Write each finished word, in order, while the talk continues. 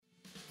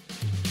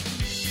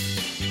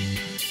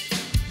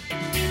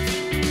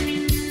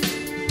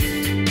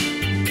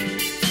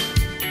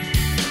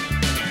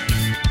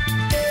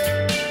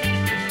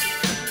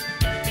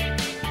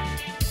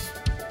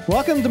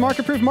Welcome to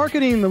Market Proof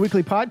Marketing, the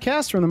weekly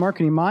podcast from the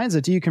marketing minds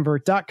at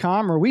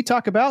doconvert.com, where we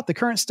talk about the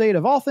current state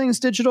of all things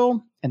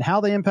digital and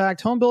how they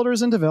impact home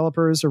builders and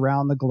developers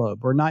around the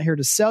globe. We're not here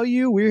to sell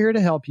you, we're here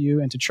to help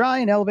you and to try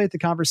and elevate the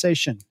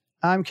conversation.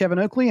 I'm Kevin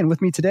Oakley, and with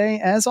me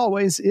today, as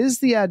always, is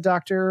the ad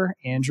doctor,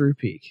 Andrew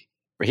Peak.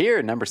 We're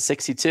here, number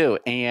 62,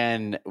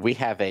 and we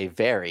have a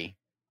very,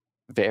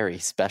 very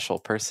special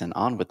person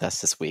on with us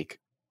this week.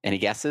 Any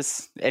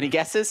guesses? Any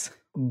guesses?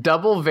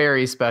 Double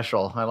very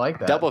special. I like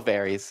that. Double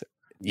varies.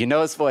 You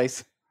know his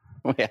voice.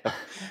 We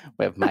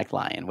have Mike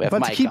Lyon. We have but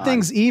Mike to keep on.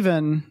 things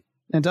even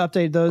and to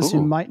update those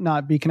who might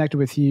not be connected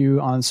with you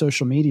on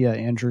social media,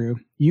 Andrew,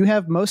 you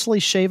have mostly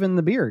shaven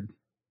the beard.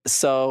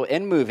 So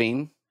in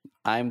moving,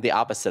 I'm the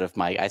opposite of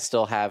Mike. I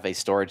still have a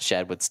storage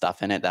shed with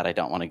stuff in it that I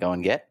don't want to go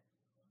and get.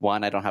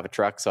 One, I don't have a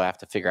truck, so I have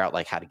to figure out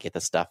how to get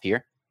the stuff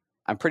here.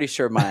 I'm pretty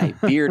sure my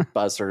beard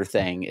buzzer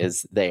thing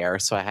is there,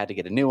 so I had to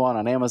get a new one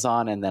on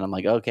Amazon, and then I'm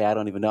like, okay, I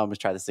don't even know. I'm going to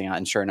try this thing out,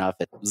 and sure enough,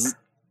 it's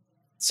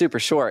super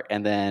short.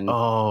 And then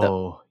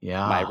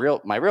my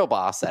real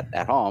boss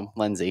at home,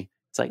 Lindsay,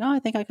 it's like, oh, I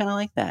think I kind of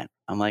like that.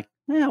 I'm like,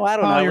 yeah, well, I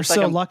don't know. You're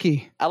so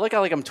lucky. I look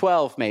like I'm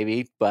 12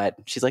 maybe, but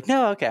she's like,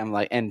 no, okay. I'm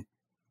like, and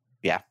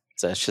yeah,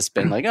 so it's just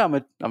been like, oh,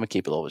 I'm gonna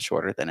keep it a little bit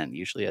shorter than it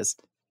usually is.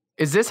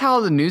 Is this how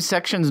the news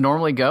sections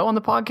normally go on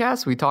the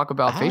podcast? We talk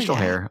about facial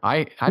hair.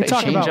 I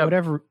talk change about up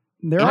whatever.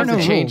 There are no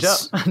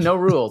rules. No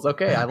rules.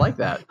 Okay, I like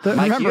that.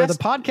 Remember, the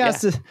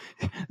podcast is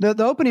the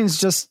opening is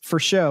just for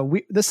show.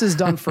 This is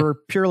done for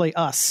purely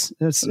us.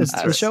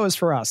 The show is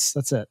for us.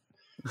 That's it.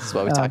 That's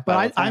what we talk about.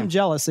 But I'm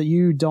jealous that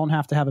you don't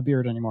have to have a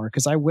beard anymore,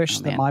 because I wish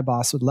that my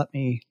boss would let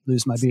me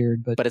lose my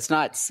beard. But it's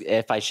not.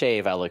 If I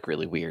shave, I look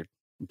really weird.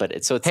 But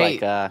it's let's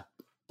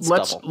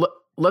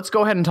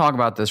go ahead and talk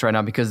about this right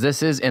now, because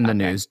this is in the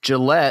news.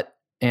 Gillette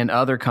and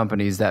other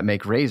companies that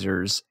make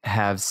razors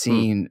have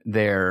seen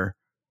their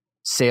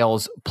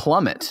sales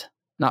plummet.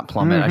 Not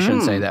plummet, I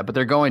shouldn't say that, but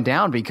they're going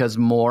down because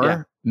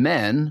more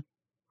men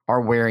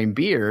are wearing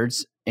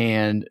beards,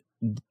 and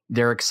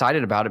they're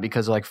excited about it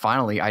because,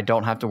 finally, I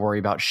don't have to worry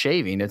about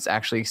shaving. It's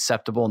actually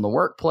acceptable in the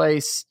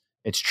workplace.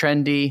 It's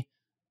trendy,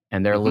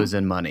 and they're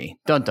losing money.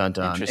 Dun, dun,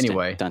 dun.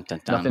 Anyway,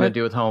 nothing to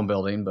do with home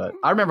building, but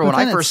I remember when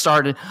I first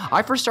started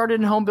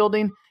in home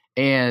building,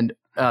 and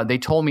they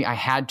told me I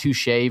had to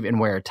shave and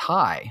wear a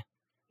tie.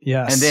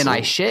 Yes. And then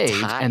I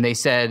shaved, and they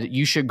said,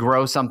 you should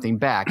grow something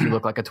back. You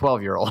look like a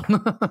 12-year-old.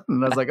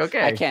 And I was like,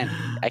 okay. I can't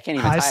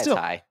even tie a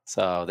tie.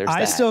 So there's that.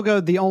 I still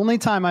go, the only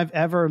time I've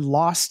ever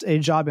lost a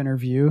job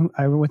interview,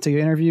 I went to an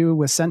interview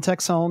with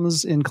Centex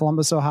Homes in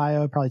Columbus,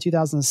 Ohio, probably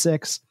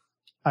 2006.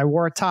 I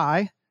wore a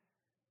tie,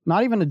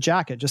 not even a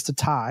jacket, just a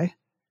tie.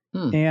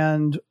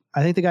 And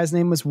I think the guy's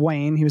name was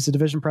Wayne. He was the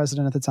division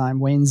president at the time,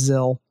 Wayne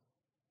Zill.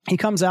 He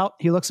comes out,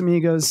 he looks at me,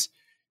 he goes,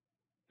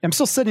 I'm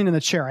still sitting in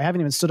the chair. I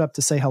haven't even stood up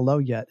to say hello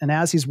yet. And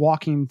as he's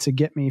walking to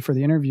get me for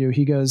the interview,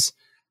 he goes,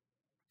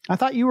 I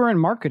thought you were in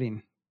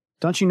marketing.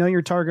 Don't you know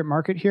your target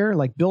market here?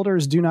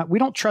 Builders we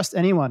don't trust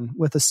anyone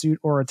with a suit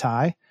or a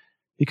tie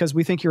because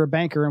we think you're a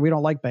banker and we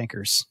don't like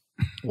bankers.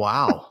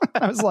 Wow.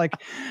 I was like,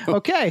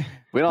 okay.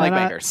 We don't like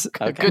bankers.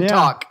 Okay. Good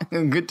talk.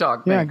 Good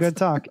talk. Yeah, good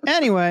talk.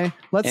 Anyway,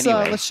 let's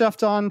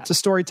shift on to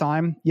story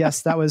time.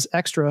 Yes, that was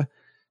extra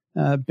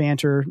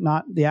banter,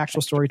 not the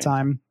actual story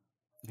time.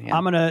 Yeah.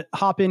 I'm going to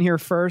hop in here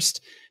first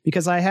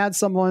because I had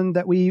someone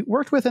that we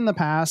worked with in the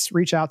past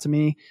reach out to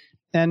me.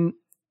 And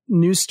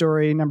news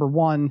story number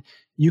one,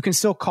 you can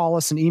still call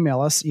us and email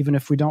us even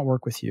if we don't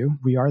work with you.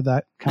 We are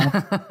that kind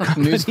of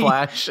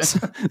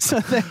newsflash.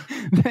 So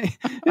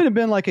it had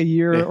been like a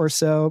year or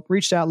so,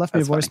 reached out, left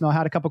me a voicemail,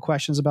 had a couple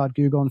questions about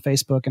Google and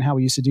Facebook and how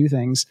we used to do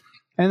things.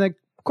 And of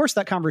course,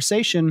 that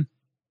conversation,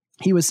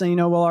 he was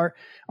saying, our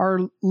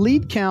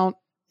lead count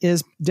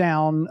is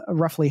down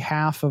roughly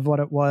half of what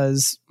it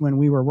was when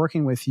we were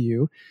working with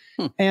you.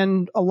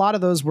 And a lot of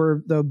those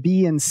were the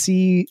B and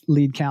C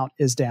lead count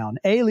is down.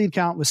 A lead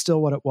count was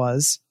still what it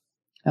was.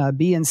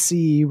 B and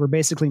C were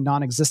basically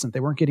non-existent. They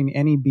weren't getting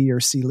any B or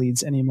C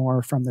leads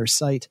anymore from their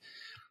site.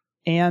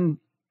 And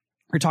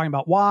we're talking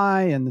about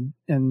why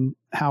and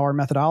how our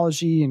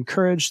methodology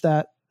encouraged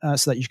that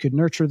so that you could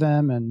nurture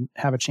them and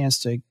have a chance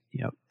to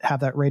have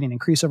that rating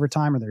increase over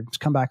time, or they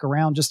come back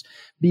around, just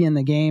be in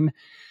the game.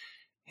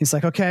 He's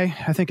like, okay,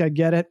 I think I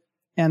get it.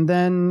 And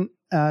then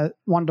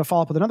wanted to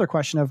follow up with another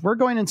question of, we're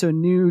going into a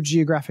new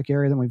geographic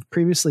area than we've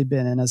previously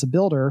been in as a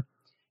builder.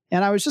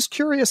 And I was just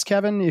curious,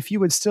 Kevin, if you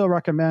would still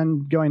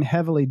recommend going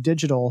heavily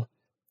digital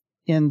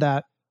in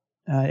that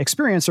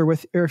experience, or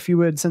if you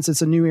would, since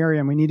it's a new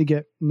area and we need to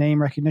get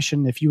name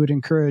recognition, if you would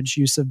encourage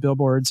use of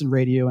billboards and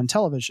radio and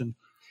television.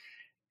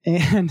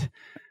 And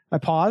I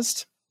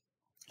paused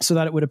so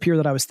that it would appear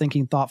that I was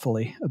thinking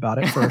thoughtfully about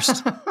it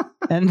first.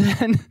 And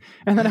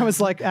then I was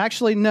like,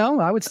 actually, no,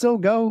 I would still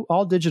go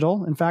all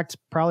digital. In fact,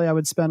 probably I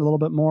would spend a little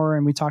bit more.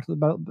 And we talked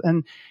about,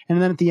 and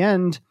then at the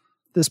end,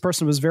 this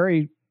person was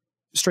very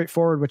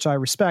straightforward, which I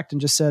respect,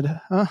 and just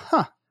said,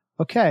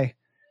 okay,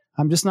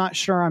 I'm just not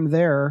sure I'm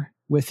there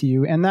with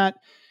you. And that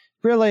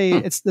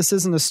really, this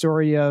isn't a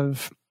story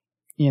of,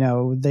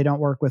 they don't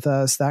work with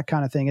us, that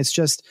kind of thing. It's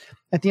just,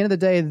 at the end of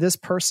the day, this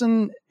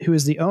person who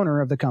is the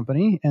owner of the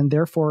company and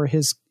therefore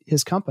his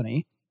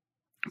company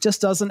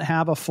just doesn't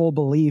have a full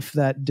belief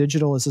that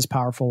digital is as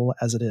powerful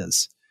as it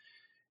is.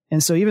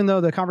 And so even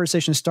though the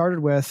conversation started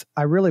with,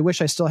 I really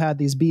wish I still had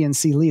these B and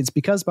C leads,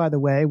 because, by the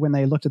way, when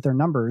they looked at their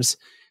numbers,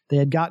 they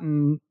had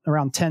gotten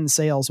around 10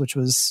 sales, which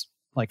was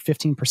like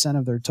 15%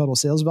 of their total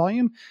sales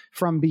volume,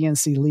 from B and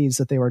C leads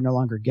that they were no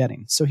longer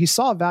getting. So he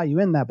saw value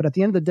in that. But at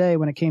the end of the day,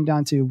 when it came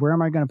down to where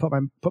am I going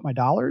to put my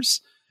dollars,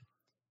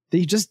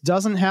 he just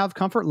doesn't have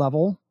comfort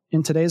level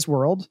in today's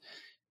world.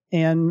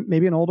 And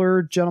maybe an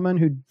older gentleman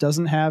who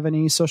doesn't have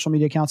any social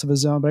media accounts of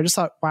his own. But I just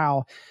thought,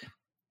 wow,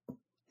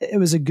 it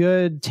was a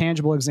good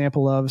tangible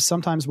example of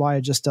sometimes why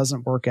it just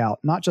doesn't work out,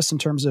 not just in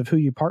terms of who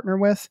you partner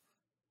with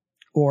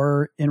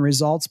or in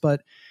results,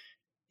 but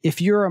if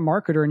you're a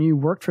marketer and you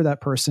worked for that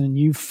person and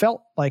you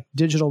felt like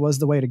digital was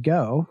the way to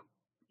go,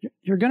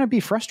 you're going to be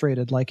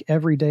frustrated like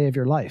every day of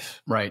your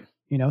life. Right.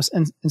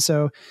 And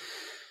so.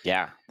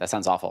 Yeah, that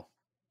sounds awful.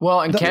 Well,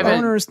 and Kevin,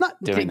 owner's not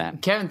doing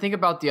that. Kevin, think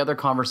about the other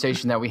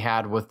conversation that we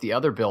had with the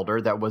other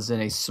builder that was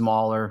in a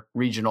smaller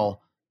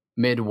regional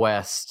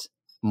Midwest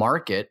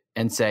market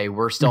and say,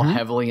 we're still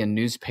heavily in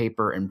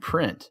newspaper and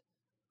print.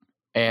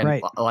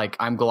 And like,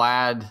 I'm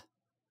glad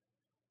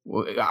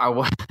I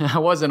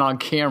wasn't on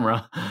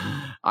camera.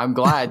 I'm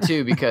glad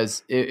too,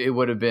 because it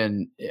would have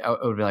been,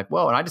 like,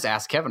 whoa. And I just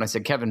asked Kevin, I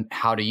said, Kevin,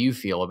 how do you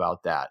feel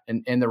about that?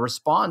 And the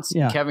response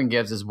Kevin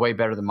gives is way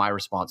better than my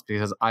response,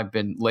 because I've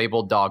been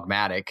labeled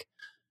dogmatic.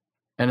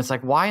 And it's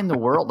like, why in the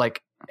world?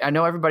 Like, I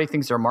know everybody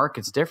thinks their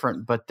market's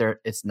different, but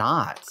it's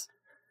not.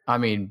 I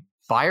mean,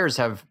 buyers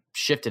have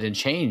shifted and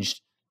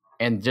changed,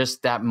 and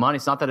just that money,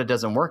 it's not that it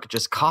doesn't work. It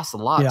just costs a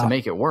lot to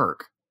make it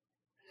work.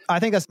 I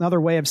think that's another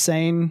way of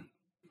saying,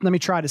 let me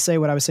try to say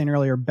what I was saying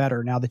earlier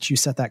better now that you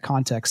set that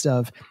context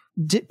of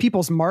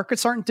people's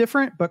markets aren't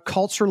different, but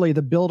culturally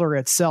the builder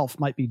itself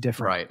might be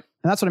different. Right.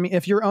 And that's what I mean.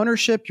 If your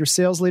ownership, your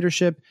sales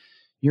leadership,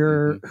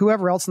 your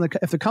whoever else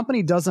if the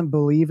company doesn't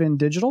believe in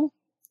digital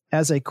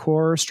as a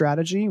core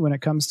strategy when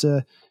it comes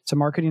to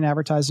marketing and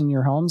advertising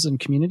your homes and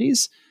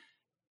communities,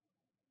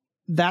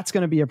 that's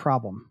going to be a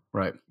problem.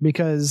 Right.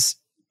 Because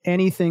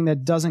anything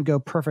that doesn't go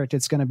perfect,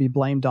 it's going to be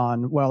blamed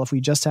on, well, if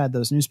we just had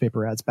those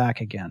newspaper ads back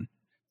again.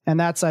 And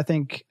that's, I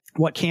think,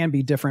 what can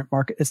be different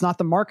market. It's not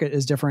the market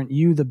is different.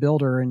 You, the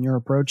builder, and your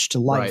approach to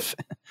life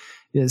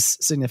is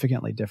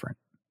significantly different.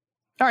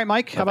 All right,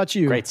 Mike, how about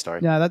you? Great story.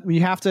 Yeah,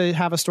 you have to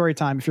have a story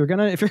time. If you're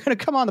gonna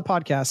come on the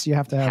podcast, you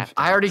have to have.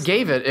 I already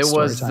gave it. It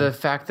was time. The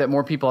fact that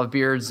more people have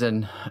beards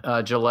and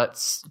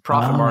Gillette's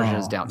profit margin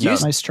is down. No,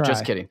 nice try.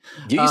 Just kidding.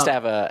 You used to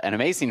have an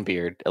amazing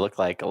beard. It looked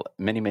like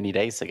many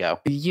days ago.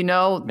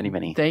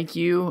 Many. Thank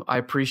you. I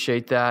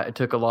appreciate that. It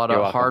took a lot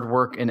of hard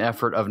work and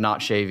effort of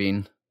not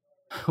shaving,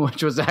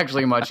 which was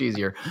actually much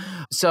easier.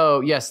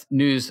 So yes,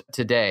 news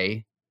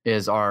today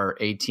is our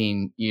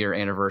 18-year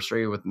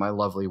anniversary with my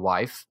lovely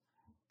wife.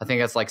 I think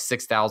that's like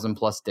 6,000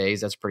 plus days.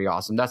 That's pretty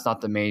awesome. That's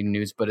not the main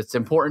news, but it's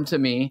important to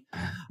me.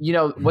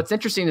 What's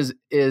interesting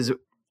is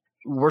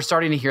we're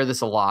starting to hear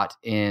this a lot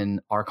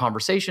in our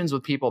conversations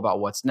with people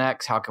about what's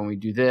next. How can we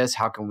do this?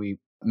 How can we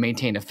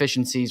maintain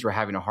efficiencies? We're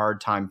having a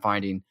hard time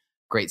finding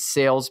great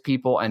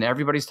salespeople, and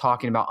everybody's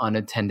talking about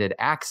unattended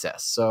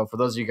access. So for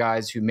those of you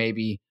guys who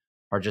maybe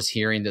are just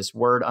hearing this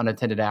word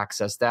unattended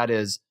access, that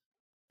is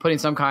putting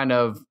some kind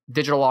of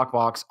digital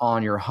lockbox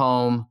on your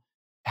home,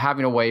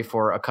 having a way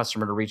for a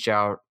customer to reach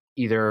out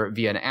either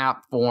via an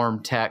app,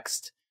 form,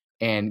 text,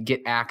 and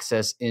get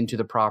access into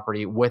the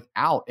property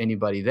without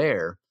anybody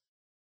there.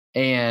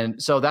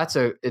 And so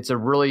it's a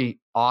really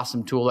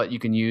awesome tool that you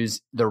can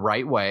use the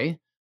right way.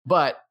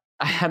 But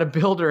I had a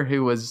builder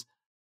who was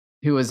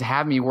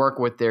having me work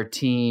with their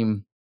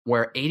team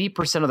where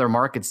 80% of their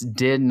markets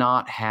did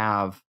not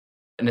have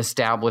an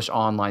established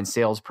online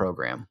sales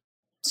program.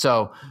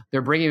 So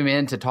they're bringing them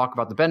in to talk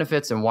about the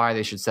benefits and why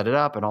they should set it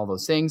up and all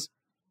those things.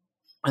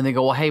 And they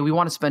go, well, hey, we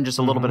want to spend just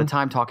a little bit of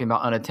time talking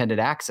about unattended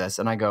access.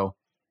 And I go,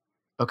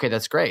 okay,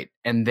 that's great.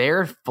 And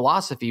their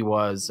thought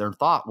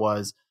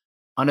was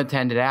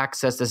unattended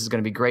access. This is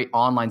going to be great.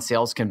 Online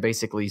sales can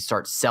basically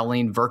start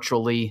selling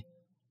virtually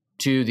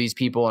to these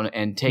people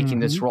and taking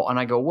this role. And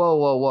I go,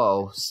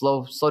 whoa,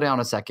 slow down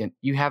a second.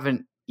 You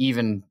haven't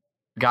even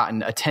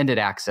gotten attended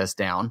access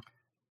down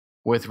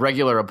with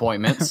regular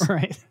appointments.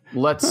 Right.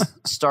 Let's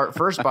start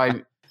first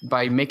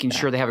by making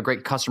sure they have a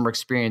great customer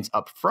experience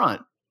up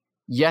front.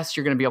 Yes,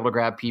 you're going to be able to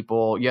grab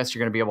people. Yes,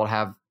 you're going to be able to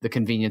have the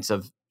convenience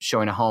of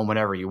showing a home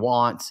whenever you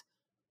want.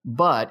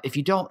 But if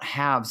you don't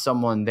have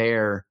someone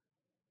there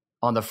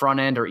on the front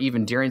end or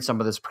even during some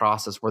of this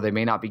process where they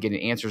may not be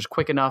getting answers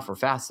quick enough or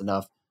fast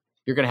enough,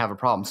 you're going to have a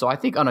problem. So I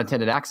think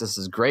unattended access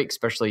is great,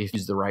 especially if you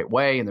use the right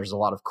way. And there's a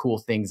lot of cool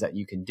things that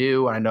you can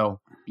do. And I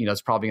know,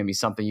 it's probably going to be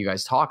something you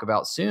guys talk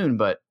about soon,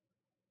 but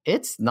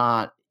it's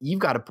not, you've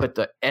got to put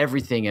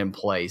everything in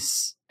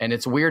place. And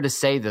it's weird to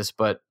say this,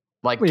 but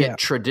get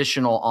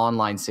traditional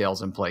online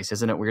sales in place.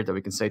 Isn't it weird that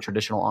we can say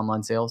traditional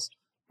online sales?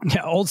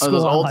 Yeah, old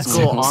school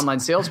online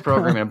sales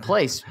program in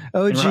place.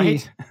 OG.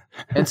 Right?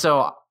 And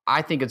so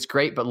I think it's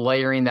great, but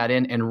layering that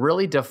in and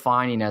really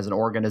defining as an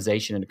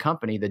organization and a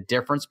company the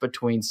difference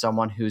between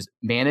someone who's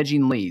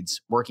managing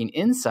leads, working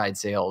inside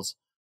sales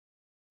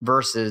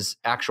versus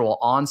actual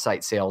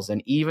on-site sales.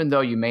 And even though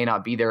you may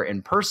not be there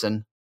in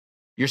person,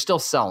 you're still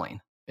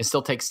selling. It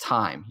still takes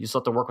time. You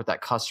still have to work with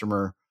that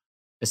customer.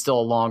 It's still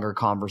a longer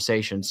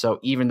conversation. So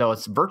even though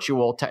it's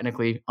virtual,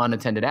 technically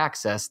unattended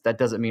access, that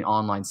doesn't mean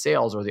online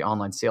sales or the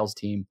online sales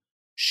team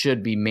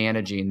should be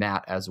managing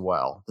that as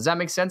well. Does that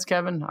make sense,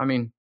 Kevin? I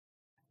mean,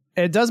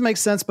 it does make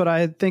sense, but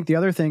I think the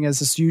other thing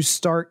is you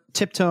start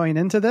tiptoeing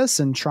into this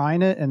and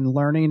trying it and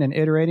learning and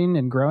iterating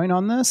and growing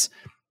on this.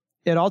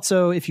 It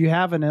also, if you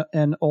have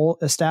an old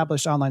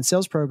established online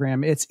sales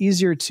program, it's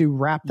easier to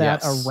wrap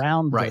that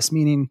around this,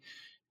 meaning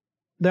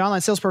the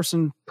online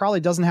salesperson probably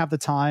doesn't have the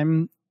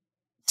time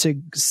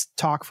to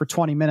talk for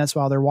 20 minutes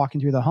while they're walking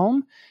through the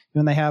home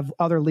when they have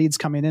other leads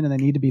coming in and they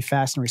need to be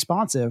fast and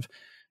responsive.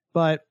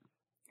 But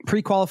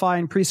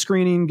pre-qualifying,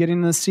 pre-screening,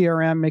 getting the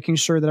CRM, making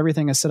sure that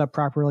everything is set up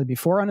properly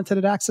before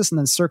unattended access, and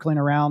then circling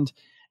around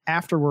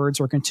afterwards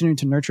or continuing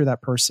to nurture that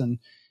person,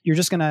 you're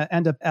just going to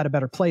end up at a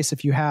better place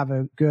if you have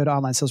a good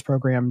online sales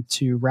program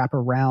to wrap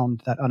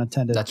around that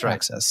unattended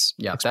access.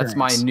 Yeah, experience. That's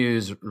my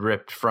news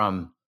ripped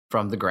from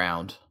the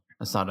ground.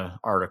 That's not an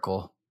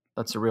article.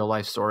 That's a real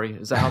life story.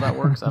 Is that how that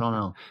works? I don't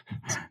know.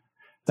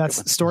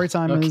 That's story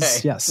time. Okay.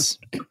 Is yes.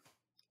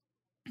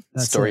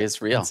 Story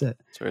is real. That's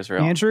it. Story is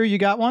real. Andrew, you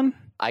got one?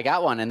 I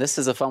got one, and this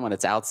is a fun one.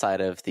 It's outside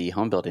of the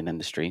home building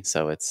industry,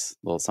 so it's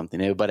a little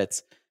something new, but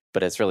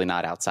it's really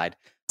not outside.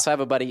 So I have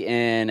a buddy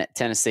in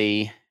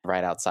Tennessee,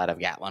 right outside of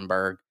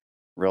Gatlinburg.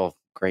 Real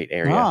great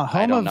area.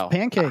 Home of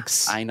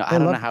pancakes. I know. They I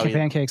don't love know how he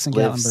pancakes in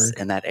lives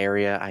Gatlinburg. in that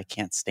area. I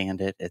can't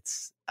stand it.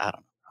 I don't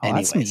know.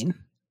 That's Anyways, mean.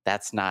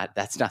 that's not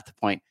the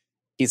point.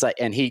 He's like,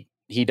 and he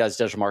does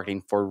digital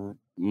marketing for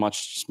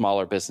much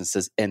smaller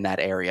businesses in that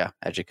area,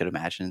 as you could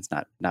imagine. It's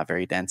not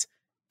very dense.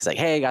 He's like,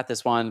 hey, I got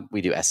this one.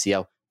 We do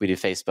SEO. We do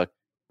Facebook.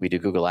 We do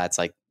Google Ads.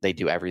 Like, they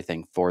do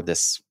everything for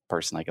this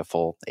person, like a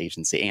full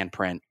agency and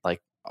print.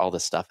 Like, all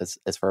this stuff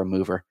is for a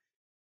mover.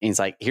 And he's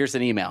like, here's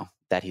an email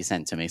that he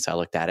sent to me. So I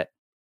looked at it,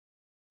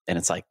 and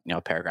it's like, a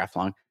paragraph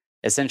long.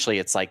 Essentially,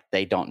 it's like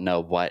they don't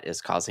know what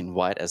is causing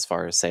what as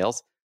far as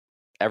sales.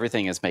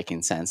 Everything is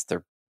making sense.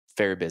 They're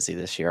very busy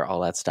this year,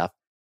 all that stuff.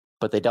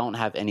 But they don't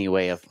have any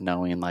way of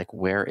knowing, like,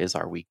 where is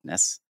our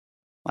weakness?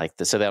 Like,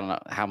 so they don't know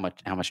how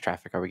much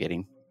traffic are we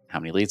getting? How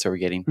many leads are we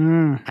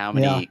getting? How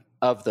many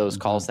of those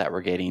calls that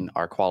we're getting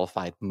are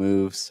qualified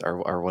moves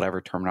or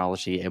whatever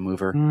terminology a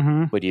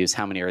mover would use?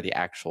 How many are the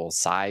actual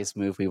size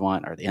move we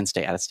want, or the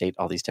in-state, out-of-state,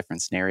 all these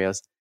different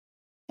scenarios?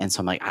 And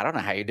so I'm like, I don't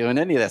know how you're doing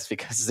any of this,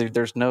 because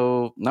there's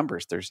no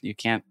numbers. You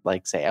can't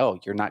like say,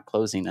 oh, you're not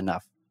closing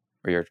enough,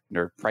 or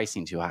you're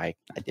pricing too high.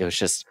 It was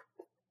just,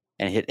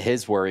 and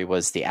his worry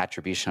was the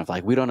attribution of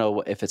like, we don't know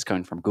if it's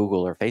coming from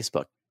Google or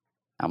Facebook.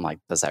 I'm like,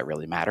 does that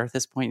really matter at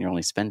this point? You're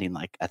only spending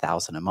like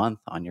 $1,000 a month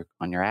on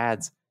your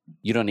ads.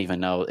 You don't even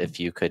know if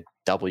you could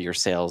double your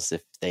sales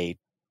if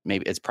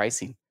maybe it's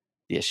pricing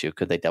the issue.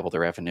 Could they double the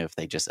revenue if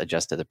they just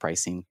adjusted the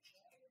pricing?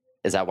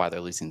 Is that why they're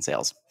losing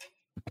sales?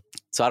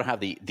 So I don't have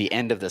the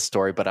end of this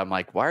story, but I'm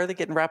like, why are they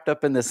getting wrapped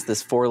up in this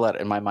 4-letter?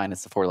 In my mind,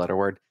 it's the 4-letter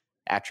word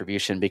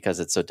attribution, because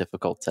it's so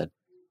difficult to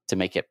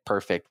make it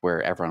perfect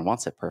where everyone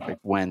wants it perfect,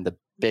 when the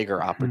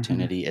bigger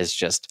opportunity is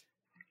just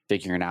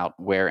figuring out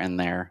where in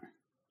there.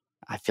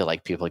 I feel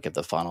like people give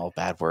the funnel a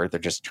bad word. They're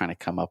just trying to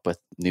come up with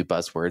new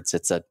buzzwords.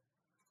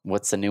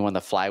 What's the new one?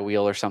 The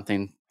flywheel or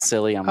something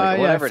silly? I'm like,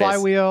 whatever it is.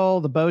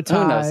 Flywheel, the bow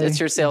tie. Who knows? It's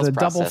your sales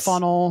process. Double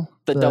funnel.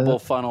 The double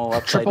funnel,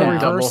 upside triple down.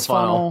 reverse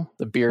funnel.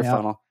 The beer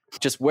funnel.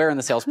 Just where in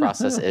the sales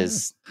process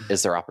is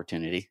their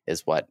opportunity,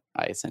 is what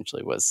I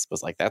essentially was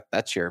like.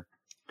 That's your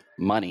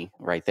money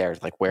right there.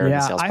 Like, where in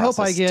the sales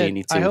process do you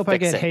need to I hope I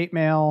get it? hate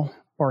mail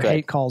or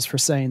hate calls for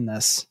saying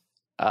this.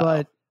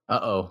 But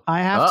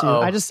I have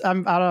to.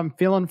 I'm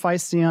feeling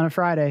feisty on a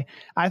Friday.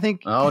 I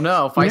think. Oh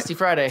no, feisty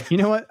Friday. You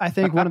know what? I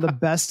think one of the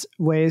best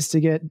ways to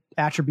get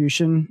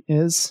attribution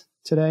is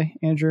today,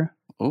 Andrew.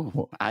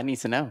 Ooh, I need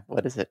to know.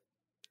 What is it?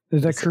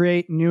 There's a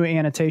create new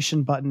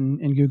annotation button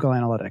in Google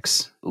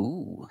Analytics.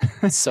 Ooh.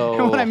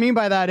 So what I mean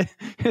by that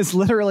is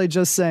literally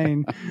just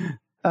saying,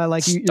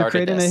 like you're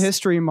creating a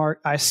history mark.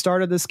 I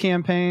started this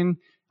campaign.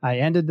 I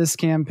ended this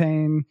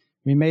campaign.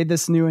 We made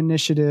this new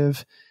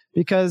initiative.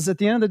 Because at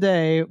the end of the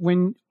day,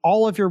 when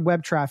all of your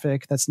web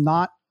traffic that's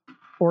not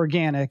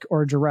organic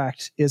or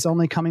direct is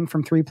only coming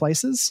from 3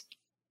 places,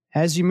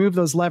 as you move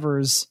those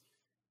levers,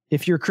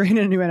 if you're creating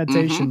a new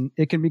annotation,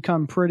 it can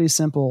become pretty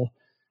simple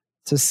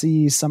to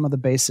see some of the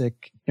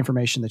basic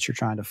information that you're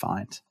trying to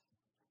find.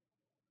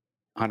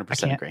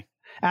 100% agree.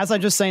 As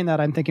I'm just saying that,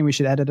 I'm thinking we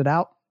should edit it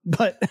out.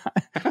 But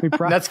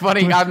that's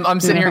funny. I'm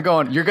sitting here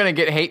going, you're going to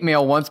get hate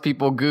mail once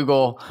people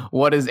Google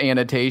what is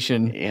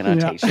annotation.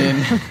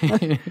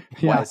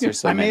 Why is there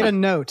so I many? made a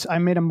note. I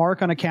made a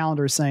mark on a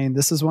calendar saying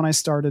this is when I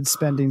started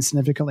spending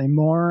significantly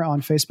more on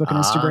Facebook and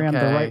Instagram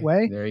the right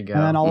way. There you go.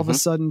 And then all of a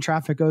sudden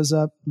traffic goes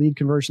up, lead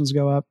conversions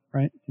go up,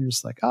 right? You're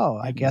just like, oh,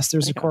 I guess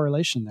there's a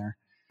correlation there.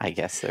 I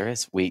guess there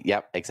is.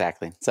 Yep,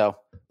 exactly. So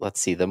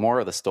let's see. The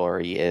moral of the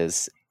story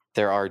is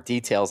there are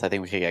details I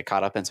think we could get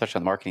caught up in, especially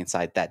on the marketing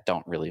side, that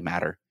don't really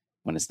matter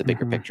when it's the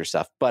bigger picture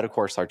stuff. But of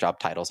course, our job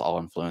titles all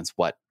influence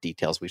what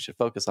details we should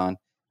focus on.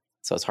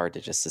 So it's hard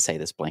to say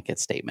this blanket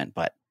statement.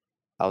 But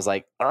I was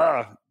like,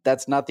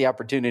 that's not the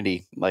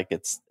opportunity. Like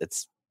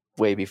it's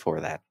way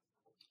before that.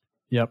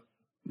 Yep.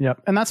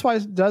 And that's why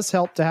it does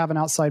help to have an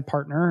outside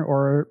partner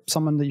or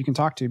someone that you can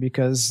talk to,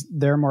 because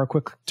they're more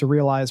quick to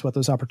realize what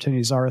those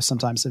opportunities are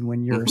sometimes than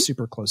when you're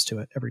super close to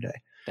it every day.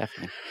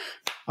 Definitely.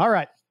 All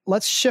right.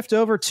 Let's shift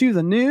over to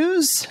the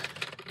news.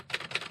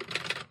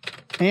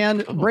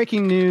 And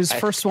breaking news,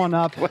 first one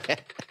up.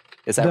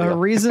 Is that the real?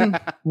 reason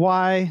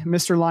why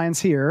Mr.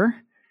 Lyon's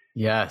here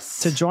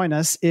to join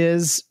us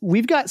is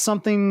we've got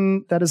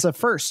something that is a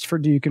first for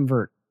Do You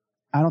Convert.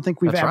 I don't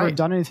think we've ever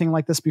done anything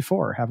like this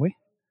before, have we?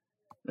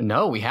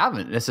 No, we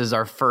haven't. This is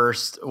our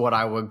first, what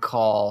I would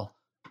call,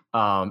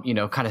 kind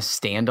of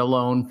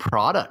standalone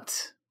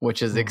product,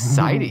 which is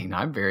exciting.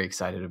 I'm very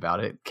excited about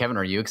it. Kevin,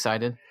 are you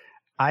excited?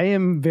 I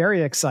am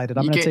very excited.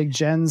 I'm going to take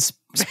Jen's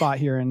spot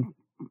here and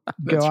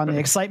go on the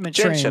excitement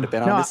train. Jen should have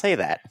been on to say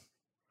that.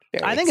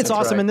 I think it's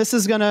awesome. And this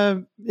is going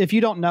to, if you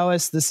don't know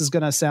us, this is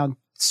going to sound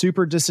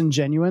super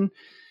disingenuous.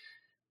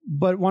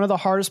 But one of the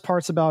hardest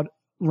parts about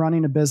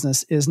running a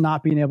business is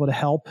not being able to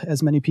help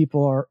as many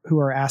people who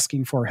are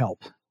asking for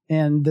help.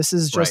 And this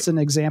is just an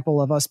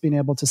example of us being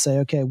able to say,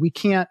 okay, we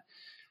can't,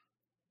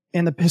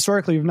 and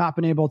historically we've not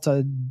been able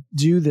to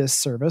do this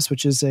service,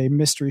 which is a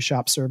mystery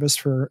shop service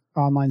for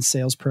online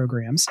sales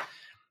programs.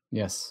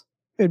 Yes.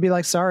 It'd be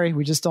like, sorry,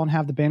 we just don't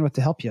have the bandwidth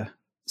to help you.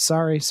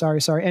 Sorry.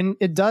 And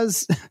it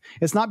does,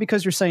 it's not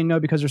because you're saying no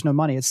because there's no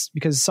money. It's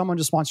because someone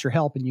just wants your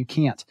help and you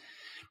can't.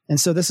 And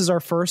so this is our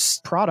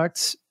first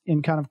product,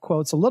 in kind of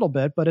quotes a little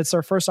bit, but it's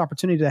our first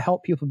opportunity to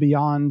help people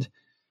beyond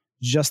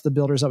just the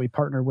builders that we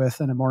partner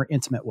with in a more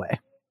intimate way.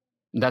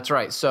 That's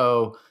right.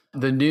 So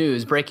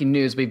breaking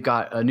news, we've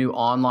got a new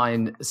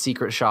online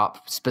secret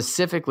shop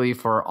specifically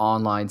for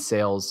online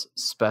sales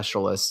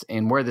specialists.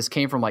 And where this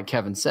came from, like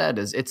Kevin said,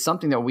 is it's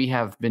something that we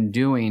have been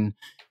doing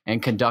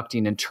and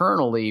conducting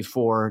internally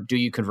for Do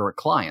You Convert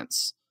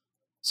clients.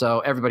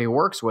 So everybody who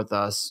works with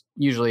us,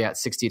 usually at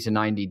 60 to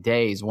 90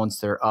 days, once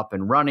they're up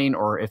and running,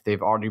 or if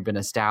they've already been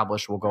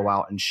established, we'll go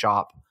out and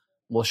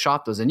we'll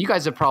shop those. And you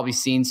guys have probably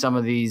seen some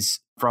of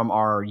these from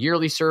our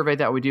yearly survey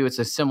that we do. It's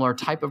a similar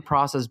type of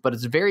process, but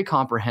it's very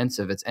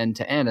comprehensive. It's end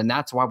to end. And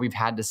that's why we've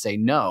had to say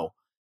no.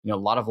 A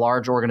lot of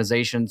large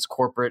organizations,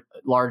 corporate,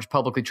 large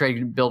publicly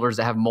traded builders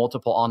that have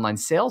multiple online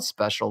sales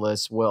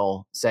specialists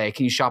will say,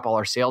 can you shop all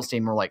our sales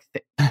team? We're like,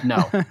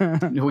 no,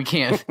 we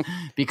can't,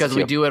 because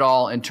we do it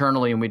all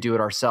internally and we do it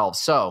ourselves.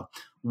 So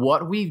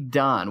what we've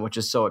done, which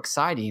is so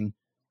exciting,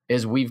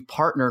 is we've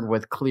partnered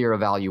with Clear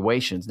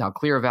Evaluations. Now,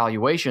 Clear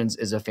Evaluations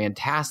is a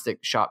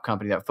fantastic shop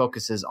company that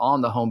focuses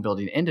on the home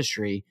building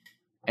industry.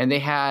 And they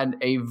had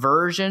a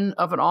version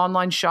of an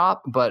online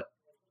shop, but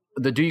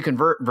the Do You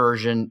Convert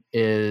version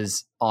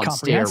is on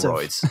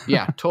steroids.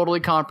 Yeah, totally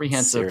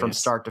comprehensive from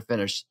start to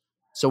finish.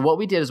 So what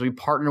we did is we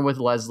partnered with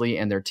Leslie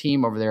and their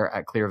team over there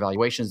at Clear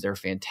Evaluations. They're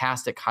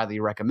fantastic, highly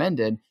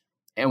recommended.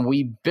 And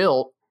we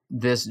built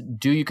this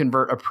Do You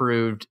Convert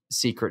approved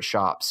secret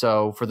shop.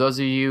 So for those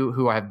of you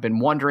who have been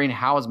wondering,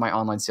 how is my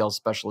online sales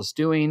specialist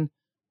doing?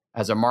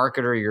 As a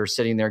marketer, you're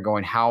sitting there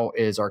going, how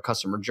is our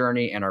customer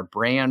journey and our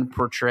brand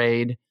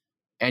portrayed?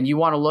 And you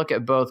want to look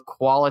at both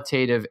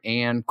qualitative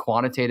and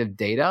quantitative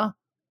data,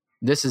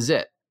 this is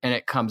it. And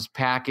it comes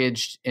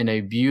packaged in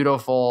a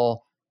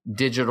beautiful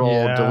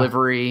digital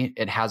delivery.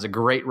 It has a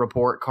great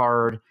report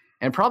card.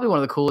 And probably one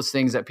of the coolest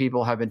things that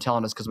people have been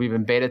telling us, because we've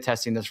been beta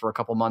testing this for a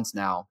couple months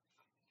now,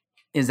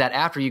 is that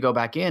after you go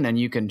back in and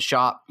you can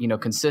shop,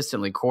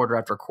 consistently quarter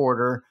after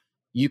quarter,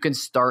 you can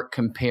start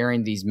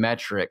comparing these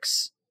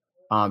metrics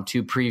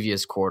to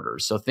previous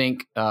quarters. So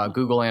think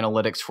Google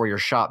Analytics for your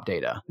shop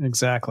data.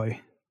 Exactly.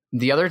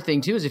 The other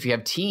thing too is if you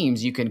have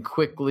teams, you can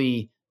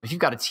quickly, if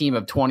you've got a team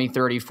of 20,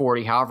 30,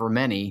 40, however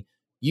many,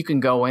 you can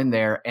go in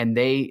there and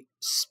they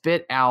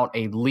spit out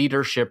a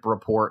leadership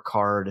report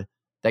card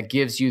that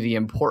gives you the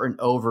important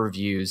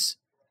overviews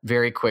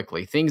very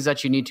quickly. Things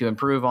that you need to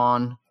improve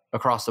on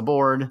across the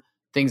board,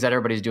 things that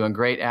everybody's doing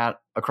great at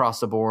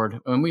across the board.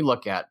 And we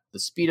look at the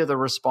speed of the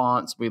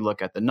response, we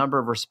look at the number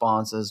of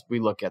responses, we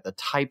look at the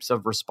types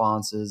of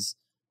responses.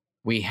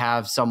 We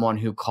have someone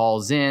who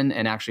calls in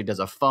and actually does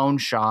a phone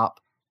shop.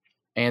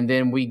 And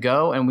then we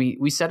go and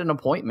we set an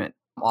appointment.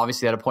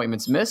 Obviously, that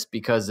appointment's missed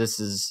because this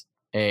is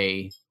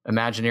a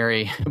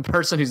imaginary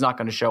person who's not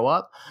going to show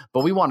up.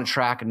 But we want to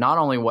track not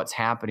only what's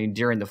happening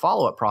during the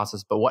follow-up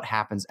process, but what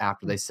happens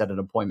after they set an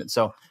appointment.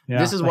 So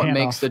this is what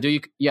makes the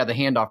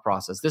handoff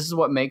process. This is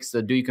what makes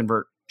the Do You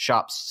Convert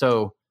shop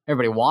so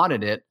everybody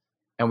wanted it,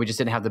 and we just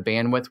didn't have the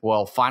bandwidth.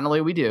 Well,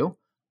 finally we do.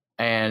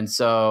 And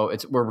so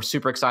we're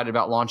super excited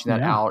about launching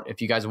that out.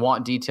 If you guys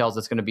want details,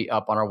 it's going to be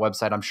up on our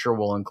website. I'm sure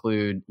we'll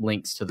include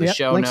links to the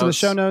show notes. Links to the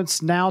show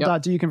notes,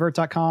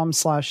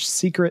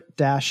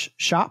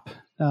 now.doyouconvert.com/secret-shop.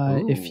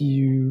 if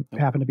you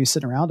happen to be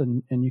sitting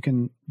around and you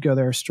can go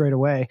there straight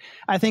away.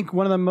 I think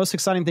one of the most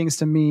exciting things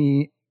to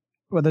me,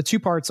 well, the two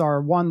parts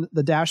are, one,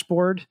 the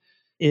dashboard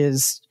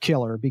is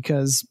killer,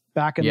 because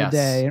back in the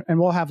day, and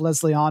we'll have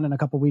Leslie on in a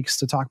couple of weeks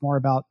to talk more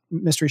about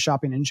mystery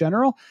shopping in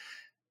general,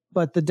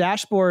 but the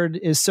dashboard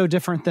is so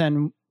different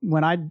than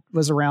when I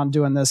was around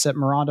doing this at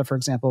Miranda, for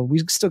example. We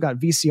still got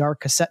VCR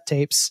cassette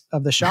tapes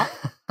of the shop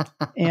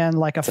and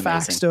like a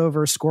faxed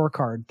over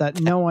scorecard that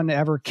no one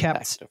ever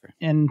kept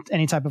in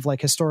any type of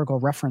like historical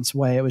reference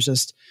way. It was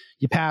just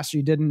you passed,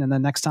 you didn't, and the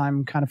next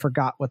time kind of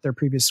forgot what their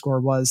previous score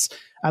was.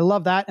 I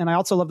love that. And I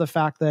also love the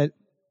fact that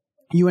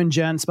you and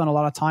Jen spent a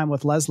lot of time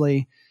with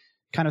Leslie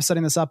kind of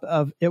setting this up.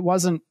 It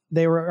wasn't,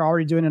 they were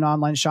already doing an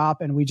online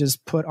shop and we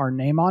just put our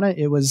name on it.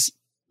 It was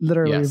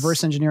literally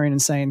reverse engineering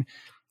and saying,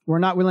 we're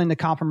not willing to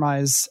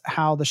compromise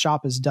how the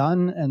shop is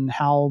done and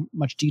how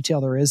much detail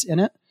there is in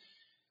it.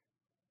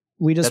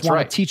 We just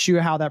want to teach you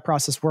how that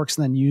process works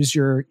and then use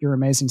your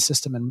amazing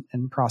system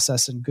and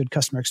process and good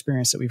customer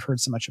experience that we've heard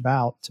so much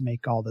about to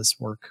make all this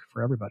work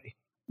for everybody.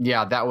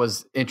 Yeah, that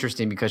was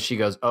interesting because she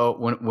goes, oh,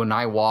 when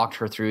I walked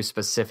her through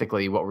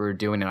specifically what we were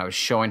doing and I was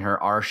showing her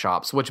our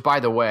shops, which, by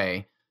the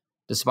way,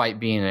 despite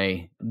being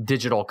a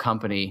digital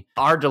company,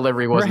 our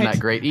delivery wasn't that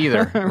great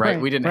either,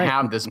 right? We didn't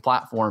have this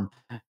platform.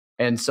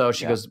 And so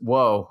she goes,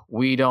 whoa,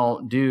 we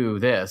don't do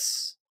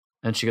this.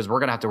 And she goes, we're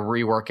going to have to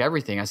rework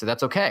everything. I said,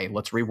 that's okay.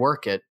 Let's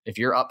rework it. If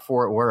you're up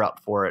for it, we're up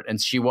for it. And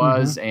she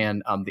was,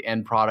 and the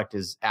end product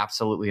is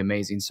absolutely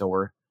amazing. So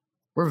we're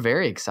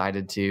very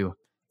excited to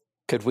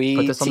put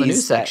this on the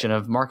news section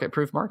of Market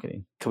Proof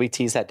Marketing. Could we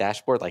tease that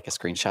dashboard, like a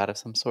screenshot of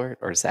some sort?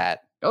 Or is that?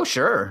 Oh,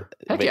 sure.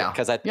 Heck yeah.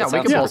 Because that we sounds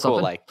can super pull cool.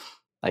 something.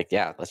 Like,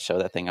 yeah, let's show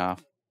that thing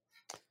off.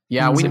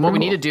 Yeah, what we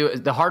need to do,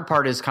 the hard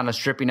part is kind of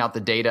stripping out the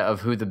data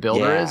of who the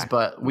builder is,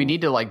 but we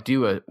need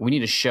to we need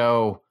to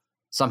show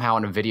somehow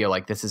in a video,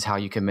 like this is how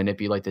you can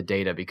manipulate the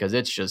data, because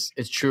it's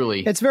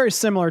truly It's very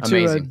similar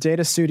to a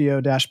Data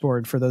Studio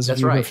dashboard for those of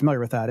you who are familiar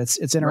with that. It's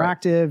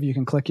interactive, you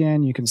can click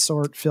in, you can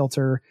sort,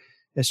 filter.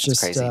 It's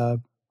just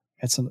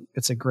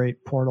it's a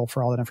great portal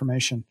for all that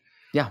information.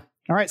 Yeah.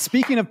 All right,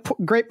 speaking of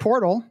great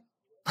portal,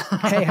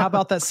 hey, how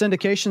about that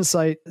syndication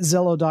site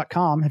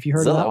Zillow.com? Have you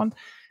heard of that one?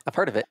 I've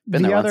heard of it.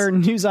 The other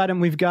news item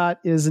we've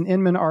got is an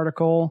Inman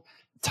article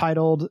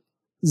titled,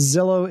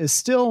 Zillow is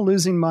still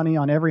losing money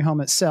on every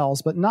home it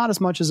sells, but not as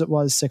much as it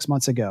was 6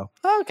 months ago.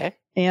 Oh, okay.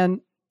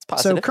 And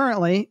so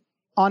currently,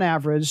 on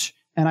average,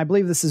 and I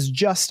believe this is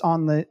just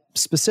on the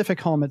specific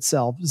home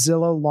itself,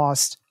 Zillow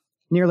lost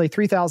nearly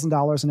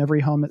 $3,000 in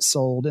every home it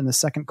sold in the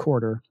second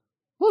quarter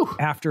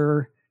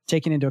after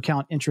taking into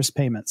account interest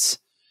payments,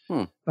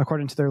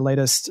 according to their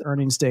latest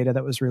earnings data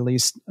that was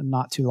released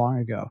not too long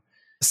ago.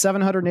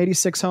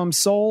 786 homes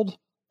sold.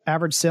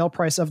 Average sale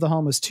price of the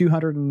home was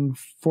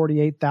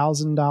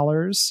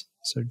 $248,000,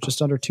 so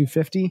just under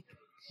 $250,000.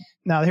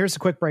 Now, here's a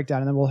quick breakdown,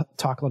 and then we'll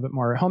talk a little bit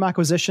more. Home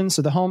acquisition,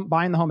 so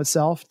buying the home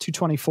itself,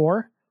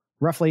 $224,000,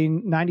 roughly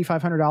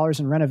 $9,500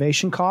 in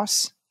renovation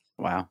costs.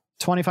 Wow.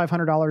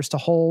 $2,500 to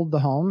hold the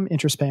home,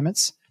 interest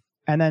payments,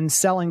 and then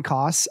selling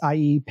costs,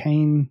 i.e.,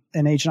 paying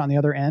an agent on the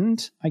other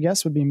end, I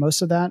guess would be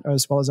most of that,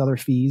 as well as other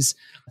fees,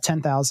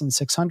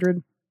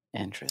 $10,600.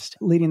 Interesting.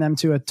 Leading them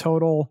to a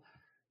total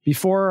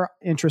before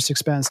interest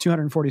expense,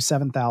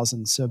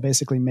 $247,000. So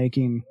basically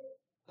making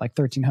like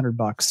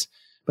 $1,300,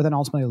 but then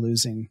ultimately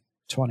losing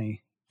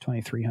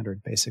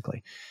 $2,300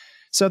 basically.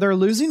 So they're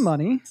losing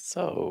money.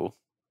 So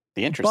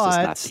the interest is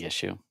not the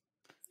issue.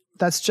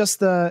 That's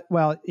just there's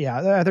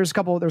a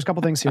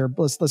couple things here.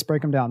 Let's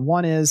break them down.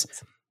 One is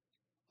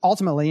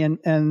ultimately,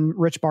 and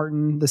Rich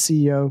Barton, the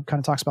CEO, kind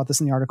of talks about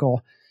this in the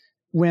article,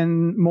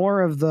 when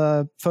more of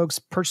the folks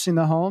purchasing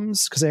the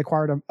homes, because they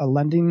acquired a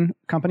lending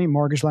company,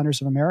 Mortgage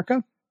Lenders of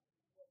America,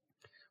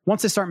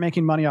 once they start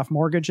making money off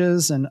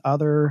mortgages and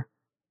other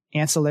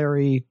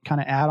ancillary kind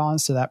of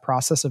add-ons to that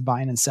process of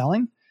buying and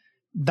selling,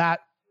 that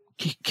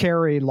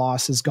carry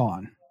loss is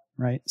gone,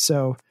 right?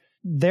 So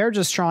they're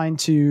just trying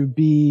to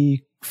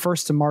be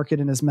first to market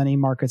in as many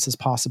markets as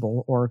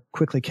possible, or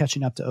quickly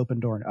catching up to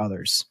Opendoor and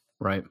others.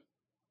 Right.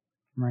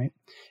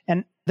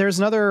 And there's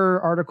another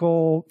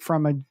article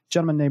from a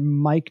gentleman named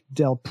Mike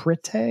Del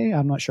Prete,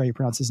 I'm not sure how you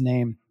pronounce his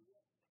name,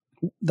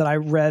 that I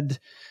read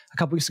a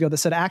couple weeks ago that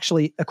said,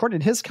 actually, according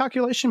to his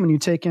calculation, when you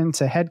take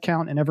into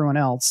headcount and everyone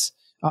else,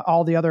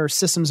 all the other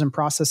systems and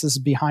processes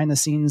behind the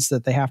scenes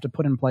that they have to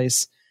put in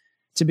place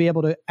to be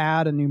able to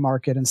add a new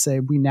market and say,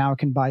 we now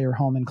can buy your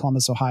home in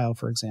Columbus, Ohio,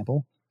 for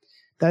example,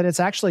 that it's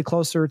actually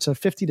closer to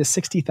 $50,000 to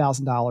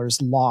 $60,000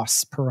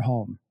 loss per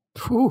home.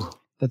 Whew.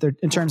 That they're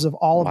in terms of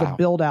all of the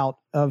build out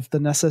of the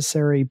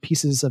necessary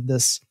pieces of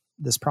this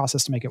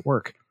process to make it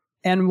work.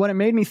 And what it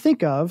made me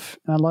think of,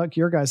 and I like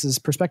your guys'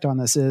 perspective on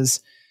this, is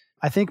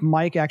I think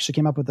Mike actually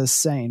came up with this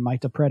saying,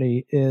 Mike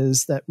DePreti,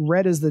 is that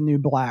red is the new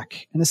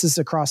black. And this is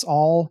across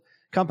all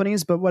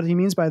companies. But what he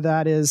means by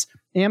that is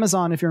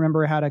Amazon, if you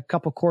remember, had a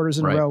couple quarters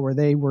in a row where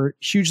they were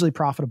hugely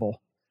profitable.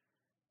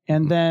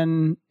 And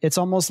then it's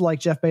almost like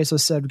Jeff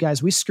Bezos said,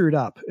 guys, we screwed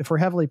up. If we're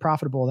heavily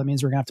profitable, that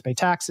means we're going to have to pay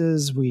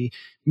taxes. We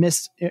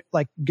missed it.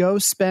 Like, go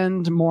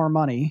spend more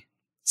money,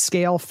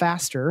 scale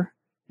faster,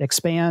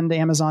 expand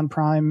Amazon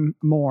Prime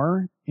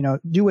more,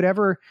 do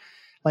whatever.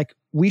 Like,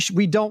 we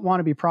don't want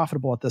to be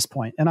profitable at this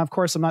point. And of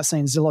course, I'm not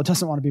saying Zillow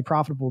doesn't want to be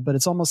profitable, but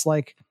it's almost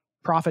like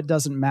profit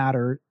doesn't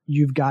matter.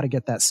 You've got to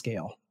get that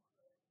scale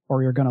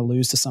or you're going to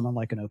lose to someone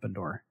like an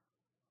Opendoor.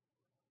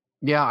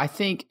 Yeah, I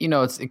think,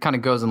 it kind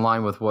of goes in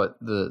line with what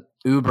the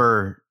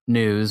Uber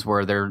news,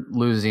 where they're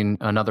losing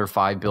another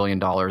 $5 billion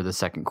the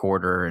second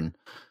quarter, and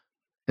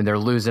they're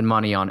losing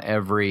money on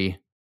every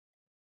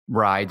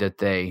ride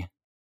that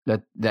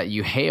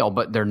you hail,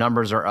 but their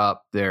numbers are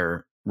up,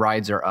 their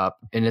rides are up,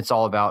 and it's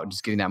all about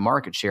just getting that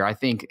market share. I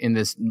think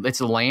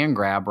it's a land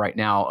grab right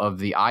now of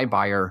the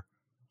iBuyer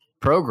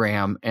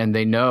program, and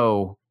they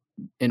know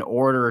in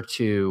order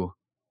to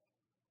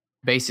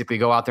basically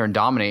go out there and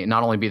dominate and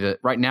not only be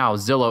right now,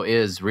 Zillow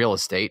is real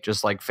estate,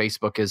 just like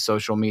Facebook is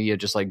social media,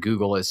 just like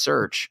Google is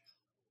search,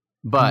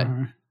 but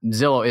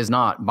Zillow is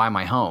not buy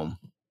my home.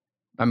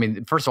 I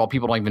mean, first of all,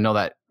 people don't even know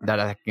that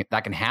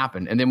can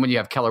happen. And then when you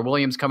have Keller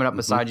Williams coming up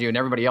beside you and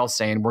everybody else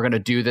saying, we're going to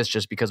do this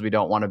just because we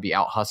don't want to be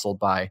out hustled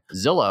by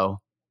Zillow,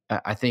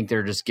 I think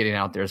they're just getting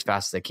out there as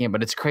fast as they can.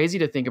 But it's crazy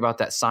to think about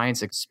that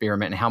science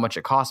experiment and how much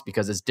it costs,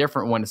 because it's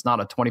different when it's not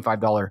a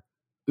 $25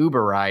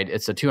 Uber ride,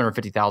 it's a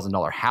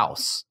 $250,000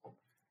 house.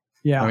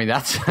 Yeah. I mean,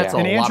 that's a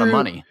lot of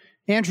money.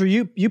 Andrew,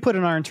 you put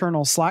in our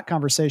internal Slack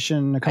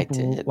conversation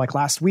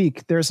last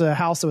week, there's a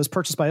house that was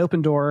purchased by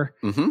Opendoor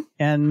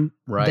and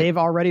they've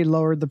already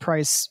lowered the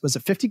price. Was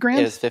it 50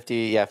 grand? It was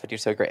 50 or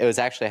so grand. It was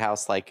actually a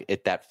house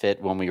that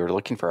fit when we were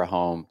looking for a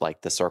home,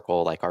 like the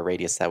circle, like our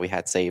radius that we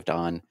had saved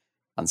on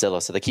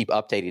Zillow. So they keep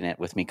updating it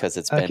with me because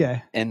it's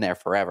been in there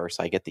forever.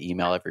 So I get the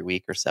email every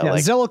week or so. Yeah,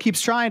 Zillow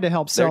keeps trying to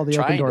help sell the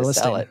Opendoor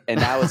listing. Sell it. And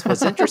now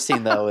what's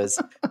interesting though is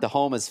the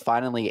home is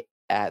finally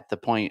at the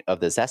point of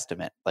this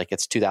estimate. Like,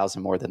 it's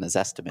 2,000 more than this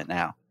estimate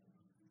now.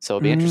 So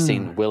it'll be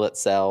interesting. Will it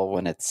sell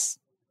when it's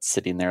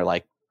sitting there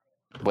like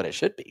what it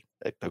should be,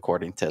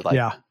 according to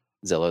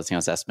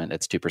Zillow's estimate?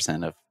 It's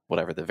 2% of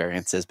whatever the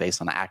variance is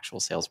based on the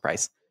actual sales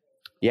price.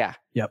 Yeah.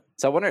 Yep.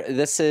 So I wonder,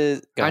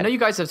 I know you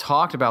guys have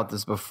talked about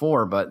this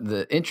before, but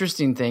the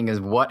interesting thing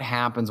is what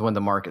happens when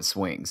the market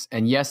swings.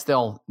 And yes,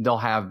 they'll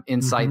have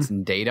insights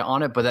and data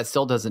on it, but that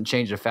still doesn't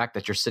change the fact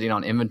that you're sitting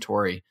on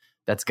inventory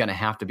that's going to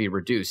have to be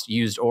reduced,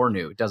 used or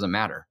new. It doesn't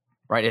matter,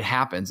 right? It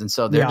happens. And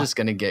so they're just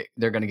going to get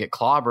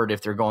clobbered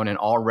if they're going in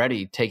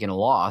already taking a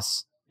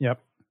loss. Yep.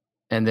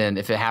 And then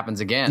if it happens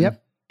again,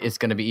 it's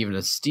going to be even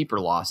a steeper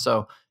loss.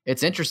 So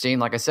it's interesting.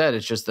 Like I said,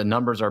 it's just the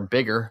numbers are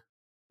bigger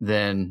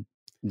than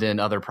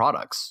other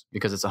products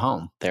because it's a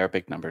home. They are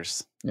big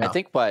numbers. Yeah. I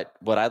think what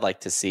I'd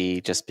like to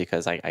see, just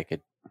because I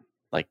could,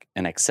 like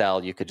in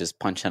Excel, you could just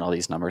punch in all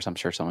these numbers. I'm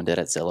sure someone did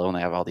at Zillow, and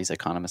they have all these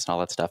economists and all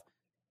that stuff.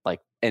 Like,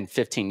 in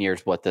 15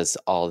 years, what does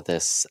all of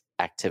this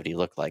activity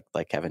look like?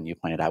 Like Kevin, you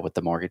pointed out with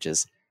the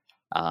mortgages,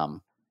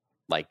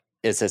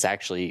 is this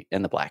actually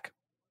in the black?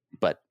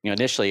 But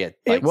initially,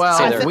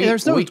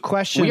 there's no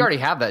question. We already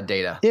have that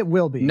data. It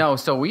will be. No,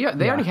 so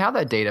they already have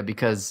that data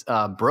because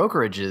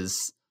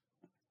brokerages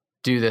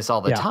do this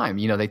all the time.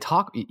 They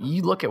talk.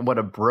 You look at what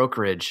a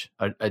brokerage,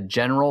 a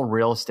general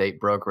real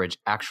estate brokerage,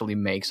 actually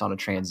makes on a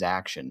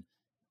transaction.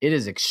 It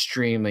is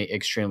extremely,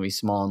 extremely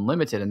small and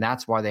limited. And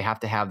that's why they have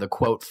to have the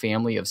quote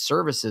family of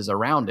services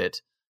around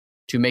it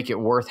to make it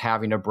worth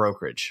having a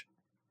brokerage,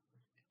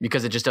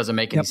 because it just doesn't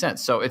make any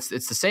sense. So it's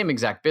the same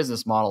exact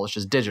business model. It's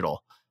just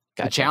digital.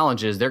 Gotcha. The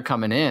challenge is they're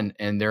coming in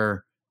and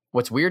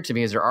what's weird to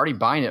me is they're already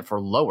buying it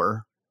for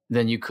lower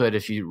than you could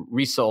if you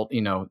resold,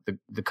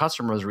 the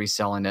customer was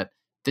reselling it.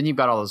 Then you've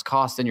got all those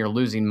costs and you're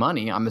losing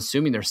money. I'm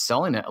assuming they're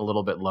selling it a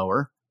little bit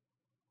lower.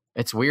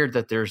 It's weird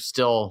that they're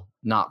still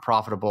not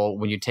profitable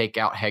when you take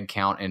out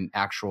headcount and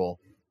actual,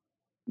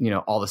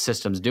 all the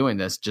systems doing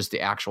this, just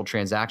the actual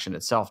transaction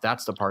itself.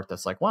 That's the part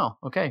that's like, wow,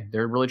 okay,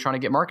 they're really trying to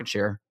get market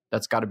share.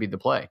 That's got to be the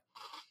play.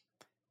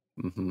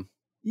 Mm-hmm.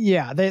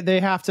 Yeah,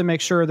 they have to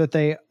make sure that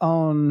they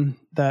own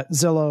that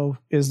Zillow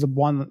is the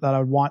one that I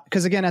would want.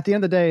 Because again, at the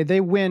end of the day,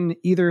 they win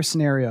either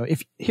scenario.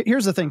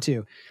 Here's the thing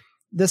too,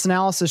 this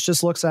analysis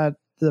just looks at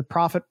the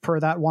profit per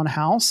that one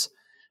house.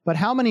 But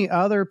how many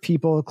other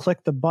people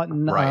click the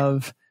button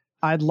of,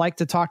 I'd like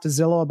to talk to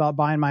Zillow about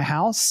buying my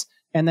house,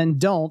 and then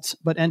don't,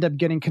 but end up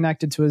getting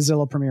connected to a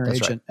Zillow Premier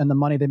agent and the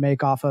money they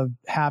make off of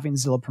having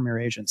Zillow Premier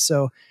agents.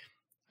 So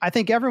I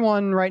think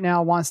everyone right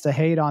now wants to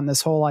hate on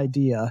this whole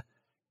idea.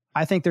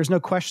 I think there's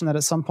no question that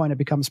at some point it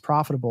becomes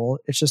profitable.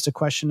 It's just a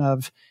question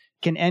of,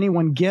 can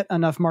anyone get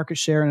enough market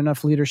share and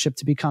enough leadership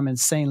to become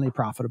insanely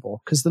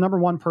profitable? Because the number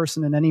one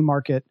person in any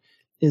market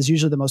is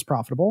usually the most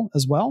profitable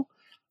as well.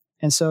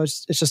 And so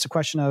it's just a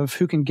question of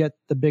who can get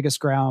the biggest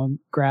ground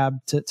grab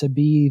to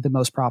be the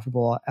most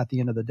profitable at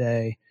the end of the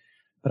day.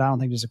 But I don't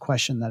think there's a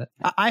question that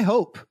I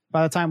hope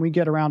by the time we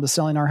get around to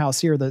selling our house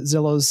here, that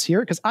Zillow's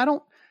here, because I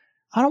don't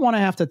want to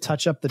have to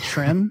touch up the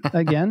trim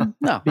again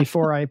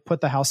before I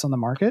put the house on the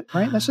market.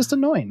 Right? That's just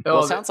annoying.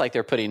 Well, it sounds like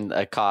they're putting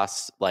a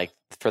cost, like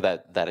for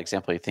that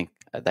example. You think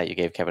that you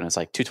gave, Kevin, is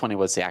like $220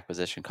 was the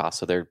acquisition cost.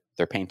 So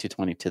they're paying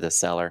 $220 to the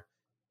seller.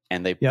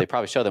 And they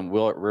probably show them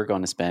we're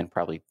going to spend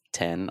probably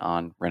 10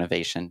 on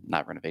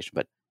not renovation,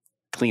 but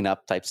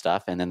cleanup type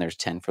stuff. And then there's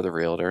 10 for the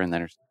realtor, and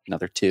then there's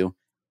another 2.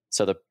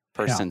 So the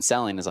person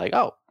selling is like,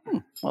 well,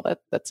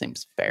 that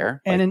seems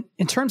fair. And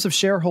in terms of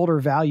shareholder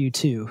value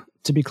too,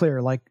 to be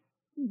clear, like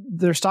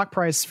their stock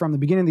price from the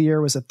beginning of the year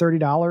was at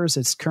 $30.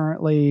 It's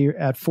currently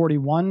at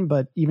 41,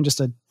 but even just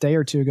a day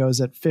or two ago is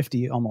at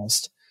 50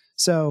 almost.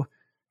 So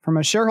from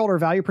a shareholder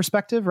value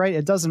perspective, right,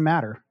 it doesn't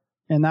matter.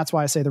 And that's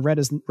why I say the red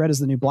is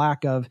the new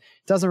black of, it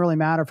doesn't really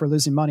matter if we're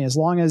losing money as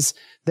long as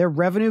their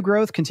revenue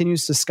growth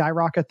continues to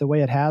skyrocket the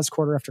way it has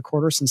quarter after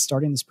quarter since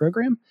starting this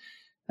program.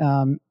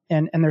 And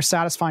they're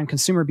satisfying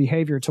consumer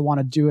behavior to want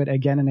to do it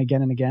again and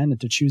again and again,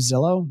 and to choose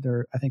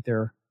Zillow. I think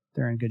they're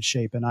in good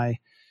shape. And I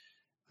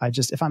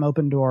just, if I'm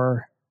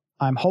Opendoor,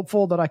 I'm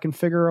hopeful that I can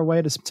figure a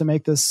way to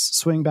make this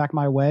swing back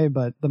my way,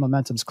 but the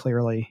momentum's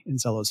clearly in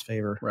Zillow's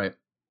favor. Right.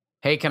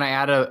 Hey, can I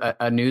add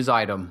a news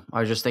item? I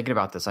was just thinking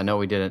about this. I know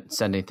we didn't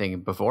send anything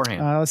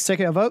beforehand. Let's take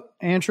a vote.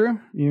 Andrew,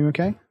 you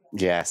okay?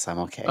 Yes, I'm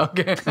okay.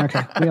 Okay.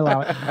 Okay, we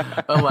allow it.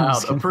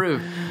 Allowed,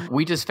 approved.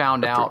 We just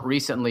found out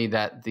recently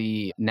that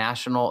the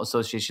National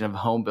Association of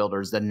Home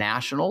Builders, the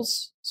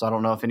Nationals, so I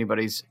don't know if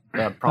anybody's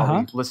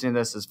probably listening to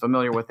this is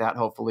familiar with that,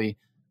 hopefully,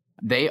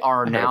 they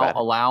are now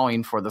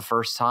allowing for the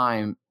first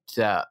time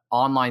to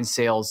online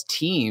sales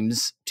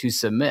teams to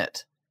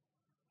submit.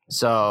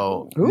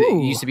 So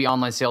it used to be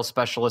online sales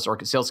specialist or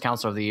sales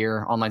counselor of the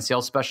year. Online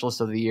sales specialist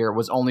of the year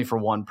was only for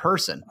one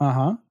person.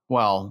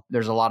 Well,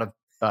 there's a lot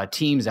of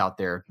teams out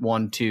there,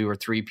 1, 2, or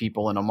 3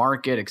 people in a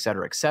market, et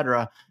cetera, et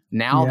cetera.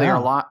 Now they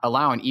are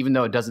allowing, even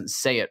though it doesn't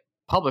say it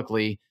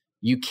publicly,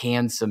 you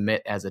can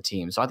submit as a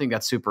team. So I think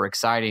that's super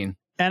exciting.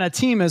 And a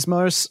team is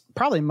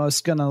probably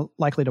most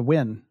likely to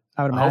win,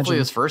 I would imagine. Hopefully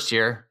this first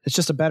year. It's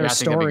just a better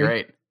story. I think that'd be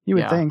great. You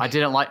would think. I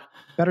didn't like...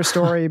 Better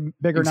story,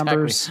 bigger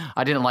numbers.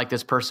 I didn't like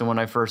this person when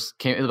I first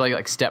came. It was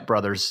like Step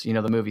Brothers,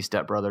 the movie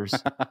Step Brothers.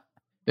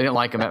 They didn't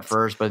like him at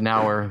first, but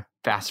now we're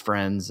fast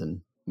friends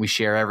and we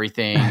share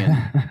everything.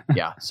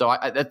 And so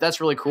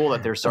that's really cool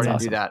that they're starting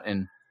to do that.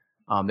 And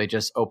they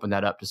just opened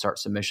that up to start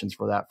submissions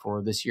for that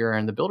for this year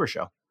and the Builder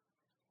Show.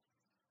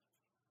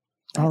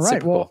 All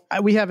right. Well,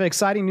 we have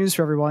exciting news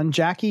for everyone.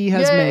 Jackie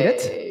has made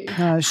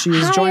it.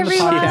 She's joined the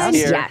podcast.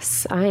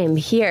 Yes, I am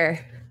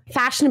here.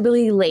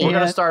 Fashionably late. We're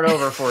going to start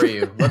over for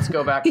you. Let's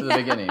go back to the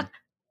beginning.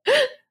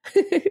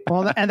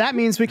 Well, and that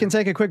means we can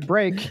take a quick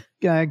break,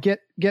 get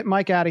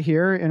Mike out of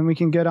here, and we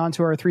can get on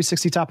to our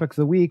 360 topic of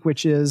the week,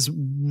 which is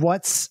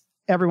what's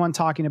everyone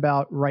talking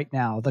about right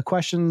now? The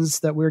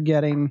questions that we're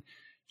getting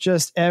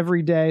just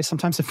every day.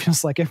 Sometimes it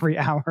feels like every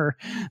hour.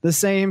 The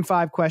same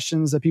 5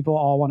 questions that people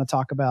all want to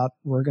talk about.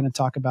 We're going to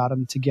talk about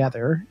them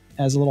together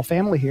as a little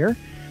family here,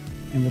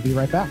 and we'll be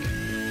right back.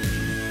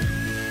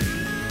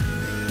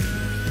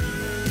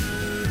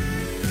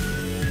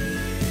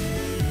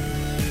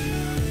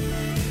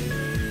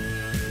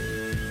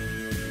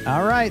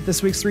 All right,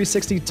 this week's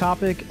 360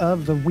 topic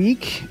of the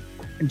week.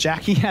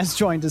 Jackie has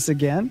joined us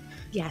again.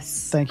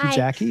 Yes. Thank you,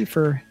 Jackie,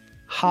 for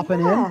hopping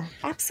in.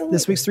 Absolutely.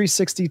 This week's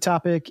 360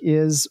 topic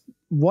is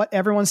what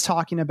everyone's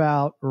talking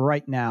about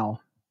right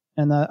now.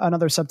 And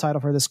another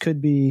subtitle for this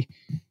could be,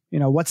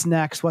 what's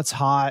next? What's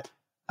hot?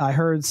 I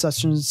heard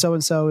such and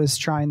so is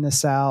trying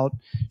this out.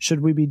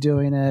 Should we be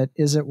doing it?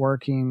 Is it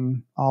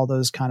working? All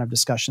those kind of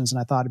discussions. And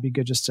I thought it'd be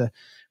good just to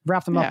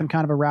wrap them up in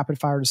kind of a rapid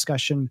fire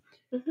discussion.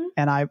 Mm-hmm.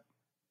 And I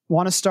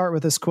want to start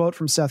with this quote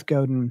from Seth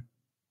Godin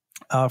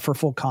for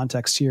full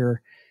context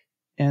here.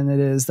 And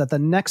it is that the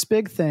next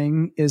big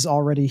thing is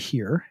already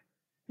here,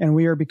 and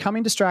we are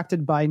becoming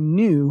distracted by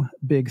new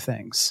big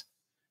things.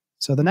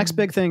 So the next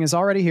big thing is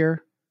already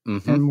here,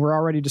 and we're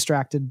already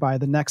distracted by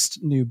the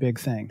next new big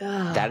thing.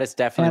 That is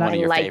definitely one of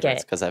your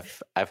favorites, because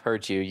I've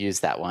heard you use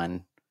that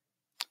one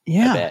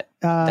a bit.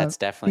 That's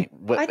definitely,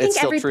 it's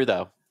still true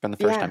though, from the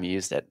first time you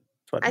used it.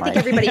 I think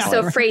everybody's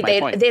so afraid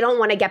they don't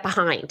want to get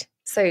behind.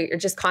 So you're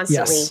just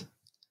constantly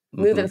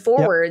moving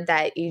forward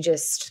that you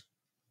just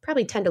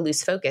probably tend to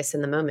lose focus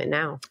in the moment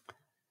now.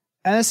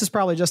 And this is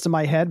probably just in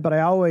my head, but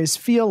I always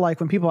feel like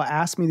when people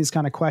ask me these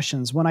kind of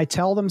questions, when I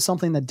tell them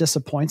something that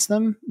disappoints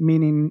them,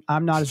 meaning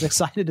I'm not as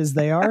excited as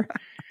they are,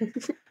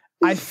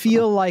 I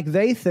feel like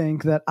they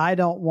think that I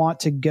don't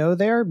want to go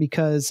there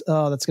because,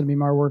 that's going to be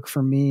more work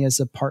for me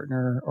as a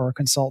partner or a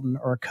consultant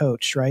or a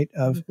coach, right?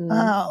 Of,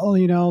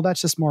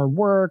 that's just more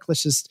work.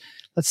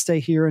 Let's stay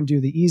here and do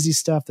the easy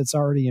stuff that's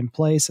already in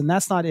place. And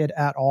that's not it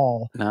at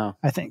all. No,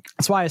 I think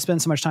that's why I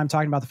spend so much time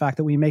talking about the fact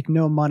that we make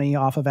no money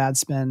off of ad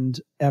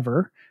spend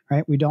ever,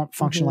 right? We don't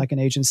function like an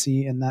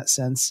agency in that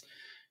sense.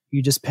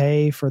 You just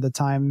pay for the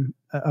time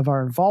of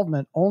our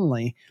involvement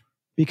only,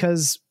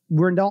 because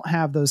we don't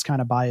have those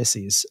kind of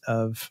biases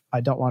of, I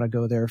don't want to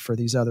go there for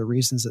these other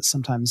reasons that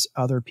sometimes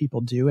other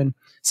people do. And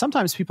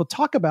sometimes people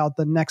talk about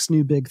the next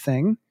new big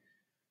thing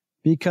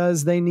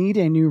because they need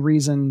a new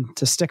reason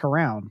to stick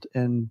around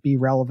and be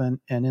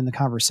relevant and in the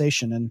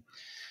conversation. And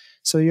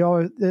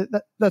so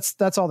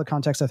that's all the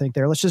context I think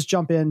there. Let's just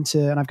jump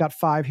into, and I've got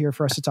 5 here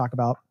for us to talk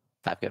about.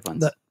 5 good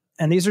ones.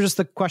 And these are just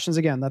the questions,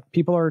 again, that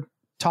people are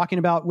talking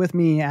about with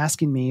me,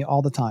 asking me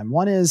all the time.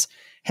 One is,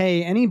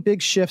 hey, any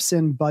big shifts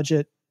in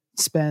budget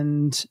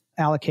spend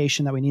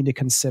allocation that we need to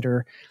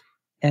consider?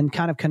 And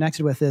kind of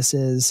connected with this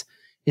is,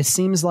 it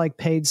seems like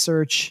paid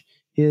search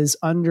is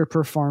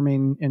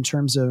underperforming in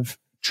terms of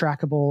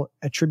trackable,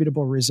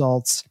 attributable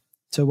results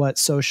to what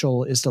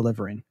social is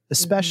delivering,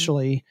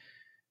 especially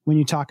when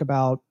you talk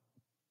about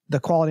the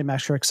quality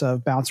metrics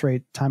of bounce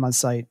rate, time on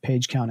site,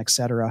 page count, et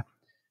cetera.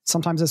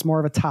 Sometimes it's more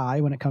of a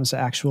tie when it comes to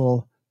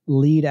actual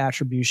lead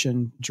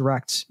attribution,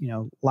 direct,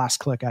 last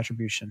click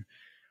attribution.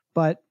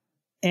 But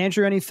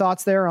Andrew, any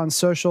thoughts there on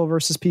social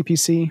versus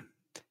PPC?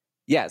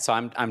 Yeah, so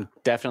I'm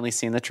definitely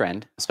seeing the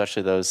trend,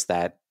 especially those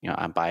that,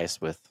 I'm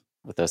biased with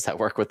those that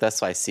work with us.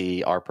 So I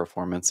see our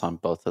performance on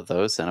both of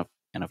those. And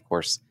of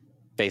course,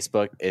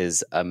 Facebook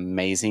is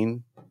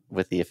amazing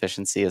with the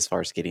efficiency as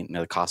far as getting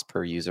the cost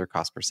per user,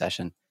 cost per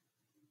session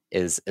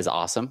is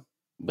awesome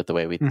with the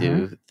way we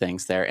do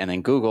things there. And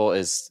then Google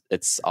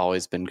it's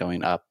always been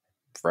going up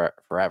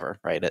forever,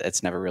 right?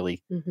 It's never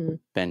really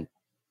been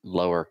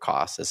lower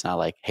cost. It's not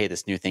like, hey,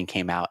 this new thing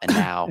came out and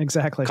now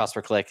exactly cost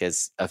per click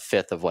is a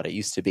fifth of what it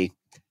used to be.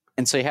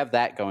 And so you have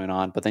that going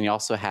on, but then you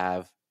also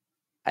have,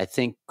 I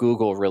think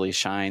Google really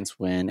shines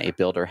when a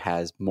builder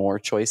has more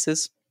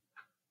choices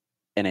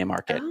in a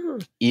market,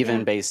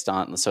 based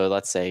on, so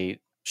let's say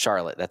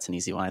Charlotte, that's an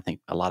easy one. I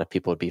think a lot of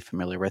people would be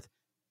familiar with.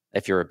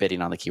 If you're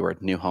bidding on the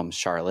keyword new homes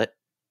Charlotte,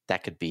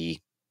 that could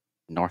be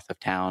north of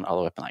town, all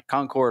the way up in like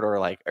Concord,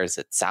 or is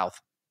it south?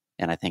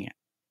 And I think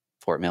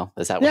Fort Mill,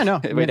 is that way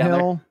down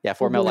there? Yeah,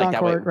 Fort Mill, like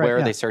Concord, that way. Where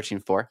are they searching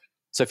for?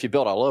 So if you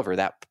build all over,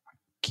 that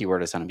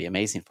keyword is going to be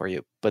amazing for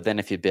you. But then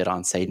if you bid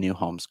on, say, new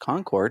homes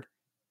Concord,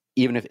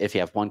 even if you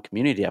have one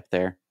community up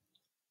there,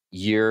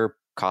 your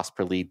cost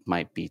per lead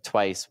might be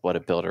twice what a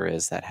builder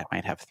is that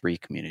might have 3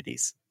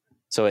 communities.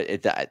 So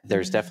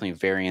there's definitely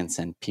variance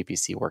in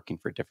PPC working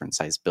for different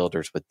size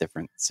builders with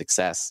different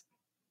success.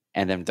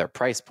 And then their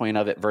price point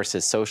of it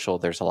versus social,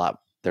 there's a lot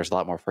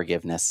more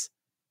forgiveness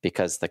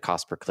because the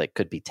cost per click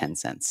could be 10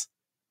 cents.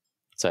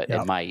 So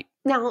it might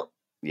now.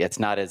 It's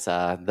not as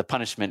the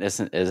punishment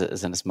isn't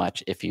as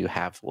much if you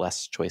have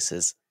less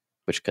choices,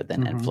 which could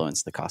then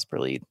influence the cost per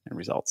lead and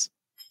results.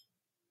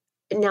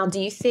 Now,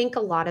 do you think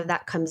a lot of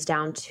that comes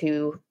down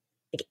to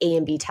like A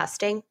and B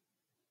testing?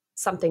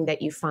 Something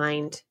that you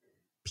find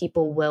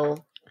people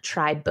will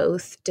try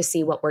both to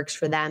see what works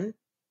for them?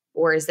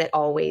 Or is it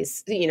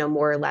always,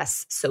 more or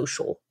less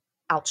social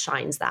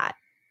outshines that?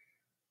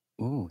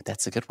 Ooh,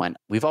 that's a good one.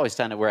 We've always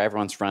done it where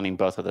everyone's running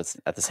both of this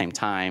at the same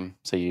time.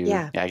 So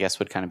I guess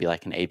would kind of be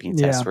like an A/B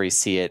test where you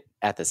see it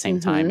at the same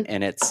time.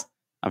 And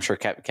I'm sure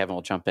Kevin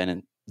will jump in,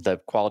 and the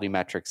quality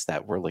metrics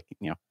that we're looking,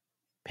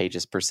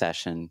 pages per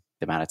session,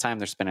 the amount of time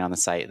they're spending on the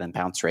site, and then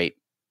bounce rate.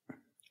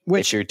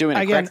 Which, if you're doing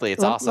it correctly,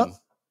 it's awesome.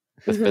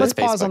 Let's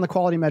pause on the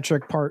quality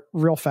metric part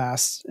real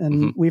fast.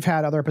 And we've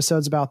had other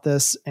episodes about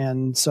this.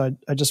 And so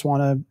I just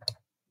want to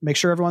make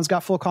sure everyone's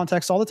got full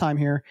context all the time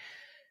here.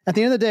 At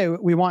the end of the day,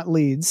 we want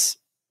leads,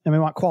 and we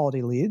want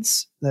quality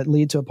leads that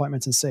lead to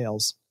appointments and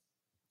sales.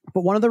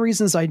 But one of the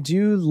reasons I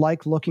do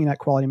like looking at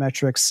quality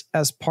metrics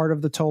as part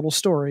of the total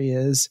story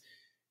is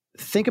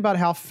think about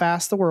how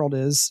fast the world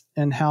is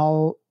and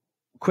how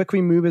quick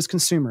we move as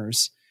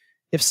consumers.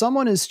 If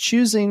someone is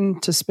choosing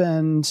to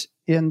spend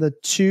in the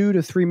 2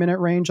 to 3 minute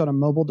range on a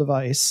mobile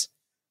device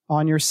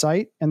on your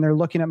site, and they're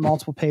looking at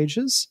multiple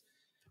pages,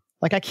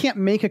 like, I can't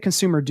make a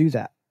consumer do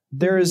that.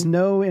 There is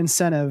no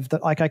incentive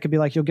that, like, I could be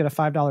like, you'll get a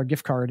 $5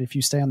 gift card if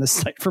you stay on this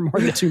site for more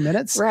than 2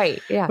 minutes.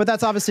 Right. Yeah. But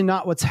that's obviously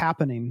not what's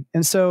happening.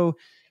 And so,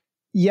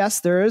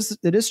 yes,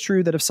 it is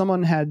true that if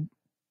someone had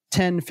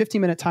 10,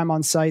 15-minute time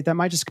on site, that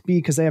might just be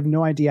because they have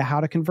no idea how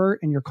to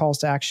convert and your calls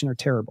to action are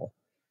terrible.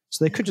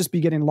 So they could just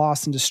be getting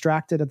lost and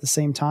distracted at the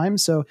same time.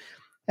 So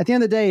at the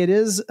end of the day, it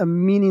is a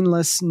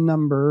meaningless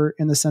number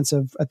in the sense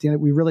of, at the end,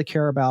 we really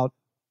care about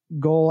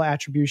goal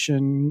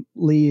attribution,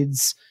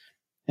 leads,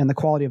 and the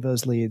quality of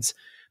those leads.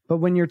 But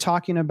when you're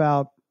talking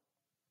about,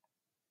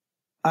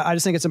 I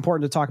just think it's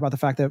important to talk about the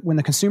fact that when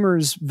the consumer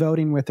is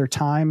voting with their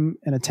time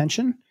and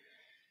attention,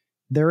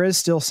 there is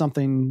still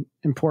something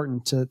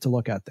important to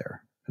look at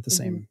there at the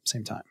same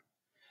time.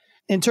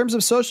 In terms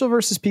of social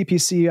versus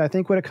PPC, I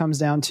think what it comes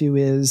down to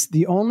is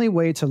the only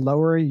way to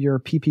lower your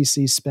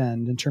PPC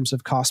spend in terms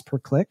of cost per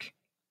click.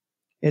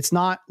 It's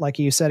not like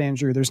you said,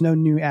 Andrew, there's no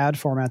new ad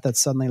format that's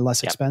suddenly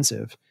less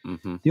expensive.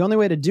 The only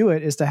way to do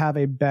it is to have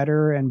a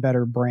better and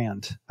better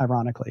brand,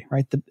 ironically,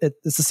 right?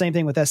 It's the same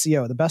thing with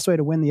SEO. The best way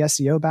to win the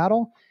SEO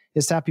battle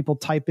is to have people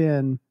type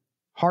in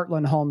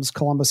Heartland Homes,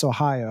 Columbus,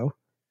 Ohio,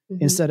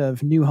 instead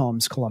of New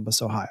Homes,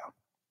 Columbus, Ohio.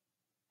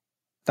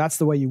 That's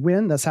the way you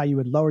win. That's how you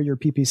would lower your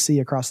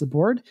PPC across the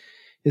board,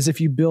 is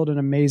if you build an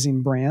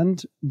amazing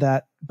brand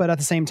but at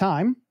the same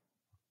time,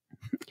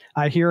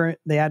 I hear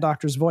the ad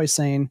doctor's voice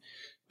saying,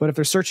 but if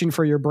they're searching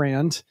for your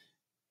brand,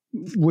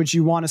 would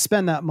you want to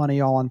spend that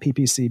money all on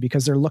PPC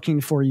because they're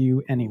looking for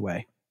you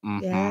anyway?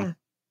 Yeah.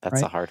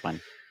 That's a hard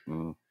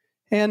one.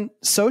 And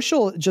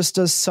social just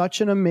does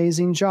such an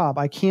amazing job.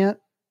 I can't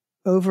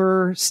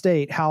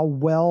overstate how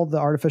well the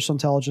artificial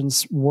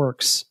intelligence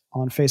works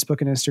on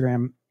Facebook and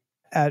Instagram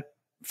at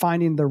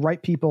finding the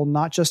right people,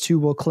 not just who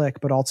will click,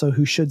 but also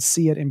who should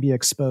see it and be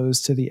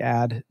exposed to the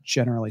ad,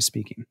 generally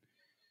speaking.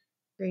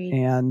 Great.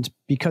 And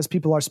because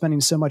people are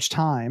spending so much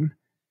time,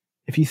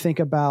 if you think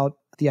about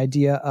the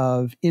idea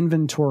of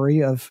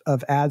inventory of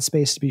ad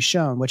space to be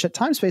shown, which at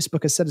times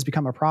Facebook has said has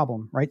become a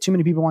problem, right? Too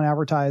many people want to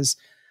advertise,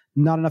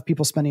 not enough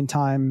people spending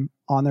time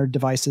on their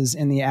devices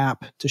in the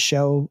app to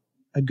show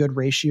a good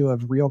ratio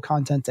of real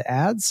content to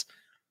ads.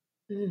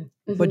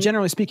 Mm-hmm. But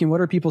generally speaking,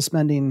 what are people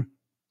spending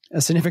a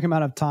significant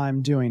amount of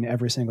time doing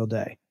every single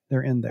day?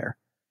 They're in there.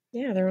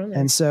 Yeah, they're on there.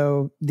 And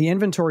so the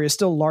inventory is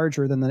still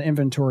larger than the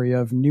inventory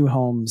of new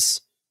homes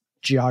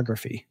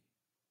geography,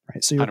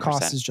 right? So your 100%.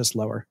 cost is just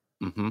lower.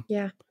 Mm-hmm.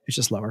 Yeah. It's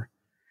just lower.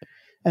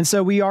 And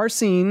so we are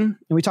seeing, and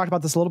we talked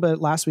about this a little bit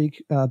last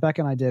week,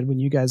 Becca and I did, when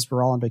you guys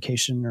were all on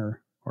vacation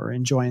or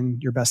enjoying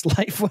your best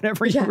life,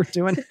 whatever you were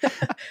doing,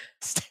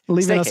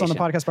 leaving us on the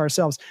podcast by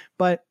ourselves.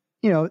 But,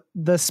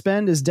 the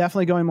spend is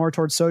definitely going more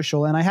towards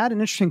social. And I had an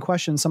interesting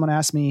question. Someone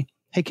asked me,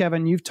 hey,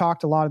 Kevin, you've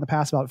talked a lot in the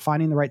past about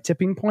finding the right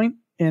tipping point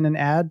in an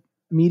ad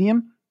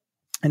medium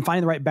and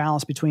finding the right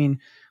balance between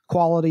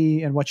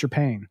quality and what you're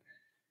paying.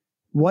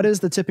 What is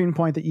the tipping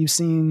point that you've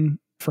seen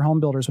for home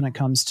builders when it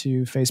comes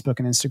to Facebook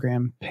and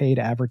Instagram paid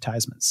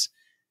advertisements?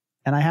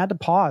 And I had to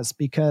pause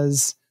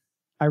because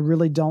I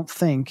really don't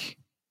think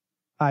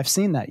I've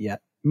seen that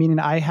yet. Meaning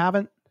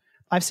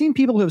I've seen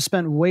people who have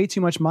spent way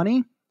too much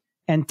money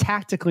and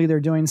tactically they're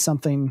doing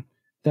something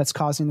that's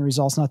causing the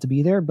results not to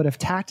be there. But if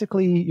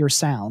tactically you're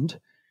sound,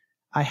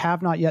 I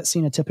have not yet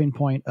seen a tipping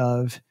point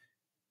of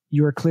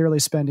you are clearly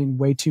spending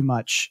way too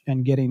much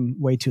and getting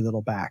way too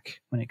little back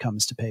when it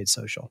comes to paid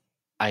social.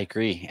 I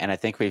agree. And I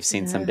think we've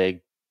seen some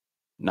big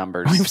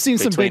numbers. We've seen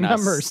some big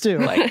numbers too.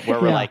 Like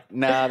where we're like,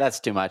 no, that's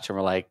too much. And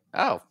we're like,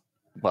 oh,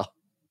 well,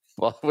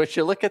 we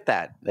should look at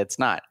that.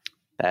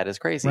 That is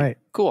crazy. Right.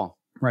 Cool.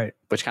 Right.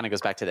 Which kind of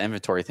goes back to the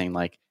inventory thing.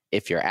 Like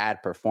if your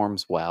ad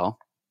performs well,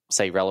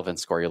 say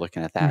relevance score, you're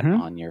looking at that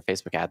on your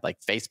Facebook ad, like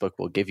Facebook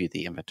will give you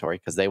the inventory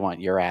because they want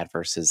your ad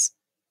versus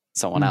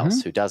someone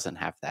else who doesn't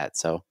have that.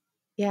 So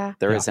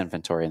there is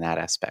inventory in that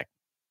aspect.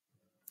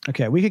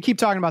 Okay. We could keep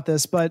talking about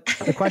this, but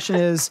the question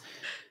is,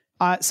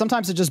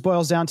 sometimes it just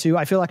boils down to,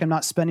 I feel like I'm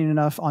not spending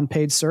enough on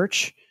paid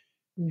search.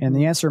 And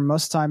the answer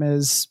most of the time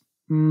is,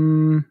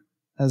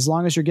 as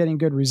long as you're getting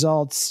good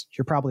results,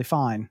 you're probably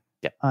fine.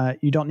 Yep.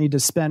 You don't need to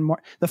spend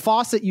more. The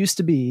faucet used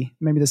to be,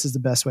 maybe this is the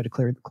best way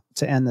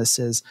to end this,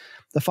 is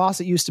the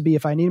faucet used to be,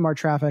 if I need more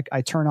traffic,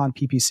 I turn on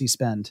PPC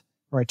spend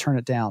or I turn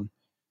it down.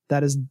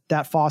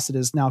 That faucet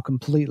is now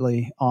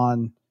completely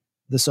on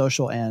the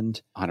social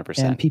end.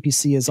 100%. And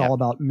PPC is all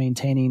about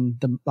maintaining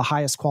the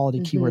highest quality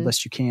keyword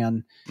list you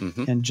can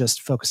and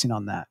just focusing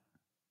on that.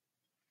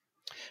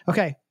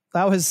 Okay.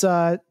 That was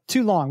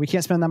too long. We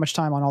can't spend that much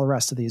time on all the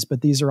rest of these,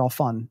 but these are all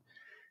fun.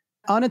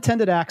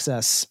 Unattended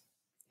access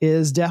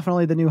is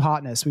definitely the new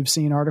hotness. We've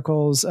seen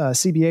articles.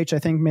 CBH, I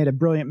think, made a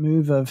brilliant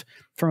move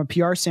from a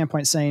PR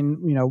standpoint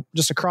saying,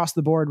 just across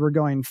the board, we're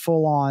going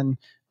full on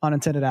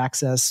unattended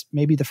access.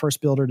 Maybe the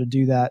first builder to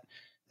do that.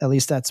 At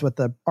least that's what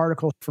the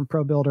article from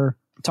ProBuilder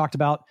talked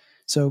about.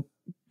 So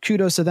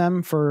kudos to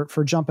them for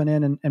jumping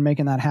in and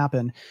making that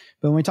happen.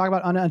 But when we talk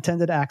about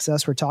unattended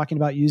access, we're talking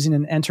about using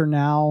an Enter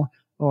Now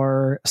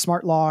or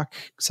smart lock,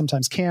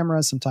 sometimes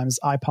cameras, sometimes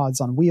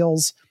iPods on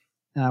wheels,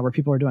 where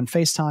people are doing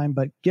FaceTime,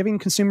 but giving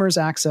consumers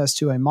access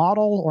to a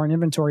model or an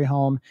inventory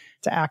home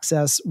to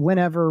access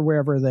whenever,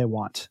 wherever they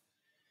want.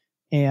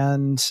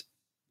 And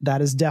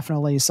that is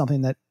definitely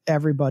something that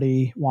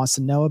everybody wants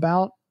to know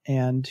about,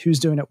 and who's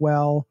doing it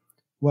well.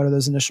 What do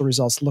those initial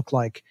results look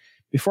like?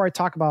 Before I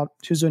talk about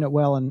who's doing it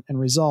well and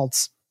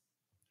results,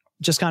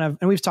 just kind of,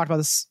 and we've talked about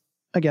this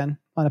again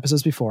on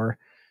episodes before.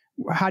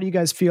 How do you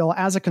guys feel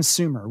as a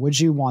consumer? Would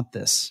you want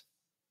this?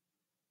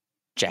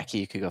 Jackie,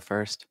 you could go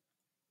first.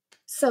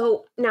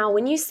 So now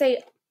when you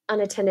say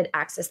unattended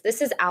access,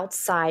 this is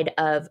outside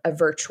of a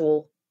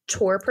virtual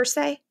tour per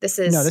se? This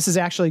is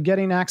actually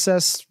getting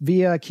access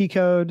via key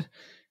code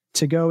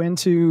to go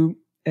into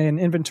an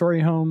inventory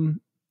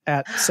home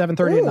at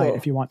 7:30 at night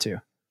if you want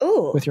to.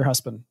 Ooh. With your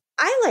husband.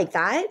 I like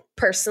that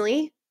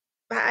personally.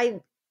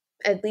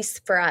 At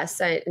least for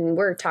us, and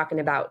we're talking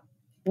about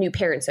new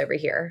parents over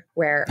here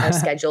where our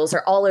schedules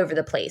are all over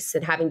the place,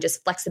 and having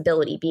just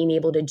flexibility, being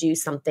able to do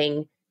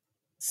something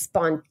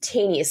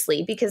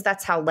spontaneously, because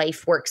that's how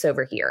life works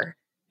over here.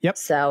 Yep.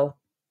 So,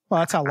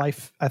 well, that's how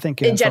life, I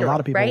think, in general, for a lot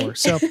of people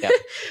works. So,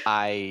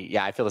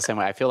 I feel the same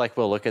way. I feel like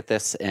we'll look at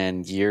this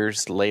and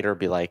years later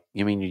be like,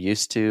 you mean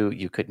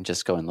you couldn't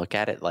just go and look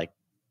at it? Like,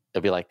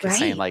 it'll be like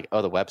saying like,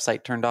 oh, the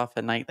website turned off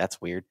at night. That's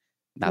weird.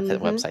 Not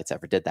that websites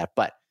ever did that,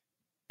 but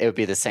it would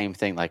be the same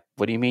thing. Like,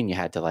 what do you mean you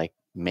had to like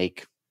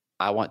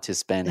I want to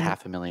spend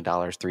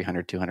 $500,000,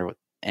 300, 200,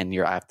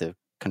 and I have to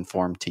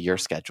conform to your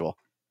schedule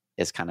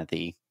is kind of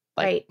the,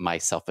 my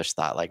selfish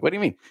thought. Like, what do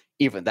you mean?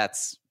 Even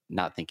that's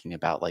not thinking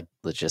about like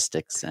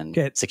logistics and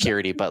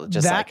security, but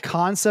just that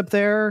concept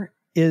there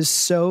is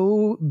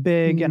so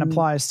big and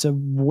applies to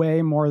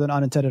way more than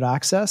unattended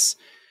access.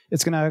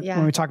 It's going to,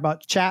 when we talk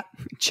about chat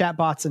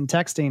bots and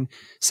texting,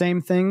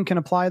 same thing can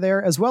apply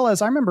there. As well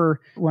as I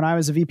remember when I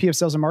was a VP of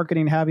sales and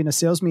marketing having a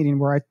sales meeting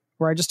where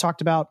I just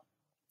talked about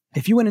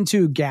if you went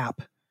into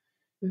Gap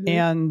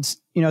and,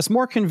 it's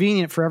more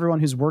convenient for everyone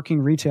who's working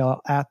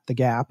retail at the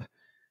Gap.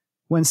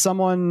 When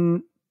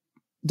someone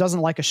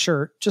doesn't like a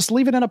shirt, just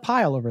leave it in a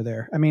pile over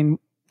there. I mean,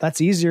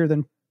 that's easier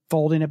than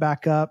folding it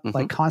back up,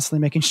 like constantly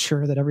making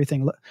sure that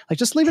everything, like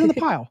just leave it in the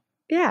pile.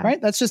 Yeah.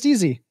 Right. That's just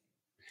easy.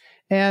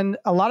 And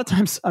a lot of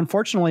times,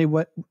 unfortunately,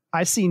 what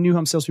I see new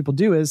home salespeople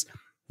do is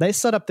they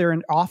set up their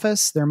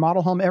office, their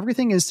model home.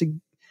 Everything is to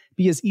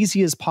be as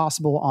easy as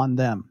possible on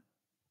them.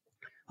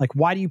 Like,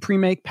 why do you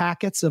pre-make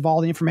packets of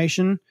all the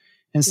information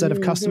instead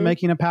of custom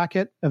making a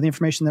packet of the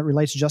information that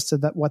relates just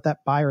to what that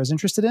buyer is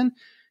interested in?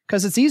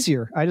 Because it's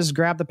easier. I just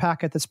grab the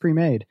packet that's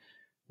pre-made.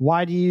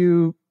 Why do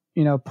you,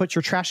 put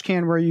your trash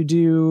can where you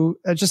do?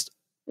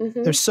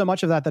 There's so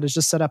much of that is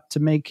just set up to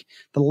make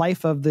the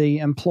life of the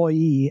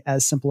employee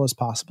as simple as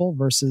possible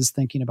versus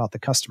thinking about the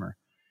customer.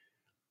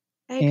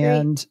 I agree.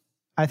 And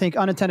I think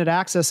unattended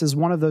access is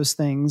one of those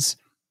things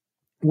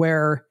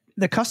where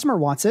the customer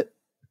wants it.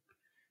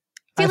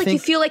 You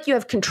feel like you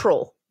have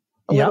control,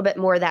 a little bit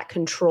more of that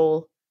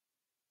control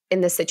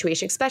in this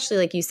situation, especially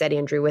like you said,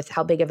 Andrew, with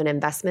how big of an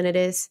investment it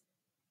is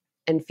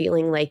and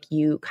feeling like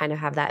you kind of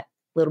have that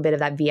little bit of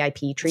that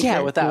VIP treatment.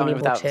 Yeah,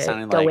 without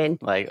sounding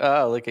like, like,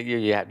 oh, look at you,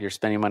 you're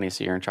spending money,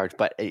 so you're in charge.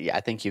 But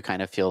I think you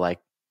kind of feel like,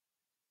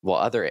 well,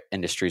 other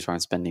industries where I'm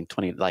spending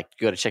 $20, like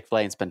you go to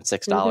Chick-fil-A and spend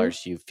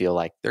 $6, you feel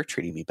like they're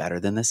treating me better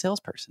than the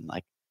salesperson.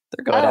 Like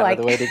they're going out of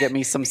the way to get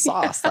me some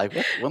sauce. Like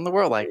what in the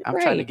world? Like I'm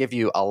trying to give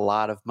you a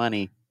lot of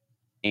money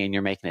and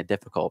you're making it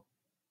difficult.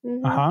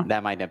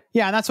 That might have.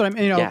 Yeah, and that's what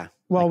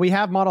well, we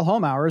have model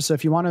home hours. So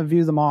if you want to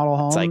view the model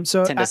home, like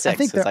so 10 to 6. I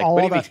think they're like,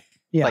 all that.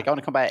 Yeah. Like I want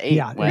to come by at 8.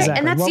 Yeah, exactly.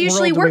 And that's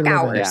usually work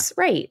hours,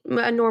 yeah. right?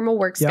 A normal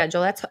work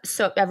schedule. That's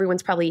so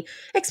everyone's probably,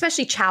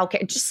 especially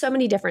childcare, just so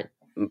many different,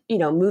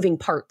 moving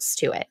parts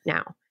to it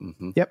now.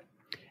 Yep.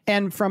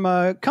 And from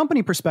a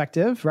company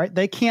perspective, right,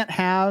 they can't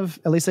have,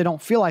 at least they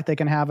don't feel like they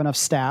can have enough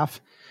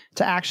staff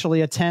to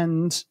actually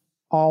attend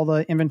all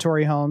the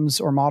inventory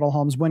homes or model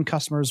homes when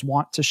customers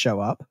want to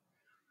show up.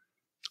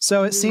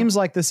 So it seems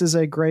like this is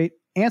a great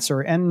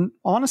answer. And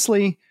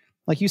honestly,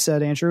 like you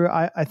said, Andrew,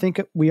 I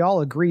think we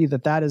all agree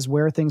that is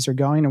where things are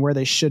going and where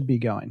they should be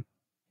going.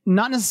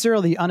 Not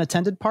necessarily the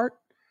unattended part.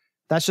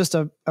 That's just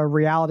a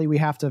reality we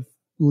have to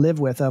live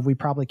with of we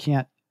probably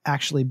can't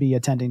actually be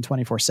attending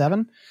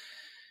 24/7.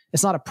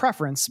 It's not a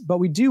preference, but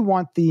we do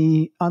want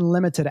the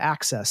unlimited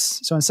access.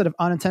 So instead of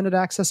unattended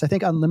access, I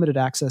think unlimited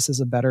access is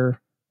a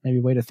better maybe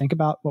way to think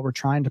about what we're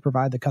trying to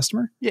provide the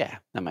customer. Yeah,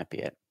 that might be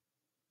it.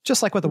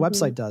 Just like what the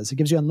website does. It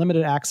gives you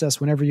unlimited access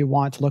whenever you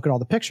want to look at all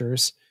the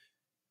pictures.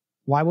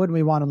 Why wouldn't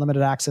we want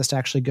unlimited access to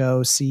actually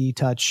go see,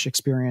 touch,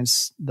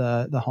 experience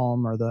the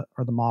home or the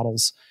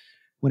models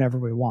whenever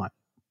we want?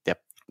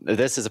 Yep.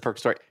 This is a perk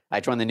story. I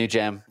joined the new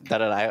gym.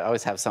 I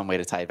always have some way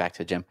to tie it back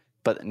to a gym.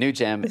 But new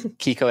gym,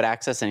 key code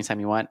access anytime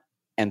you want.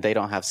 And they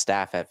don't have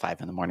staff at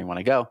 5 a.m. when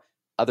I go.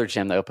 Other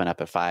gym, they open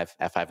up at 5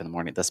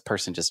 a.m. This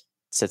person just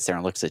sits there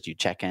and looks at you,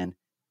 check in.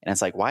 And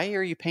it's like, why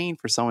are you paying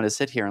for someone to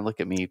sit here and look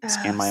at me,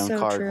 scan my own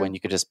card when you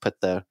could just put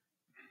the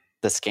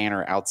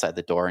scanner outside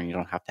the door and you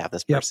don't have to have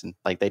this person.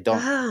 Like they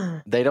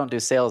don't do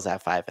sales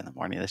at 5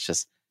 a.m.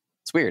 It's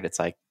weird. It's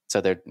like, so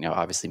they're,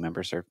 obviously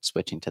members are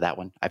switching to that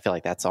one. I feel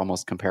like that's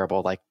almost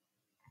comparable. Like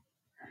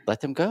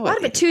let them go. A lot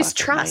of it too is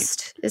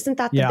trust. Isn't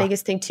that the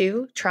biggest thing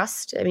too?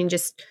 Trust. I mean,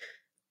 just,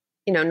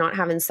 not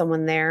having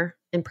someone there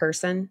in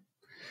person.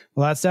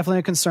 Well, that's definitely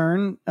a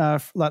concern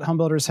that home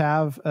builders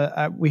have.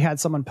 We had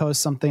someone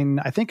post something,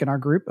 I think in our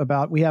group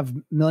about, we have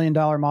 $1 million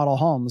model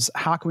homes.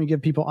 How can we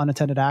give people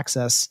unattended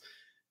access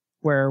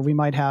where we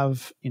might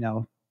have,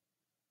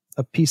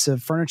 a piece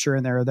of furniture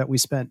in there that we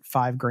spent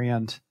 $5,000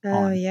 on?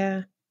 Oh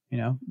yeah.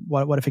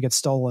 What if it gets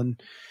stolen,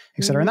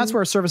 et cetera. And that's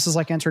where services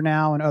like Enter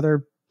Now and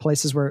other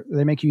places where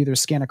they make you either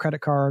scan a credit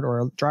card or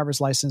a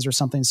driver's license or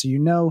something.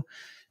 So,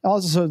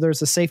 also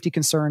there's a safety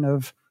concern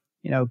of,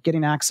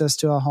 getting access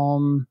to a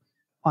home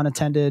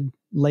unattended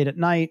late at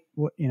night,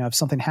 if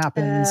something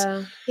happens.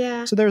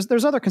 So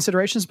there's other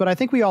considerations, but I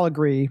think we all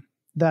agree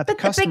that the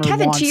customer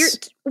Kevin,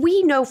 wants...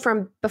 we know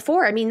from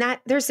before, I mean,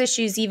 that there's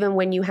issues even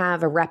when you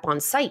have a rep on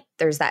site.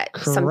 There's that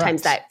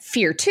sometimes that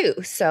fear too.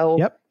 So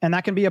and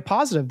that can be a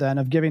positive then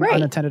of giving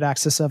unattended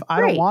access of, I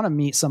don't want to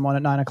meet someone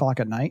at 9:00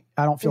 at night.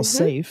 I don't feel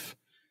safe.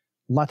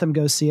 Let them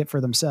go see it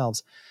for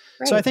themselves.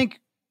 So I think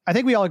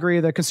we all agree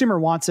the consumer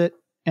wants it,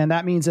 and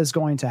that means it's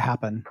going to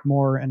happen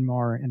more and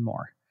more and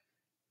more.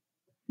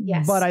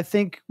 Yes. But I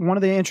think one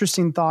of the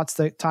interesting thoughts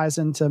that ties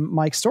into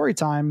Mike's story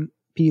time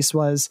piece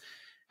was,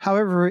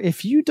 however,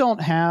 if you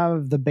don't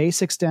have the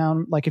basics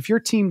down, like if your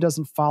team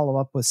doesn't follow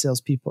up with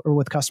salespeople or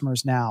with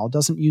customers now,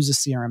 doesn't use a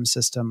CRM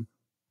system,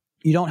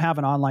 you don't have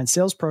an online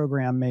sales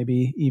program,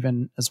 maybe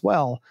even as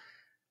well,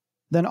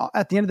 then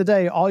at the end of the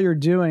day, all you're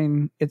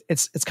doing,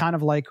 it's kind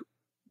of like,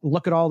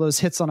 look at all those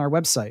hits on our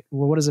website.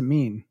 Well, what does it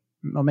mean?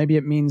 Well, maybe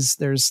it means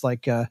there's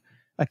like a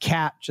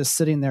cat just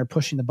sitting there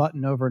pushing the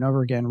button over and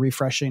over again,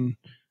 refreshing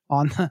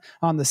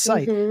on the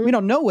site. Mhm. We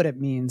don't know what it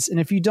means. And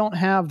if you don't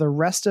have the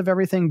rest of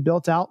everything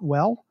built out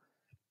well,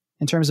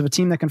 in terms of a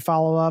team that can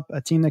follow up,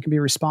 a team that can be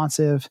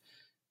responsive,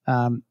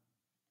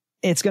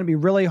 it's going to be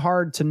really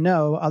hard to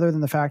know, other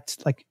than the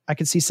fact, like, I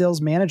could see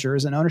sales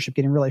managers and ownership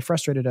getting really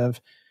frustrated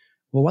of,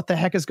 well, what the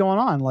heck is going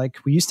on? Like,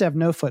 we used to have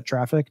no foot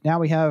traffic. Now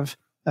we have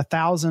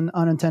 1,000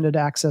 unintended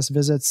access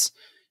visits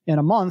in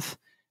a month,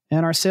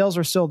 and our sales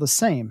are still the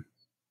same.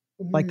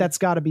 Like, that's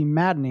got to be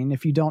maddening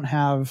if you don't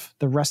have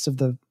the rest of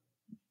the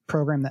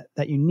program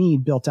that you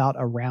need built out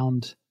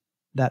around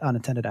that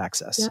unattended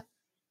access. Yep.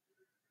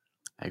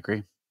 I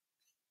agree.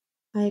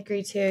 I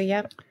agree too.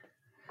 Yep.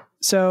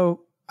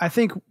 So I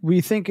think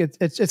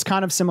it's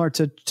kind of similar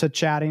to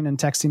chatting and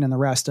texting and the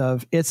rest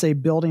of, it's a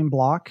building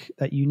block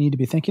that you need to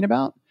be thinking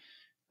about.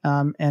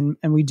 And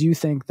we do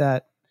think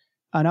that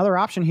another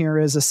option here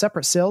is a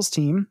separate sales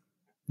team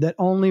that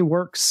only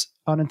works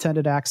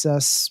unintended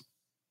access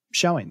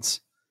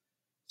showings.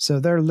 So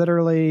they're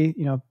literally,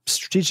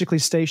 strategically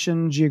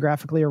stationed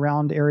geographically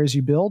around areas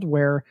you build,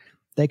 where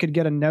they could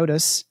get a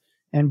notice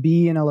and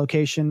be in a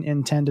location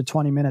in 10 to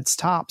 20 minutes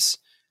tops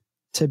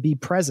to be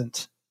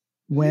present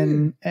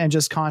when, and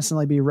just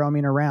constantly be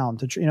roaming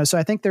around. So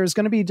I think there's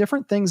going to be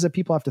different things that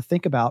people have to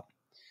think about.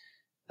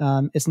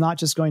 It's not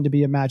just going to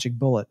be a magic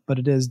bullet, but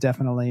it is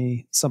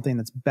definitely something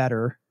that's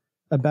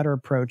a better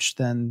approach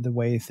than the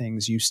way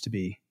things used to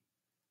be.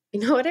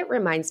 You know what it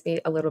reminds me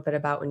a little bit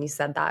about when you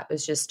said that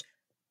was just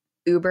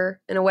Uber,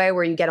 in a way,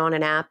 where you get on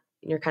an app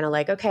and you're kind of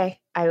like, okay,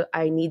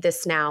 I need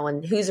this now.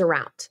 And who's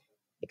around?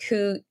 Like,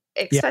 who,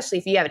 especially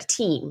if you have a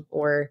team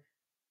or,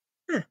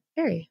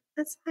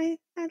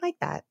 I like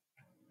that.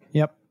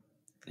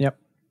 Yep.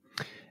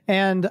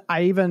 And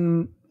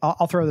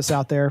I'll throw this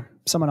out there.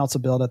 Someone else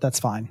will build it. That's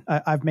fine.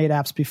 I've made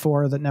apps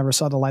before that never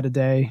saw the light of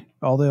day,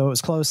 although it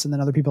was close. And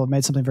then other people have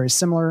made something very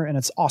similar, and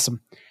it's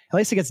awesome. At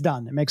least it gets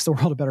done. It makes the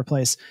world a better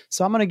place.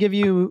 So I'm going to give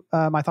you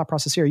my thought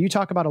process here. You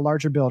talk about a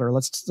larger builder.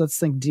 Let's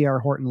think DR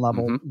Horton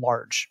level,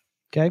 large.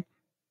 Okay.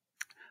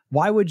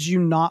 Why would you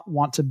not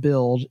want to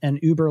build an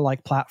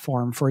Uber-like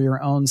platform for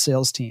your own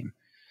sales team?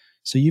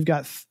 So you've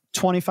got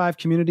 25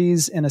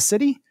 communities in a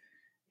city,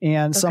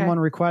 and someone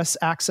requests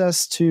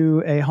access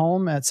to a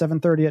home at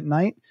 7:30 at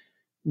night.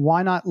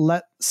 Why not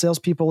let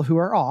salespeople who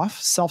are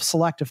off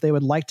self-select if they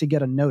would like to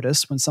get a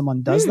notice when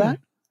someone does that?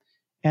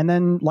 And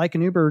then, like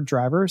an Uber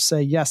driver,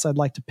 say, yes, I'd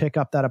like to pick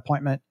up that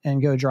appointment and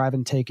go drive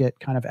and take it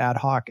kind of ad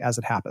hoc as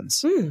it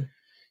happens.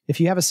 If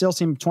you have a sales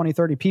team of 20,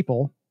 30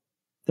 people,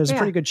 there's a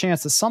pretty good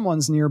chance that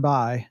someone's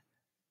nearby,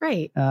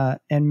 right,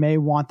 and may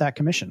want that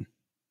commission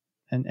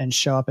and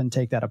show up and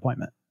take that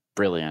appointment.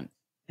 Brilliant.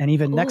 And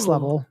even next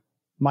level,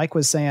 Mike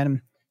was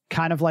saying,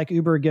 kind of like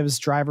Uber gives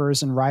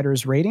drivers and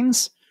riders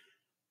ratings,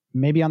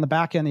 maybe on the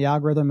back end, the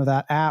algorithm of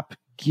that app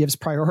gives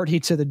priority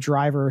to the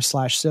driver /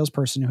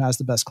 salesperson who has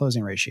the best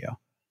closing ratio.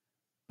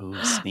 Ooh,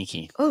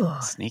 sneaky. Ooh.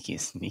 Sneaky.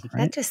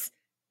 Right?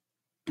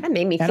 That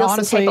made me and feel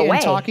honestly, some type of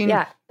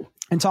way.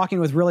 And talking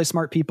with really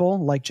smart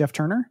people like Jeff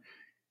Turner,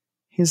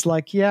 he's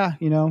like, I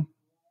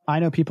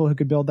know people who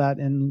could build that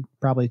in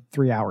probably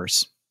 3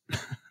 hours.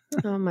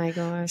 Oh my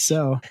gosh.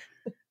 So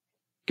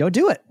go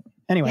do it.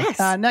 Anyway,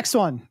 Yes. Next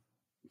one,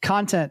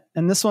 content.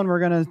 And this one we're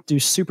going to do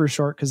super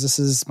short because this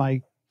is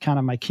my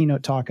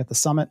keynote talk at the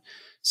summit.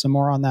 So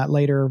more on that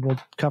later. We'll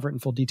cover it in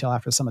full detail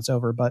after the summit's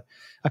over. But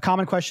a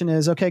common question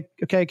is, okay,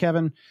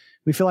 Kevin,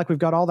 we feel like we've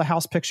got all the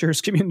house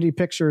pictures, community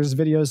pictures,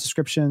 videos,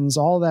 descriptions,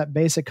 all that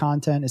basic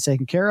content is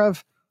taken care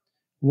of.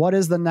 What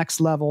is the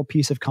next level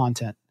piece of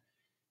content?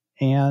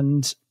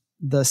 And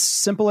the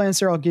simple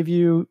answer I'll give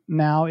you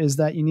now is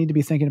that you need to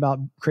be thinking about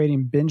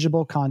creating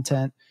bingeable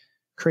content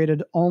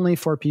created only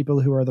for people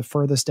who are the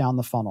furthest down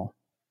the funnel,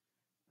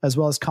 as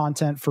well as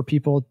content for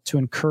people to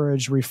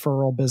encourage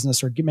referral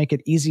business or make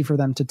it easy for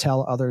them to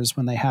tell others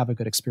when they have a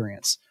good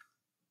experience.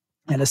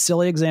 And a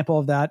silly example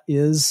of that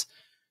is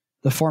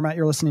the format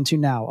you're listening to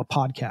now, a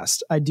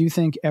podcast. I do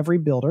think every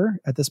builder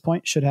at this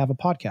point should have a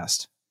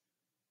podcast.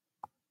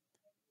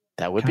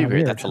 That would be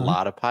weird. That's a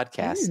lot of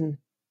podcasts.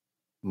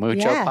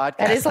 Mucho podcast.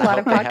 That is a lot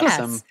of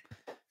podcasts.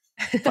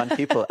 Have some fun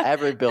people.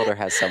 Every builder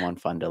has someone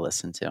fun to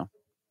listen to,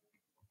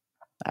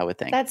 I would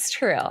think. That's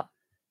true.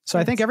 So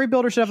I think every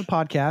builder should have a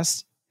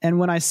podcast. And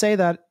when I say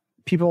that,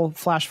 people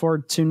flash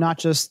forward to not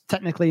just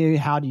technically,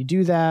 how do you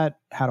do that?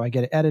 How do I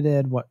get it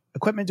edited? What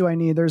equipment do I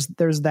need?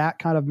 There's that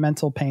kind of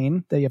mental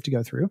pain that you have to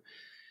go through.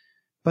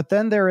 But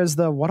then there is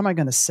what am I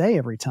going to say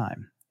every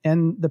time?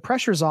 And the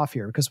pressure's off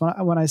here because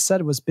when I said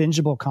it was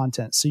bingeable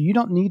content, so you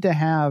don't need to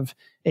have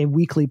a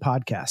weekly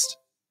podcast.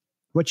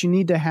 What you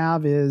need to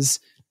have is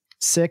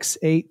 6,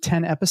 8,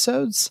 10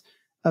 episodes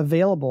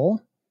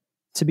available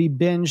to be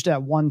binged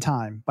at one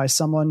time by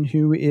someone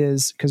who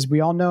is, because we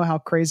all know how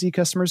crazy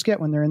customers get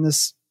when they're in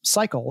this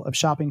cycle of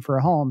shopping for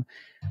a home.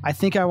 I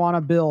think I want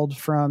to build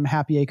from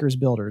Happy Acres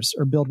Builders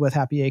or build with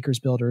Happy Acres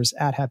Builders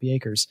at Happy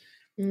Acres.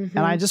 And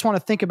I just want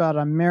to think about it.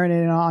 I'm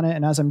marinating on it.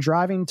 And as I'm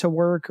driving to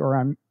work or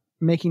I'm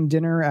making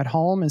dinner at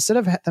home, instead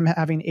of them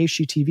having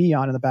HGTV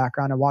on in the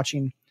background and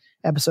watching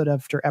episode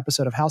after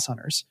episode of House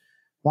Hunters,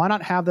 why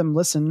not have them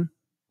listen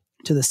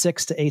to the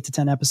 6 to 8 to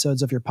 10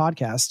 episodes of your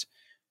podcast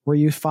where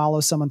you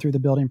follow someone through the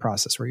building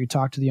process, where you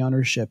talk to the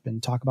ownership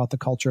and talk about the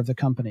culture of the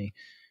company,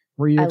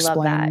 where you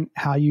explain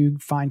how you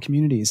find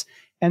communities.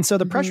 And so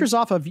the pressure's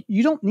off of,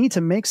 you don't need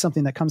to make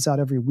something that comes out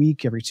every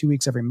week, every 2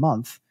 weeks, every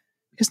month,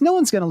 because no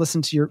one's going to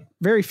listen to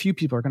very few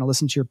people are going to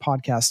listen to your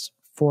podcast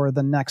for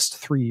the next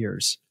 3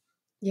 years.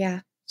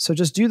 Yeah. So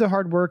just do the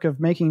hard work of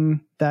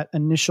making that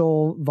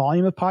initial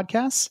volume of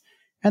podcasts.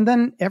 And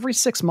then every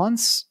 6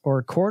 months or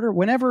a quarter,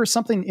 whenever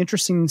something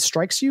interesting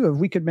strikes you, if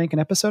we could make an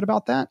episode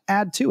about that,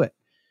 add to it.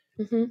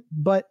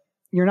 But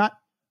you're not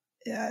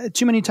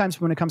too many times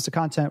when it comes to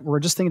content, we're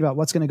just thinking about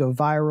what's going to go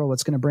viral,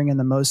 what's going to bring in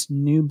the most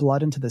new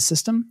blood into the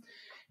system.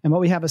 And what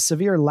we have a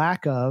severe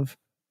lack of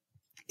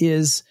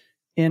is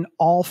in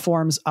all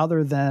forms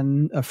other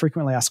than a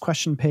frequently asked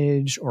question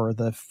page or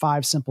the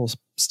 5 simple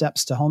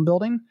steps to home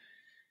building.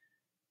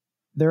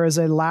 There is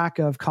a lack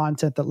of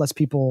content that lets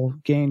people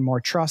gain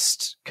more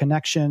trust,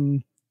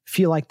 connection,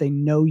 feel like they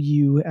know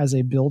you as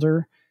a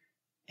builder.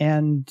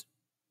 And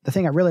the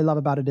thing I really love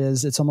about it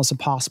is it's almost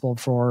impossible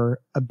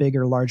for a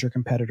bigger, larger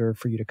competitor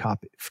for you to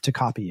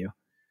copy you.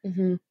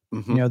 You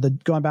know,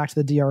 going back to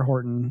the D.R.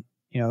 Horton,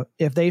 you know,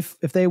 if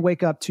they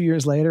wake up 2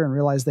 years later and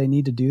realize they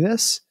need to do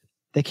this,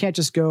 they can't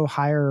just go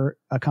hire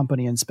a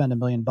company and spend $1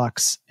 million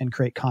and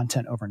create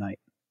content overnight.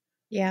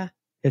 Yeah.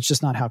 It's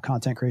just not how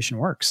content creation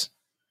works.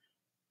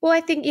 Well,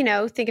 I think,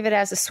 think of it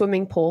as a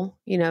swimming pool.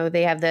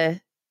 They have the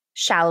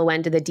shallow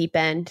end to the deep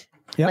end.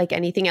 Yep. Like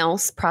anything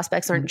else,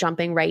 prospects aren't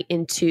jumping right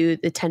into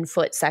the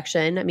 10-foot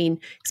section. I mean,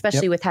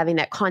 especially with having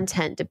that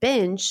content to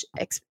binge,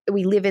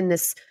 we live in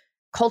this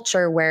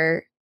culture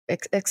where,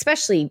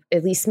 especially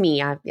at least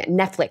me,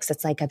 Netflix,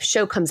 it's like a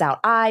show comes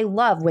out. I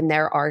love when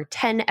there are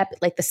 10,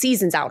 like the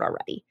season's out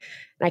already.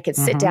 And I can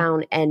sit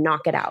down and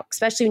knock it out,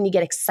 especially when you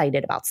get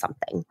excited about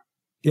something.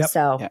 Yep.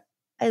 So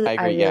I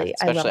agree. Especially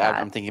I love that.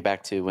 I'm thinking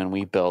back to when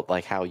we built,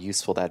 like how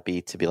useful that'd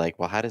be to be like,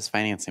 well, how does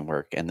financing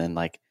work? And then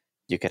like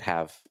you could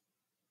have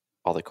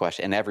all the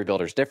questions, and every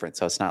builder's different.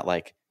 So it's not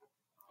like,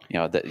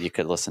 that you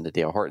could listen to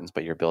D.R. Hortons,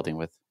 but you're building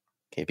with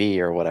KB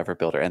or whatever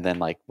builder. And then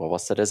like, well,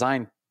 what's the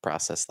design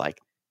process like?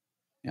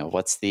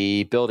 What's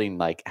the building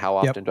like? How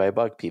often do I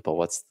bug people?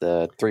 What's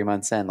the 3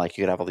 months in? Like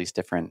you could have all these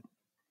different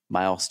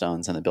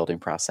milestones in the building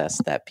process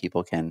that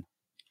people can,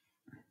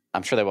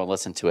 I'm sure they won't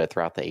listen to it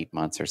throughout the 8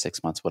 months or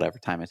 6 months, whatever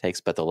time it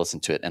takes, but they'll listen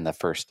to it in the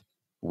first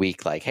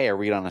week. Like, hey, are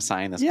we going to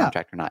sign this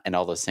contract or not? And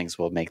all those things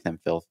will make them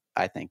feel,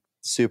 I think,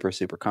 super,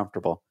 super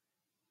comfortable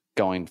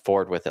going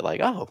forward with it.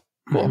 Like, oh,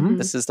 cool.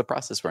 This is the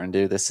process we're going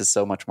to do. This is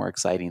so much more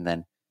exciting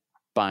than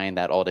buying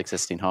that old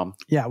existing home.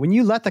 Yeah. When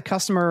you let the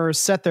customer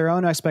set their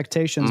own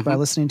expectations by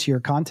listening to your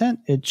content,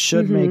 it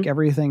should make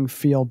everything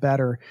feel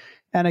better.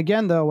 And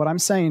again, though, what I'm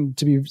saying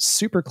to be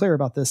super clear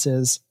about this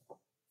is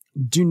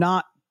do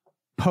not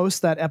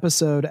post that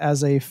episode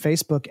as a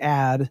Facebook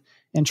ad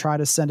and try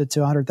to send it to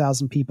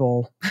 100,000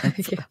 people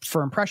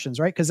for impressions,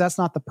 right? Because that's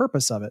not the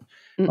purpose of it.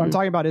 What I'm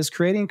talking about is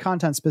creating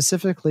content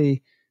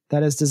specifically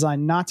that is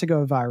designed not to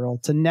go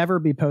viral, to never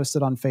be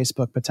posted on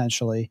Facebook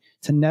potentially,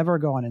 to never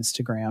go on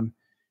Instagram.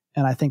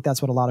 And I think that's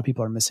what a lot of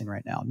people are missing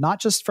right now. Not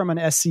just from an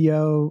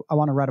SEO, I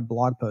want to write a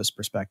blog post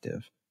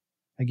perspective.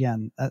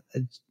 Again,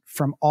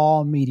 from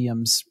all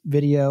mediums,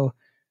 video,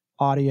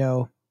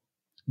 audio,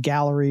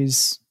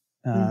 galleries,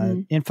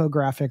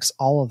 infographics,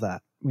 all of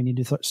that. We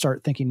need to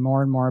start thinking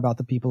more and more about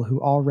the people who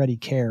already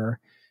care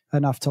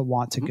enough to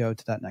want to go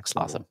to that next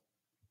level. Awesome.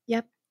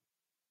 Yep.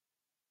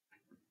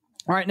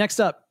 All right, next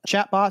up,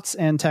 chatbots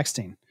and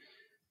texting.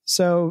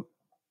 So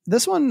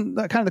this one,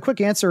 kind of the quick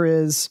answer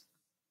is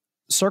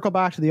circle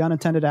back to the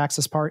unintended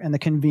access part and the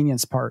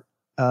convenience part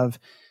of,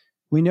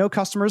 we know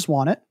customers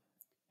want it,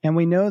 and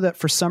we know that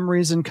for some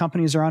reason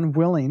companies are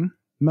unwilling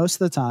most of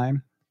the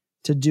time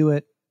to do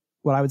it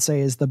what I would say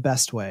is the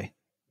best way,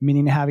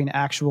 meaning having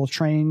actual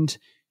trained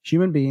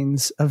human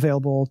beings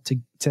available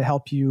to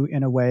help you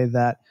in a way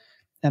that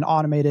an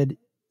automated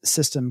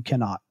system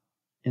cannot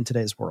in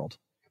today's world.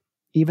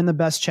 Even the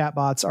best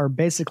chatbots are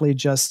basically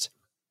just,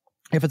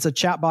 if it's a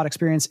chatbot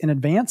experience in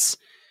advance,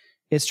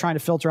 it's trying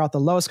to filter out the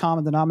lowest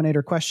common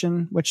denominator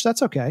question, which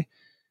that's okay.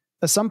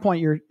 At some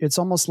point, it's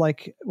almost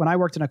like when I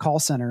worked in a call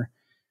center,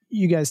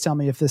 you guys tell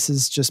me if this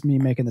is just me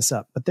making this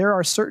up, but there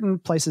are certain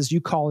places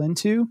you call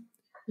into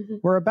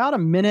where about a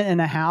minute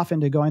and a half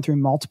into going through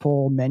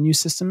multiple menu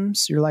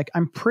systems, you're like,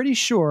 I'm pretty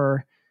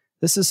sure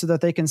this is so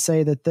that they can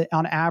say that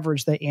on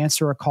average, they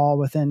answer a call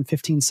within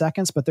 15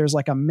 seconds, but there's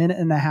like a minute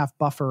and a half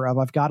buffer of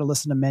I've got to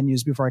listen to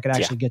menus before I could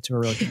actually get to a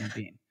real human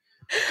being.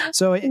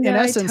 So in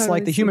essence,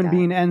 like the human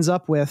being ends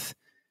up with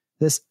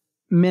this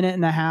minute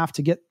and a half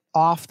to get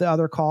off the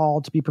other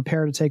call, to be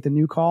prepared to take the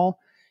new call.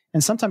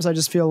 And sometimes I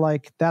just feel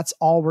like that's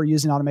all we're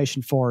using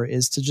automation for,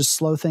 is to just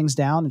slow things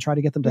down and try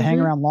to get them to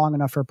hang around long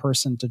enough for a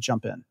person to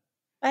jump in.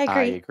 I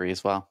agree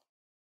as well.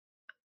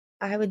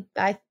 I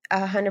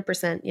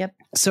 100%. Yep.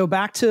 So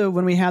back to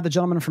when we had the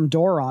gentleman from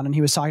Door on, and he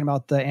was talking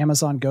about the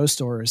Amazon Go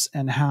stores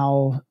and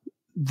how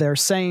they're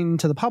saying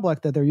to the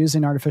public that they're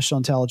using artificial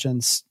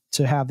intelligence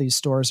to have these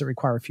stores that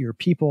require fewer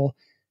people.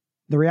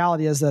 the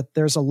reality is that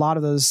there's a lot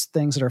of those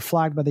things that are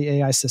flagged by the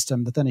AI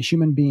system that then a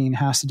human being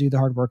has to do the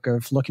hard work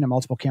of looking at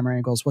multiple camera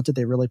angles. What did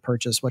they really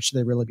purchase? What should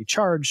they really be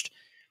charged?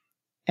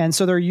 And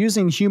so they're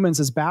using humans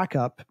as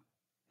backup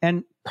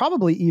and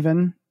probably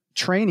even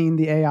training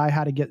the AI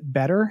how to get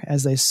better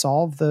as they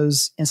solve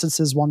those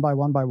instances one by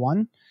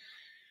one.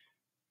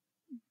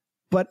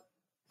 But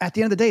at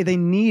the end of the day, they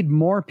need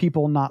more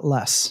people, not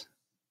less,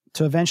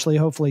 to eventually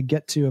hopefully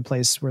get to a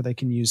place where they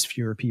can use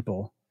fewer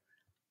people.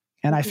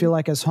 And I feel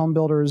like as home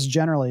builders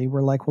generally,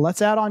 we're like, well,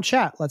 let's add on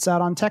chat. Let's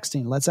add on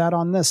texting. Let's add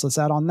on this. Let's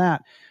add on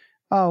that.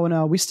 Oh,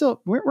 no,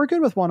 we're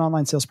good with one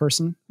online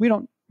salesperson.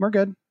 We're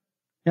good.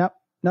 Yep.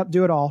 Nope.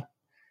 Do it all.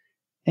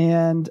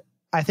 And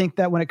I think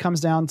that when it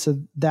comes down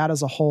to that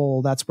as a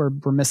whole, that's where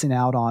we're missing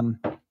out on.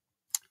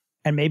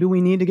 And maybe we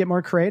need to get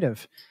more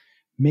creative.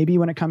 Maybe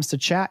when it comes to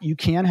chat, you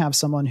can have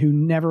someone who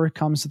never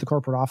comes to the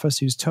corporate office,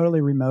 who's totally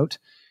remote,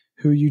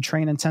 who you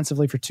train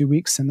intensively for 2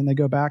 weeks, and then they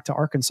go back to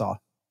Arkansas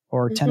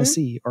or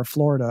Tennessee or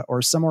Florida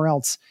or somewhere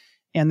else,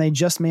 and they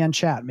just man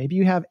chat. Maybe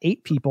you have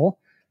 8 people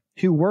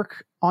who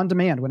work on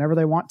demand whenever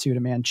they want to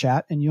man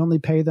chat, and you only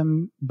pay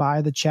them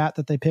by the chat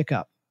that they pick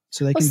up.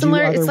 So they can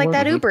similar, do other it's like work.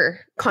 that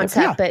Uber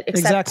concept, but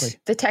except exactly.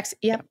 the text.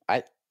 Yep.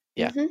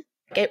 Yeah.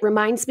 It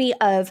reminds me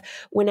of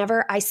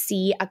whenever I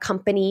see a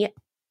company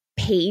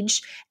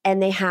page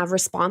and they have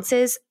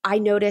responses, I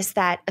notice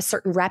that a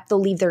certain rep,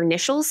 they'll leave their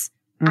initials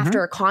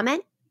after a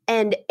comment.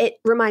 And it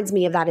reminds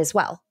me of that as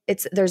well.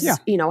 There's a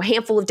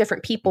handful of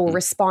different people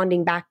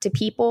responding back to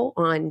people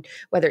on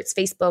whether it's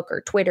Facebook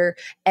or Twitter.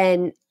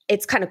 And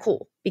it's kind of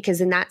cool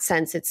because in that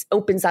sense, it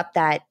opens up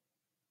that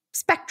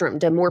spectrum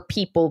to more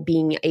people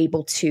being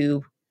able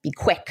to be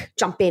quick,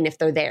 jump in if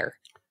they're there.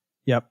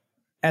 Yep.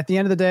 At the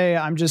end of the day,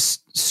 I'm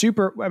just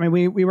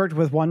we worked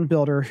with one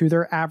builder who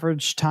their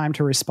average time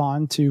to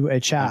respond to a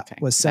chat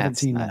was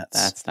 17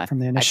 minutes that's not, from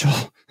the initial,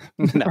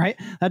 right?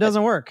 That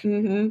doesn't work.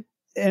 And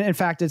in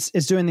fact, it's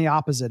doing the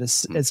opposite.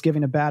 It's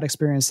giving a bad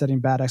experience, setting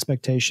bad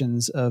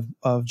expectations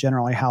of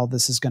generally how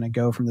this is going to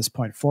go from this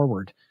point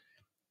forward.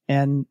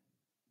 And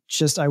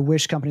just, I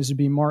wish companies would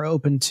be more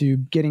open to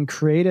getting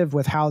creative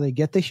with how they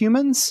get the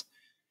humans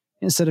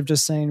instead of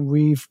just saying,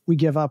 we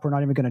give up. We're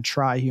not even going to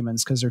try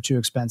humans because they're too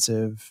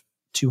expensive,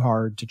 too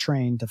hard to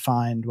train, to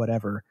find,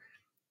 whatever.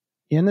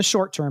 In the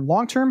short term,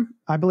 long term,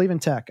 I believe in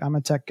tech. I'm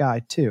a tech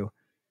guy too.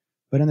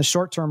 But in the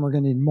short term, we're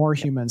going to need more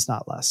humans,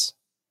 not less.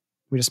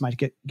 We just might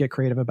get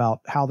creative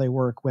about how they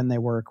work, when they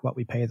work, what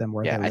we pay them,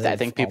 where they live. I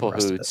think people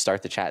who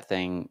start the chat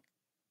thing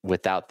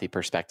without the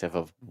perspective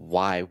of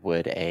why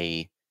would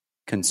a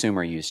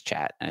consumer use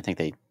chat, and I think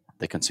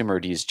the consumer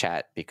would use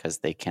chat because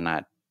they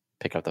cannot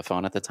pick up the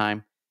phone at the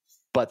time,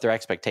 but their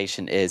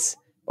expectation is,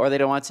 or they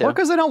don't want to, or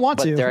because they don't want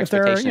to. Their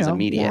expectation is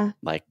immediate,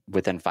 like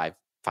within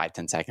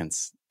 5-10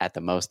 seconds at the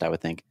most, I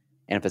would think.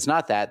 And if it's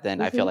not that,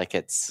 then I feel like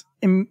it's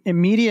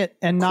immediate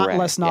and not correct.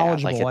 less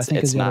knowledgeable. Like I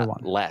think is the other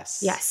one.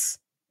 Less. Yes.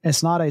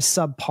 It's not a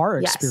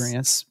subpar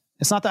experience.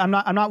 It's not that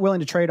I'm not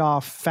willing to trade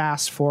off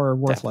fast for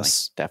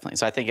worthless. Definitely.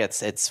 So I think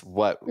it's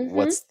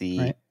what's the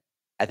right.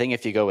 I think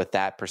if you go with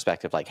that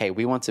perspective, like, hey,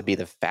 we want to be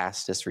the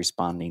fastest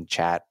responding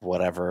chat,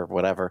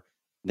 whatever,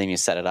 then you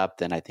set it up,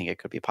 then I think it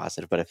could be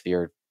positive. But if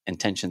your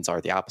intentions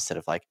are the opposite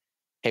of like,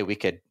 hey, we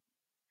could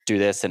do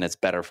this and it's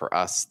better for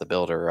us, the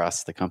builder, or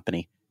us, the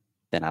company,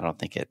 then I don't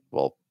think it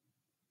will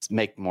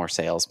make more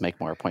sales, make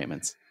more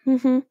appointments.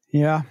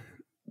 Yeah.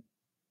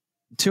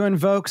 To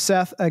invoke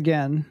Seth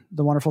again,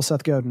 the wonderful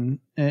Seth Godin,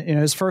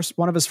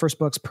 one of his first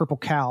books, Purple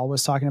Cow,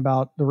 was talking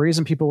about the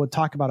reason people would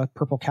talk about a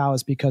purple cow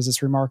is because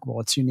it's remarkable,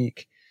 it's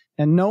unique.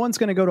 And no one's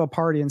going to go to a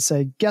party and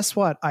say, guess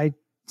what? I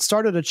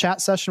started a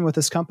chat session with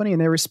this company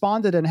and they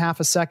responded in half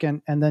a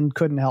second and then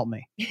couldn't help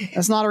me.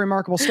 That's not a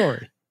remarkable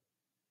story.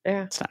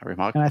 Yeah. It's not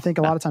remarkable. And I think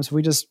a lot of times if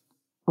we just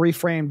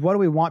reframed, what do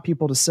we want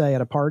people to say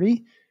at a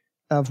party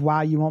of,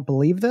 wow, you won't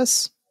believe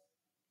this?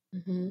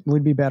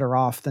 We'd be better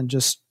off than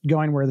just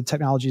going where the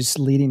technology is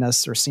leading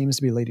us or seems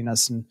to be leading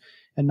us and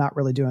not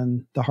really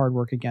doing the hard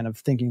work again of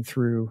thinking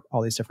through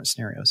all these different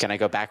scenarios. Can I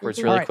go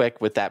backwards really quick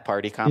with that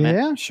party comment?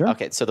 Yeah, sure.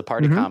 Okay, so the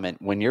party comment,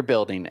 when you're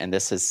building, and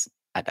this is,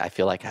 I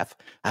feel like I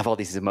have all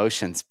these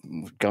emotions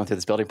going through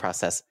this building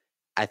process.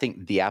 I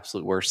think the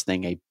absolute worst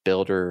thing a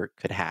builder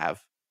could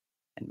have,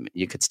 and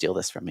you could steal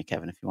this from me,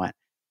 Kevin, if you want,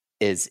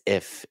 is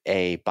if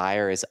a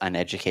buyer is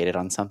uneducated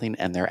on something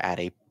and they're at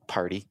a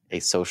party, a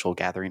social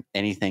gathering,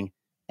 anything,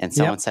 and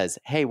someone says,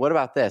 hey, what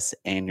about this?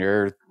 And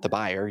you're the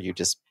buyer, you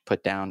just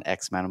put down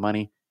X amount of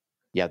money,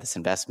 you have this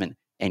investment,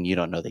 and you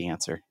don't know the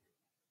answer,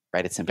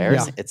 right? It's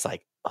embarrassing. It's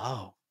like,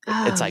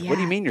 it's like, what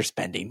do you mean you're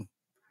spending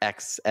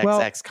X,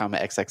 comma,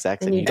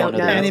 XXX, and you don't know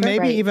the answer? And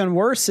maybe even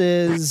worse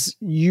is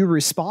you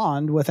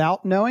respond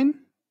without knowing.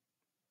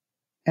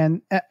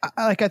 And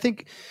I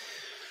think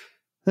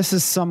this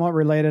is somewhat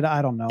related.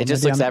 I don't know. It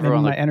just looks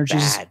everyone my like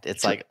energy's bad.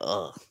 It's like,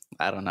 ugh,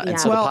 I don't know. Yeah. And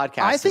so the podcast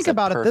I think is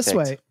about it this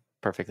way.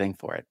 Perfect thing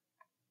for it.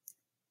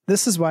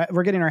 This is why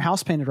we're getting our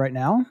house painted right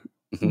now.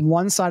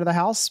 One side of the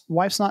house,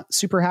 wife's not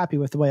super happy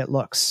with the way it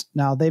looks.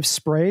 Now they've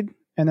sprayed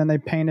and then they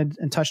painted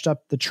and touched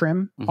up the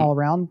trim all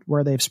around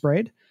where they've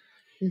sprayed.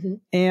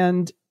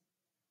 And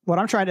what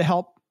I'm trying to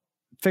help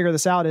figure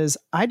this out is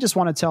I just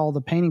want to tell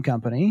the painting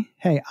company,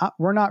 hey,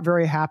 we're not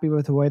very happy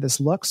with the way this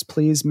looks.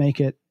 Please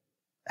make it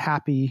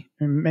happy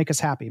and make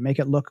us happy, make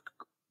it look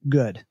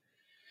good.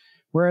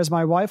 Whereas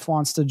my wife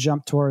wants to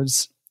jump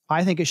towards,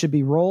 I think it should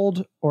be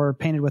rolled or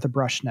painted with a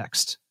brush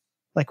next.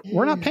 Like,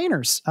 we're not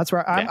painters. That's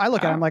where I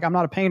look at it. I'm like, I'm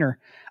not a painter.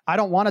 I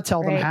don't want to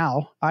tell them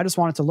how. I just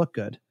want it to look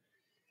good.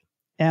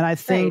 And I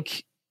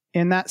think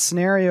in that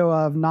scenario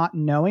of not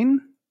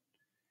knowing,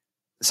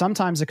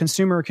 sometimes a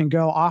consumer can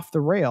go off the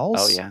rails.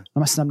 Oh, yeah.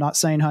 I'm not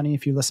saying, honey,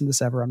 if you listen to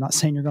this ever, I'm not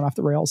saying you're going off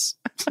the rails.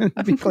 To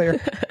be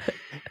clear.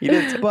 You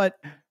did. But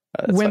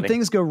when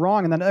things go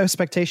wrong and that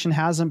expectation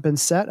hasn't been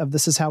set of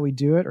this is how we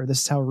do it or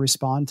this is how we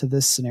respond to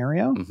this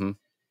scenario,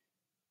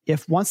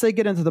 if once they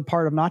get into the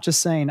part of not just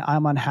saying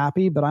I'm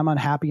unhappy, but I'm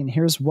unhappy and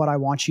here's what I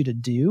want you to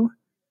do,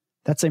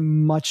 that's a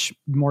much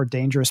more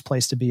dangerous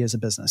place to be as a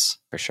business.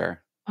 For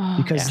sure.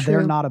 Because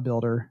they're not a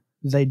builder.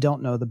 They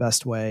don't know the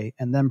best way.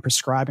 And them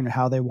prescribing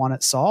how they want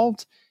it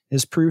solved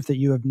is proof that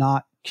you have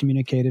not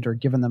communicated or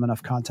given them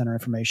enough content or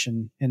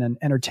information in an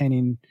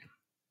entertaining,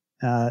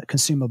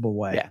 consumable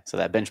way. Yeah. So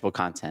that bingeable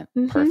content,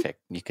 perfect.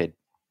 You could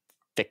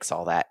fix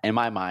all that. In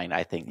my mind,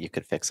 I think you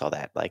could fix all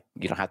that. Like,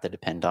 you don't have to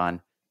depend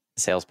on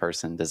the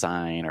salesperson,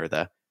 design, or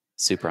the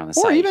super on the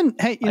site. Or even,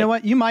 hey, you know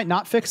what? You might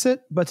not fix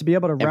it, but to be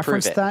able to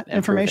reference that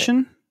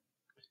information,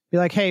 be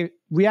like, hey,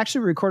 we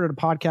actually recorded a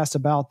podcast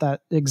about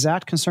that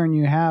exact concern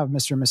you have,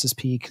 Mr. and Mrs.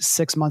 Peak,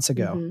 6 months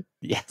ago.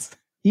 Yes.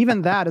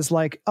 Even that is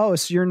like, oh,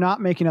 so you're not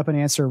making up an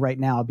answer right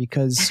now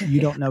because you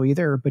don't know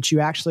either, but you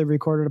actually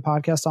recorded a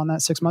podcast on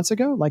that 6 months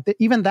ago. Like,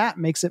 even that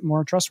makes it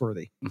more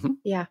trustworthy.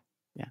 Yeah.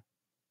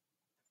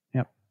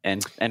 Yep.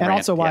 And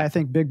also why I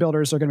think big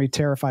builders are going to be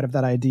terrified of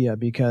that idea,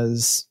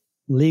 because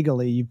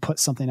legally you put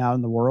something out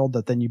in the world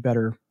that then you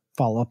better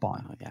follow up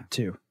on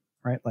too.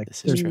 Right? Like,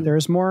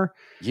 there's more,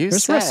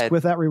 there's risk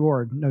with that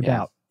reward, no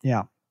doubt.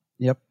 Yeah.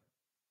 Yep.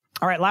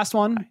 All right, last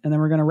one, and then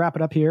we're going to wrap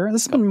it up here.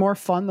 This has been more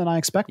fun than I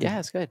expected. Yeah,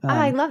 it's good.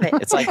 I love it.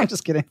 It's like I'm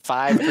just kidding.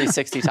 5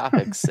 360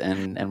 topics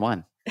and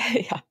one.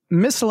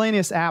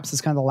 Miscellaneous apps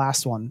is kind of the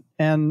last one,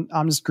 and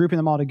I'm just grouping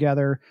them all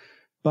together.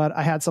 But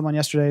I had someone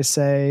yesterday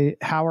say,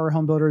 how are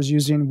home builders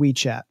using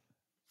WeChat?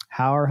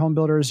 How are home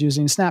builders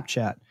using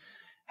Snapchat?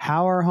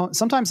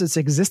 Sometimes it's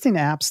existing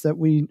apps that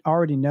we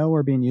already know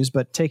are being used,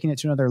 but taking it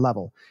to another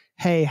level.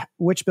 Hey,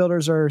 which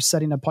builders are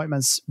setting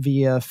appointments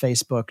via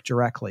Facebook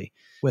directly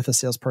with a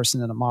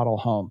salesperson in a model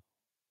home?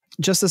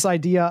 Just this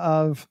idea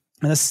of,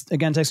 and this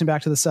again takes me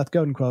back to the Seth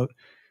Godin quote,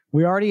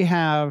 we already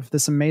have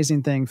this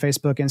amazing thing,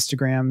 Facebook,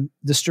 Instagram,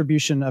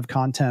 distribution of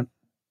content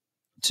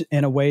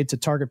in a way to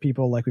target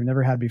people like we've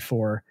never had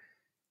before.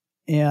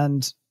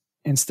 And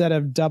instead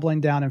of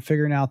doubling down and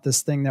figuring out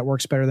this thing that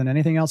works better than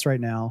anything else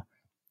right now,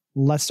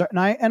 let's start. And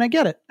I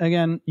get it.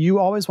 Again, you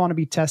always want to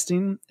be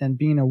testing and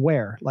being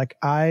aware. Like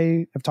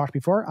I have talked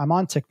before, I'm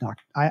on TikTok.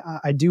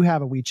 I do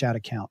have a WeChat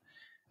account.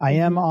 I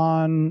am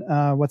on,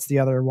 what's the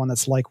other one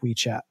that's like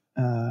WeChat?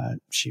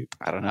 Shoot.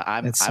 I don't know.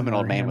 I'm an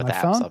old man with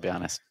apps, phone. I'll be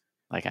honest.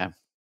 Like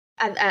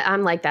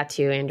I'm like that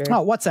too, Andrew.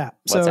 Oh, WhatsApp.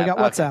 So we got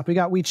WhatsApp. We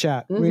got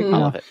WeChat. I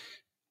love it.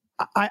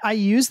 I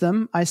use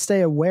them. I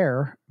stay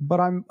aware, but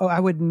I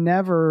would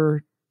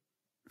never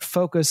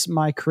focus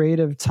my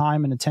creative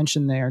time and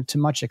attention there to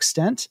much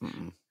extent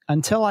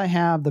until I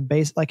have the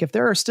base. Like if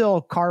there are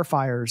still car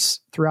fires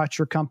throughout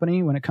your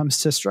company when it comes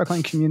to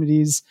struggling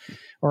communities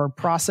or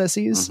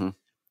processes,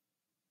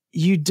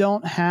 you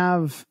don't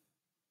have,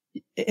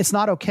 it's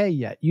not okay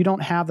yet. You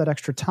don't have that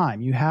extra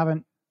time. You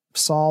haven't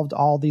solved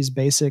all these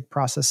basic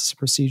processes,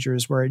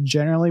 procedures where it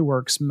generally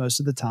works most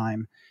of the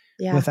time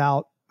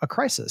without a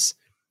crisis.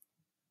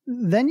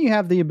 Then you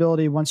have the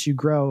ability, once you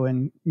grow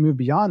and move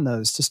beyond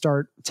those, to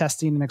start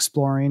testing and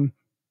exploring.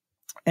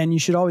 And you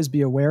should always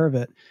be aware of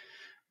it.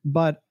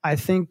 But I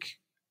think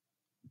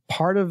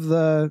part of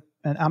and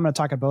I'm going to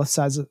talk at both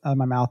sides of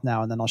my mouth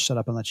now, and then I'll shut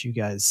up and let you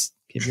guys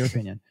give your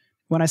opinion.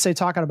 When I say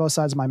talk out of both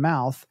sides of my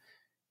mouth,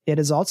 it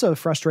is also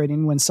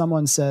frustrating when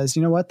someone says,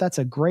 you know what, that's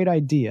a great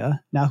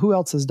idea. Now, who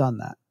else has done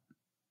that?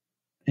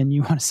 And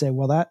you want to say,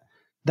 well,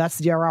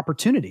 that's our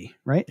opportunity,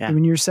 right? Yeah.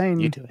 When you're saying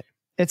you do it,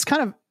 it's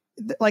kind of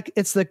like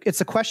it's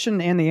the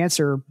question and the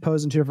answer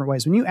posed in two different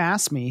ways. When you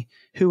ask me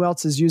who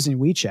else is using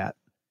WeChat,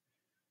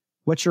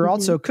 what you're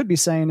also could be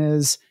saying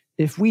is,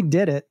 if we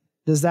did it,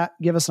 does that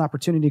give us an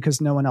opportunity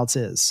because no one else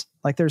is?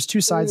 Like there's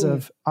two sides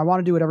of, I want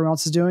to do what everyone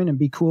else is doing and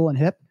be cool and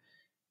hip.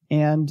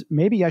 And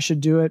maybe I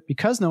should do it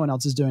because no one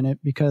else is doing it,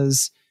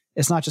 because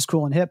it's not just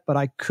cool and hip, but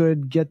I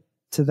could get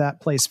to that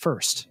place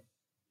first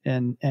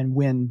and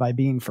win by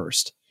being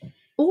first.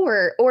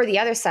 Or the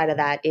other side of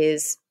that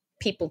is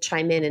people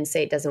chime in and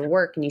say it doesn't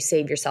work and you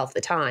save yourself the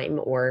time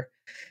or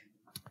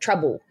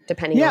trouble,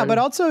 depending on. Yeah, but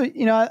also,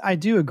 I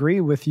do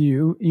agree with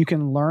you. You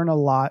can learn a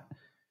lot.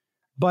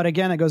 But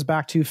again, it goes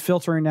back to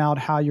filtering out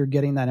how you're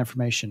getting that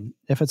information.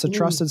 If it's a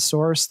trusted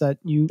source that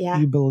you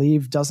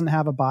believe doesn't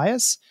have a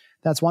bias,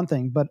 that's one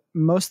thing. But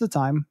most of the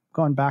time,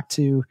 going back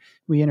to,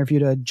 we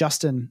interviewed a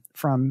Justin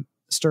from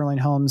Sterling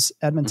Homes,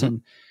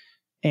 Edmonton.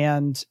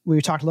 And we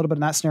talked a little bit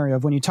in that scenario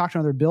of when you talk to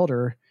another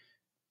builder,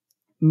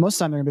 most of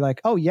the time they're gonna be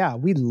like, oh yeah,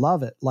 we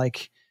love it.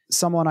 Like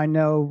someone I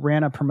know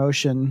ran a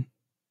promotion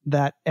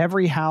that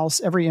every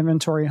house, every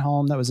inventory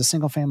home that was a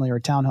single family or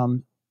a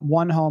townhome,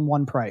 one home,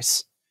 one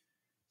price.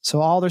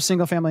 So all their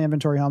single family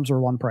inventory homes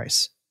were one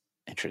price.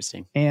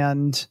 Interesting.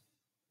 And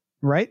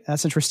right,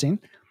 that's interesting.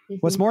 Mm-hmm.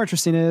 What's more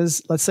interesting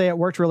is, let's say it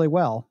worked really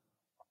well.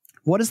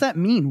 What does that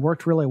mean,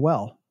 worked really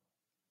well?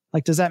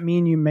 Like, does that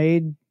mean you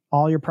made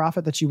all your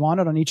profit that you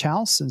wanted on each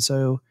house? And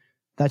so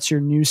that's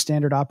your new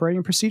standard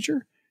operating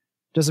procedure?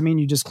 Does it mean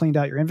you just cleaned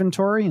out your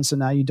inventory? And so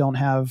now you don't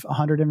have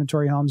 100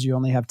 inventory homes, you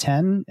only have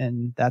 10,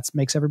 and that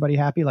makes everybody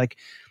happy? Like,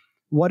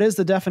 what is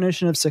the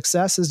definition of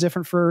success is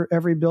different for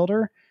every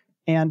builder,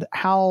 and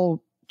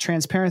how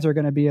transparent they're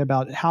going to be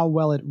about how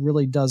well it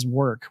really does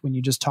work when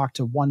you just talk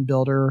to one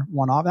builder,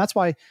 one off. That's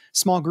why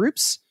small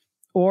groups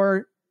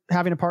or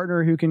having a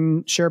partner who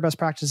can share best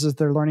practices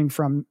they're learning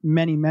from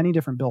many, many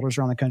different builders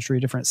around the country,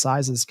 different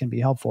sizes, can be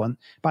helpful. And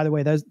by the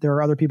way, there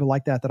are other people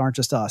like that aren't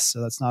just us. So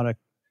that's not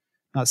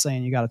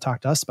saying you got to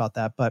talk to us about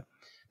that, but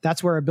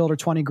that's where a Builder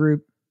 20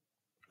 group,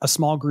 a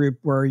small group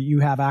where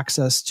you have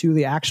access to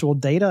the actual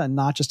data and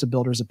not just a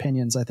builder's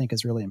opinions, I think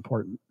is really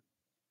important.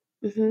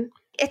 Mm-hmm.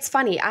 It's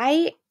funny.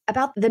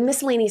 About the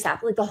miscellaneous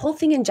app, like the whole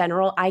thing in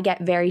general, I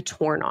get very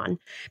torn on,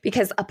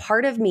 because a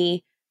part of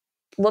me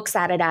looks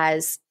at it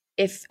as,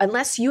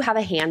 unless you have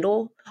a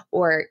handle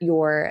or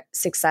you're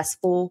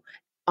successful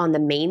on the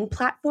main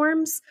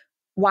platforms,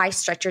 why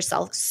stretch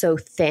yourself so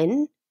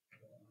thin?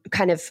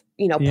 Kind of,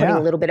 putting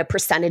a little bit of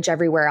percentage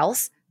everywhere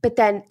else. But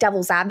then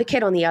devil's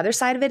advocate on the other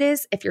side of it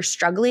is, if you're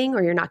struggling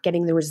or you're not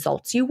getting the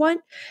results you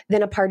want,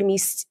 then a part of me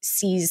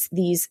sees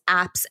these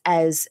apps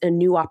as a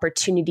new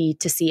opportunity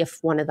to see if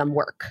one of them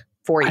work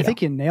for you. I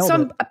think you nailed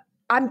it.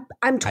 I'm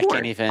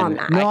torn on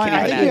that. No,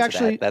 I think you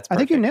actually, I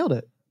think you nailed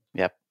it.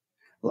 Yep.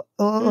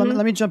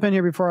 Let me jump in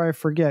here before I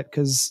forget,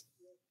 because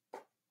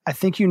I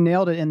think you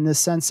nailed it in this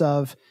sense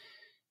of,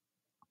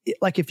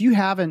 like, if you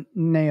haven't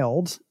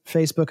nailed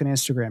Facebook and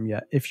Instagram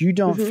yet, if you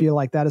don't feel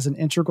like that is an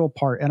integral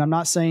part, and I'm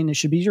not saying it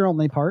should be your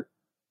only part,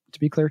 to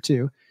be clear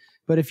too,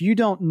 but if you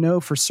don't know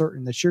for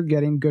certain that you're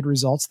getting good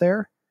results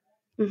there,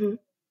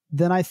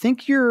 then I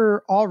think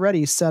you're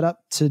already set up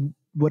to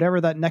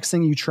whatever that next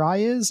thing you try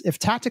is. If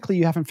tactically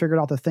you haven't figured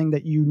out the thing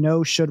that you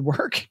know should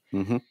work,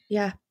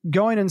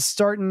 going and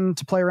starting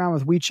to play around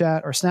with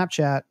WeChat or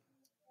Snapchat,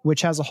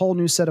 which has a whole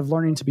new set of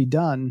learning to be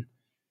done,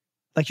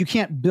 like, you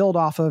can't build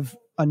off of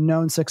a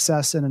known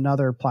success in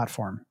another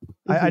platform.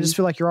 I just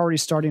feel like you're already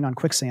starting on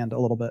quicksand a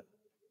little bit.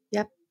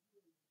 Yep.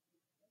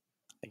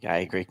 I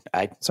agree.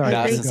 I was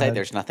going to say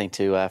there's nothing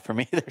to, for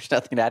me, there's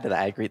nothing to add to that.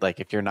 I agree. Like,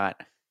 if you're not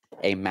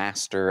a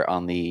master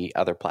on the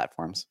other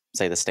platforms,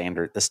 say the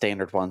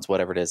standard ones,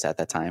 whatever it is at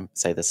that time,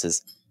 say this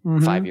is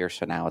 5 years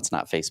from now, it's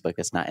not Facebook,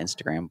 it's not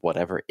Instagram,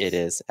 whatever it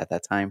is at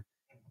that time.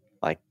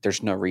 Like,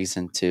 there's no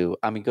reason to,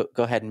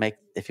 go ahead and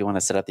if you want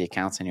to set up the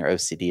accounts in your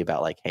OCD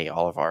about, like, hey,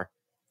 all of our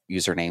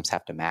usernames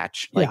have to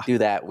match, do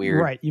that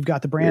weird, right? You've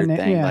got the brand name,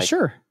 thing,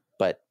 sure,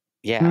 but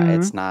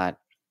it's not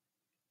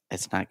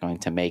going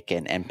to make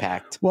an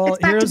impact. Well,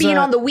 it's back to being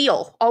on the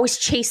wheel, always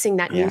chasing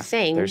that new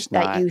thing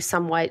that you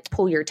somewhat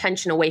pull your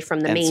attention away from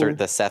the main. Insert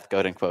the Seth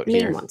Godin quote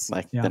here, ones.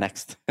 The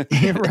next,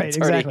 right?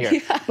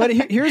 Exactly. But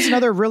here's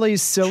another really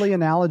silly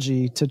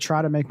analogy to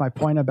try to make my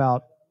point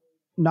about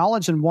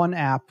knowledge in one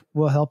app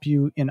will help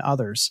you in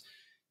others.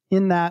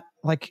 In that,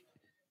 like,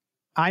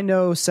 I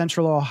know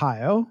Central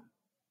Ohio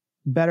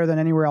better than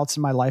anywhere else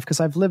in my life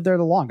because I've lived there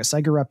the longest. I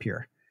grew up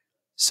here.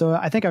 So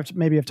I think I've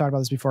talked about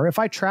this before. If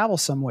I travel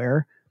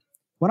somewhere,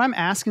 when I'm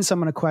asking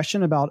someone a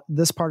question about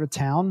this part of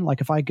town,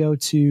 like if I go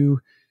to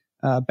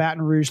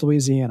Baton Rouge,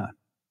 Louisiana,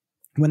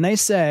 when they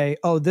say,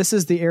 oh, this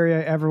is the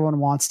area everyone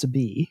wants to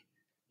be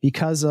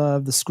because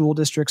of the school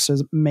districts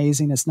is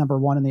amazing, it's number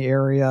one in the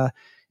area,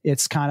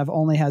 it's kind of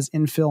only has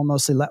infill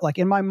mostly, like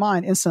in my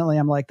mind, instantly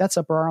I'm like, that's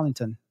Upper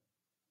Arlington.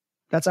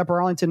 That's Upper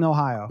Arlington,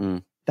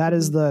 Ohio. That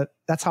is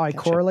that's how I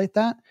correlate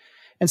that.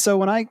 And so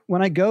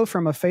when I go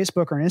from a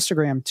Facebook or an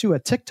Instagram to a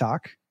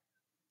TikTok,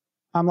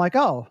 I'm like,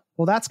 oh,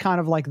 well, that's kind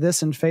of like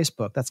this in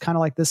Facebook. That's kind of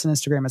like this in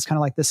Instagram. It's kind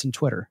of like this in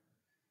Twitter.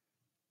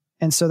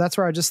 And so that's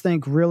where I just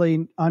think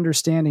really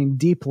understanding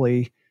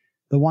deeply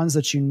the ones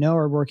that you know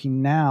are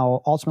working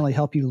now ultimately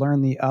help you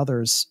learn the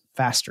others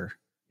faster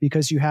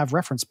because you have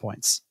reference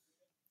points.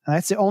 And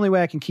that's the only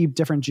way I can keep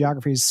different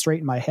geographies straight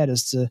in my head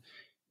is to,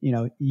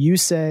 you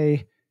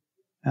say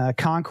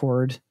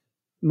Concord,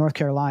 North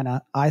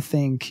Carolina, I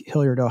think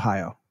Hilliard,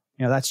 Ohio.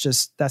 That's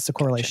the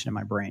correlation in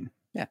my brain.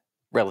 Yeah.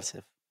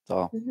 Relative. It's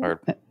all.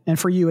 And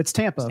for you, it's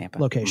Tampa.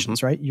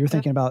 Locations, right? You're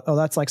thinking about, oh,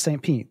 that's like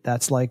St. Pete.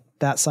 That's like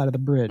that side of the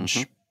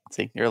bridge.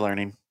 See, you're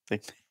learning. Yeah.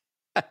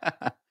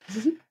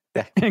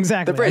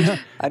 Exactly. The bridge.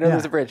 I know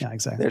there's a bridge. Yeah,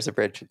 exactly. There's a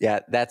bridge. Yeah,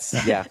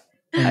 that's, yeah.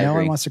 No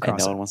one wants to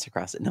cross it. No one wants to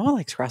cross it. No one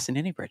likes crossing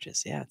any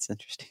bridges. Yeah, it's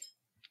interesting.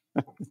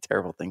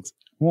 Terrible things.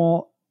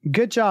 Well,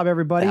 good job,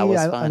 everybody. That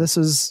was fun.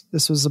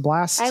 This was a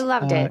blast. I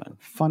loved it.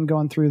 Fun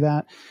going through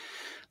that.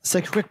 Let's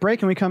take a quick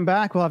break. When we come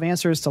back, we'll have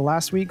answers to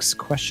last week's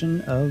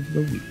question of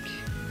the week.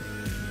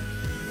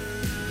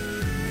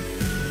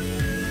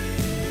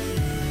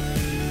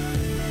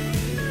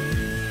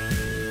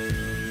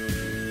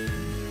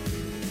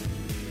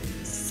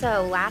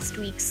 So last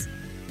week's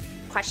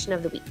question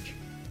of the week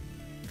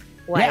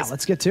was, yeah,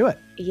 let's get to it.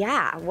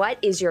 Yeah, what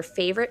is your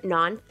favorite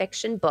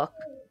nonfiction book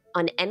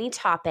on any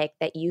topic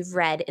that you've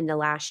read in the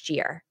last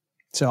year?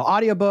 So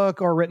audiobook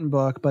or written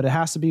book, but it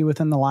has to be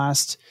within the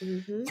last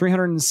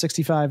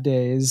 365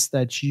 days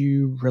that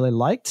you really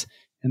liked.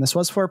 And this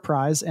was for a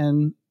prize,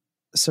 and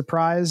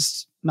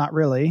surprised, not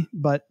really,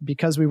 but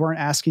because we weren't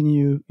asking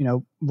you,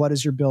 what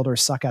does your builder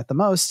suck at the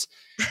most?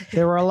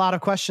 There were a lot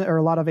of questions or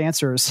a lot of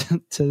answers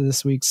to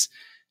this week's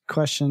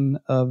question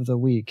of the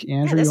week.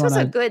 Andrew, this was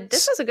a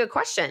good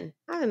question.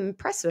 I'm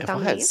impressed with how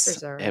many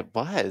answers are. It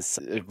was.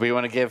 We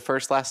want to give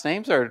first last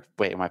names, or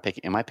wait, am I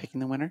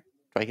picking the winner?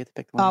 Do I get to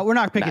pick the winner? We're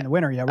not picking the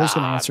winner yet. We're just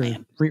going to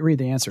answer. Read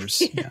the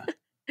answers. Yeah.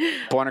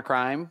 Born a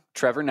Crime,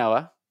 Trevor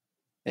Noah.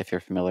 If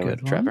you're familiar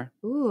with Trevor.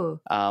 Ooh.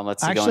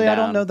 Let's see. Actually, I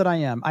don't know that I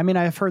am. I mean,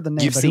 I've heard the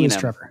name, You've but seen who is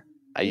him. Trevor?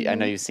 I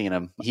know you've seen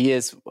him. He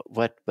is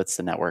what's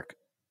the network?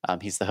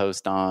 He's the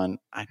host on.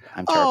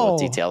 I'm terrible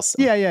with details.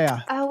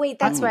 Yeah. Oh wait,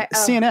 that's right.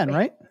 CNN,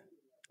 right?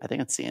 I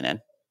think it's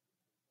CNN.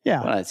 Yeah.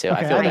 One of the two.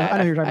 Okay, I feel bad. I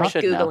know who you're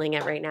talking about. I'm Googling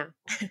it right now.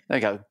 There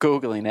you go.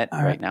 Googling it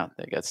All right now.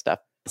 There you go. Stuff.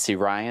 Let's see.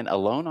 Ryan,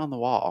 Alone on the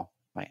Wall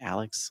by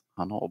Alex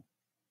Honnold.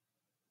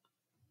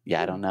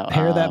 Yeah, I don't know.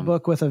 Pair that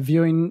book with a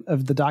viewing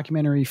of the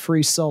documentary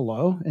Free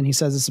Solo, and he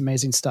says it's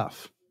amazing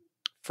stuff.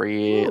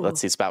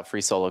 Let's see. It's about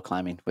free solo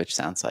climbing, which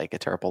sounds like a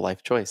terrible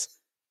life choice.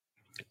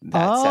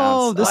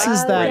 This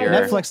is that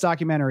Netflix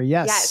documentary.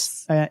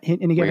 Yes. And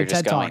he gave a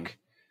TED Talk.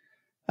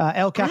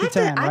 El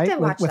Capitan,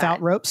 right?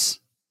 Without ropes.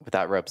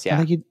 Without ropes, yeah.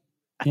 I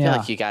feel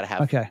like you got to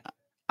have. Okay.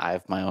 I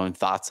have my own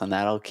thoughts on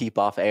that. I'll keep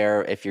off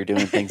air if you're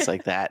doing things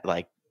like that.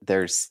 Like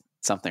there's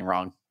something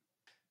wrong.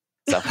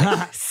 So.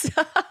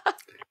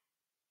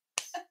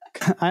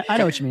 I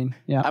know what you mean.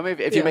 Yeah. I mean,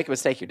 if you make a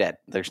mistake, you're dead.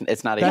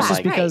 It's not That's even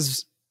just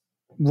because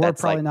we're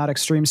probably not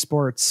extreme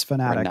sports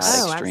fanatics.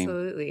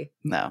 Absolutely.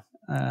 No.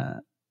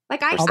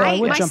 Like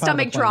my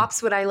stomach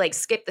drops when I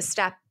skip the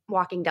step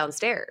walking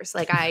downstairs.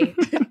 Like I.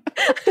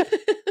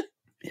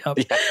 Yep.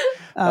 Yeah.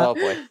 Oh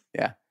boy.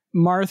 Yeah.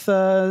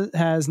 Martha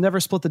has Never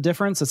Split the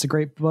Difference. It's a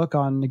great book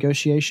on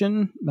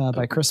negotiation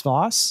by Chris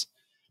Voss.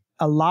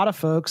 A lot of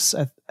folks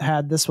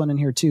had this one in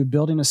here too.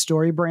 Building a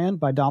Story Brand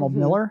by Donald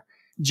Miller.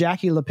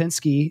 Jackie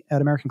Lipinski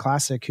at American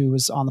Classic, who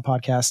was on the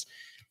podcast,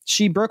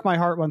 she broke my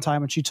heart one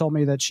time when she told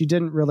me that she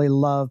didn't really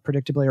love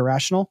Predictably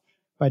Irrational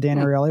by Dan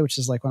Ariely, which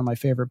is like one of my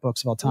favorite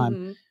books of all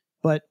time.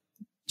 But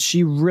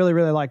she really,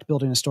 really liked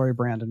Building a Story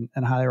Brand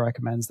and highly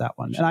recommends that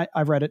one. And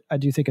I've read it. I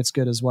do think it's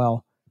good as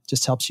well.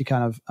 Just helps you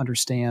kind of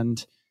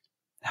understand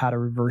how to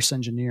reverse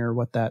engineer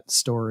what that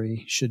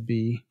story should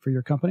be for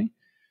your company.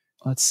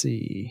 Let's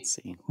see.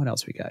 What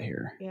else we got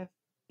here. Yeah.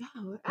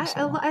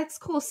 Oh, it's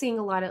cool seeing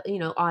a lot of,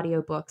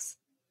 audiobooks.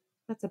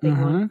 That's a big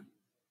one.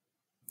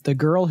 The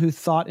Girl Who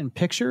Thought in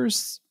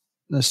Pictures,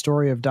 the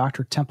story of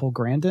Dr. Temple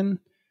Grandin.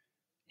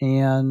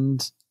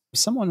 And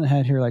someone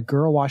had here like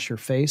Girl Wash Your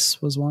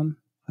Face was one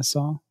I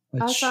saw.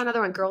 I saw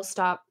another one, Girl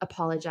Stop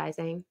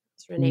Apologizing.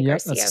 It's Renee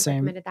Garcia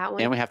recommended that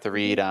one. And we have to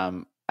read,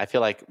 I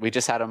feel like we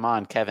just had him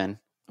on, Kevin,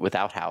 with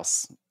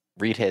Outhouse.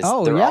 Read his.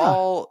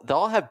 They'll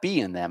all have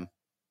B in them.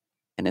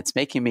 And it's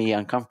making me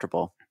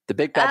uncomfortable. The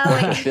Big Bad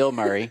Book with Bill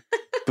Murray.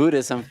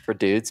 Buddhism for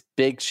Dudes.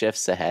 Big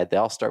Shifts Ahead. They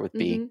all start with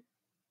B.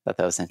 Thought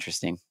that was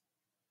interesting.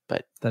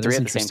 But three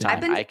at the same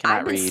time.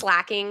 I've been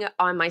slacking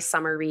on my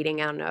summer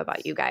reading. I don't know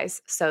about you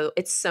guys. So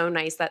it's so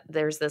nice that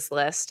there's this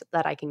list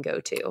that I can go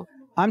to.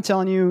 I'm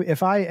telling you,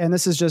 and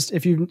this is just,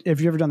 if you've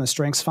ever done the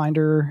Strengths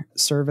Finder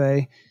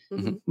survey,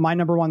 my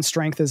number one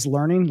strength is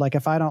learning. Like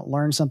if I don't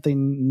learn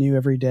something new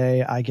every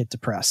day, I get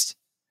depressed.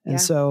 And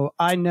so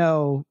I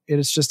know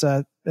it's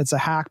a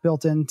hack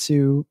built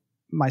into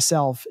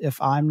myself.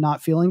 If I'm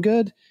not feeling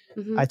good,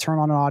 I turn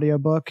on an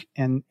audiobook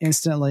and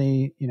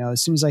instantly,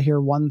 as soon as I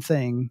hear one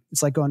thing,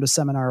 it's like going to a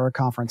seminar or a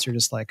conference. You're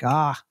just like,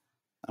 I'm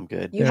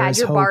good. You had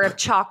your bar of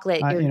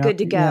chocolate. You're good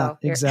to go. Yeah,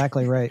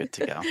 exactly right. Good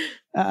to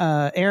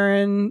go.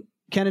 Aaron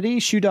Kennedy,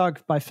 Shoe Dog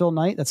by Phil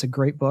Knight. That's a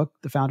great book.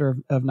 The founder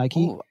of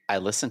Nike. Ooh, I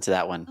listened to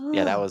that one. Oh.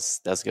 Yeah, that was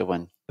a good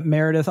one.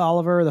 Meredith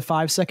Oliver, The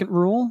 5-Second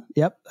Rule.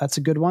 Yep, that's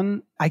a good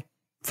one.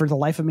 For the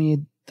life of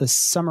me, the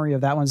summary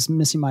of that one's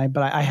missing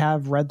but I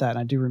have read that and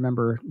I do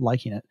remember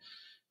liking it.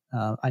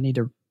 I need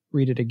to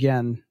read it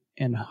again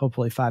in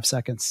hopefully 5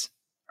 seconds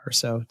or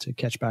so to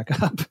catch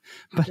back up.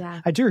 But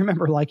I do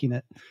remember liking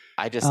it.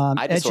 I just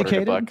ordered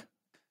a book.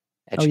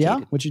 Educated. Oh yeah?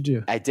 What'd you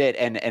do? I did.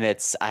 And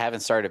I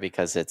haven't started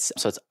because it's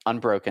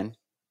Unbroken.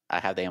 I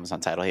have the Amazon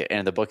title here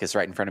and the book is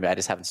right in front of me. I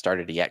just haven't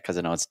started it yet because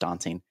I know it's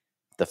daunting.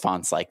 The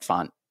font's like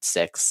font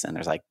 6 and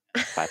there's like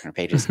 500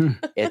 pages.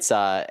 It's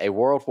a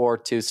World War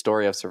II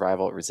story of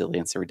survival,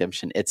 resilience, and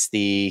redemption.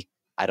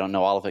 I don't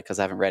know all of it because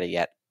I haven't read it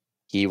yet.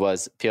 He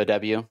was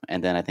POW,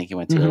 and then I think he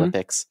went to the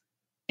Olympics,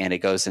 and it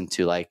goes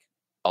into like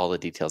all the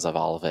details of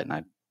all of it.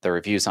 And the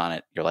reviews on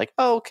it, you're like,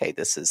 oh, okay,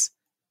 this is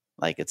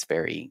like it's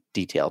very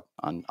detailed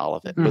on all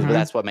of it. But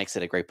that's what makes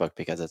it a great book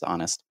because it's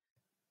honest.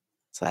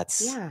 So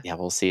that's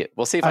we'll see it.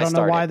 We'll see if I don't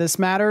know why this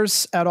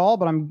matters at all,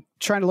 but I'm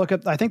trying to look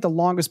up. I think the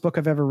longest book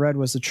I've ever read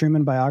was the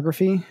Truman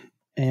biography.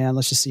 And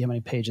let's just see how many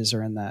pages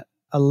are in that.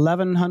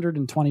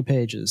 1,120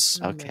 pages.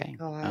 Oh my Okay.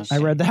 gosh. I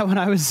read that when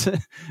I was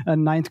a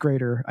ninth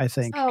grader, I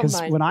think. Oh Because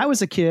my when I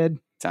was a kid,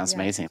 Sounds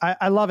amazing.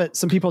 I love it.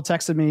 Some people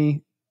texted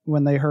me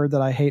when they heard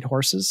that I hate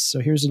horses.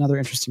 So here's another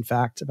interesting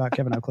fact about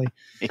Kevin Oakley.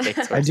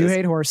 I do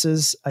hate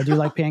horses. I do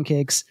like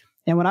pancakes.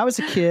 And when I was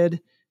a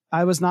kid,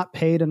 I was not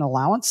paid an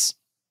allowance.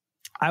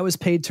 I was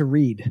paid to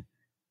read.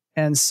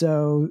 And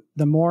so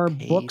the more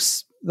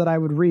books that I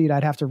would read,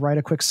 I'd have to write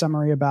a quick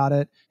summary about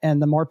it.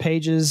 And the more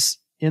pages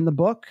in the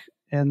book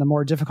and the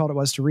more difficult it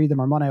was to read, the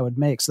more money I would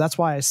make. So that's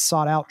why I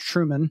sought out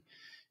Truman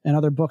and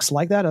other books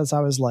like that, as I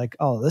was like,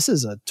 oh, this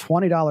is a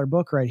 $20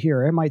 book right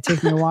here. It might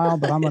take me a while,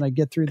 but I'm going to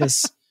get through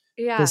this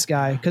this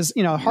guy. Because,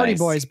 Hardy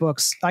Boys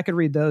books, I could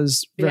read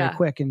those very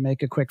quick and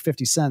make a quick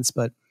 50 cents,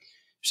 but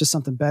it's just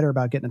something better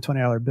about getting a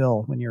 $20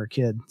 bill when you're a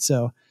kid.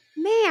 So,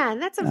 man,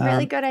 that's a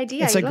really good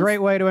idea. It's a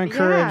great way to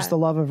encourage the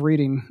love of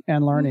reading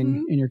and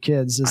learning in your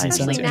kids.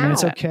 Especially now.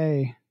 It's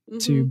okay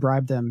to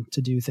bribe them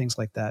to do things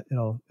like that.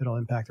 It'll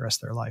impact the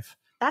rest of their life.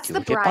 That's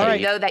the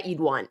bribe, though, that you'd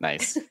want.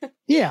 Nice.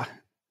 Yeah.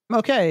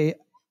 Okay.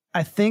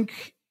 I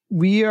think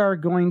we are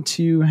going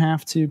to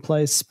have to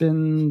play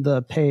Spin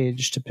the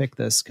Page to pick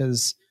this,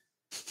 because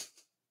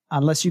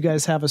unless you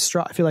guys have I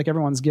feel like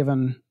everyone's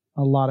given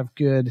a lot of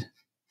good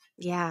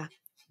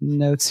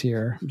notes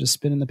here. I'm just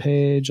spinning the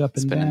page up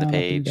and Spinning down, the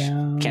page. up and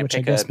down, Can't which I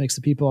pick guess a makes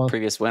the people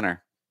previous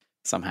winner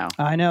somehow.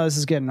 I know this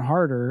is getting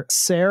harder.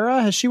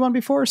 Sarah, has she won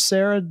before?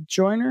 Sarah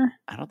Joyner?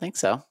 I don't think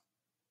so.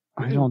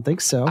 I don't think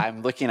so.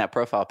 I'm looking at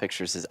profile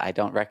pictures. I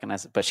don't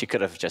recognize it, but she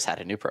could have just had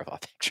a new profile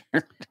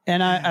picture.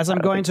 And as I'm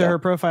going to her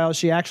profile,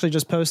 she actually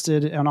just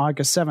posted on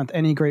August 7th,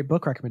 any great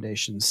book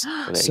recommendations.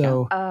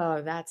 So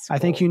that's cool. I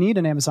think you need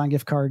an Amazon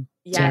gift card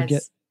to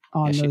get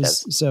on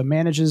those. So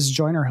manages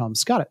Joyner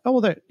Homes. Got it. Oh,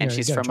 well, and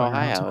she's from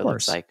Ohio. Homes, of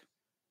course. It looks like.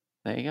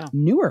 There you go.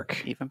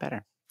 Newark. Even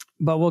better.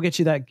 But we'll get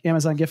you that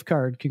Amazon gift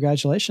card.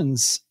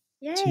 Congratulations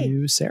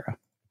to Sarah.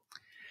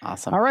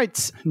 Awesome. All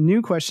right.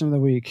 New question of the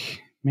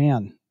week.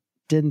 Man,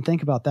 didn't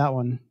think about that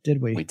one,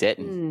 did we? We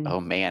didn't. Oh,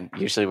 man.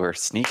 Usually we're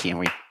sneaky and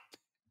we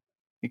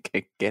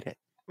could get it.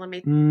 Let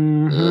me.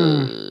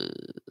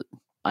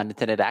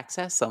 Unintended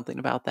access? Something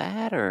about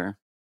that? Or?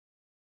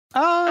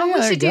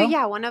 We should do,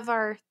 one of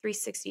our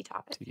 360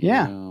 topics.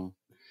 Yeah.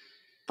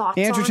 Thoughts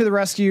Andrew to the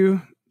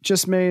rescue.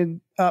 Just made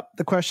up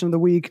the question of the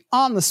week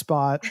on the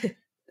spot.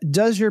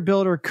 Does your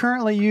builder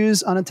currently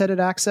use unintended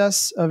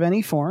access of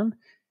any form,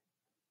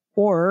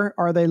 or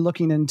are they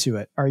looking into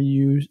it? Are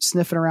you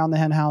sniffing around the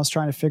hen house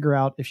trying to figure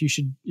out if you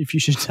should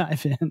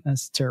dive in?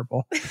 That's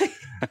terrible.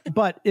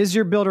 But is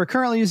your builder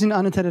currently using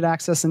unintended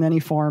access in any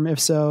form? If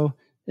so,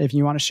 if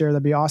you want to share,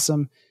 that'd be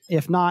awesome.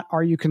 If not,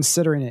 are you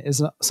considering it?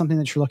 Is it something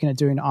that you're looking at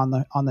doing on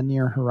the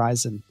near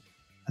horizon?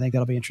 I think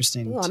that'll be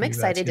interesting. I'm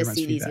excited to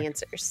see these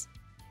answers.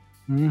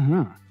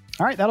 Mm-hmm.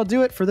 All right, that'll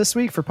do it for this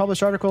week. For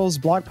published articles,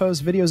 blog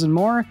posts, videos, and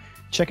more,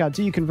 check out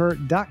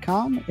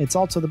doyouconvert.com. It's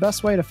also the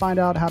best way to find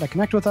out how to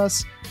connect with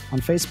us on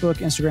Facebook,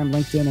 Instagram,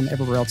 LinkedIn, and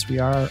everywhere else we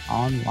are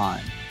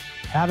online.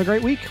 Have a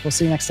great week. We'll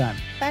see you next time.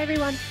 Bye,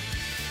 everyone.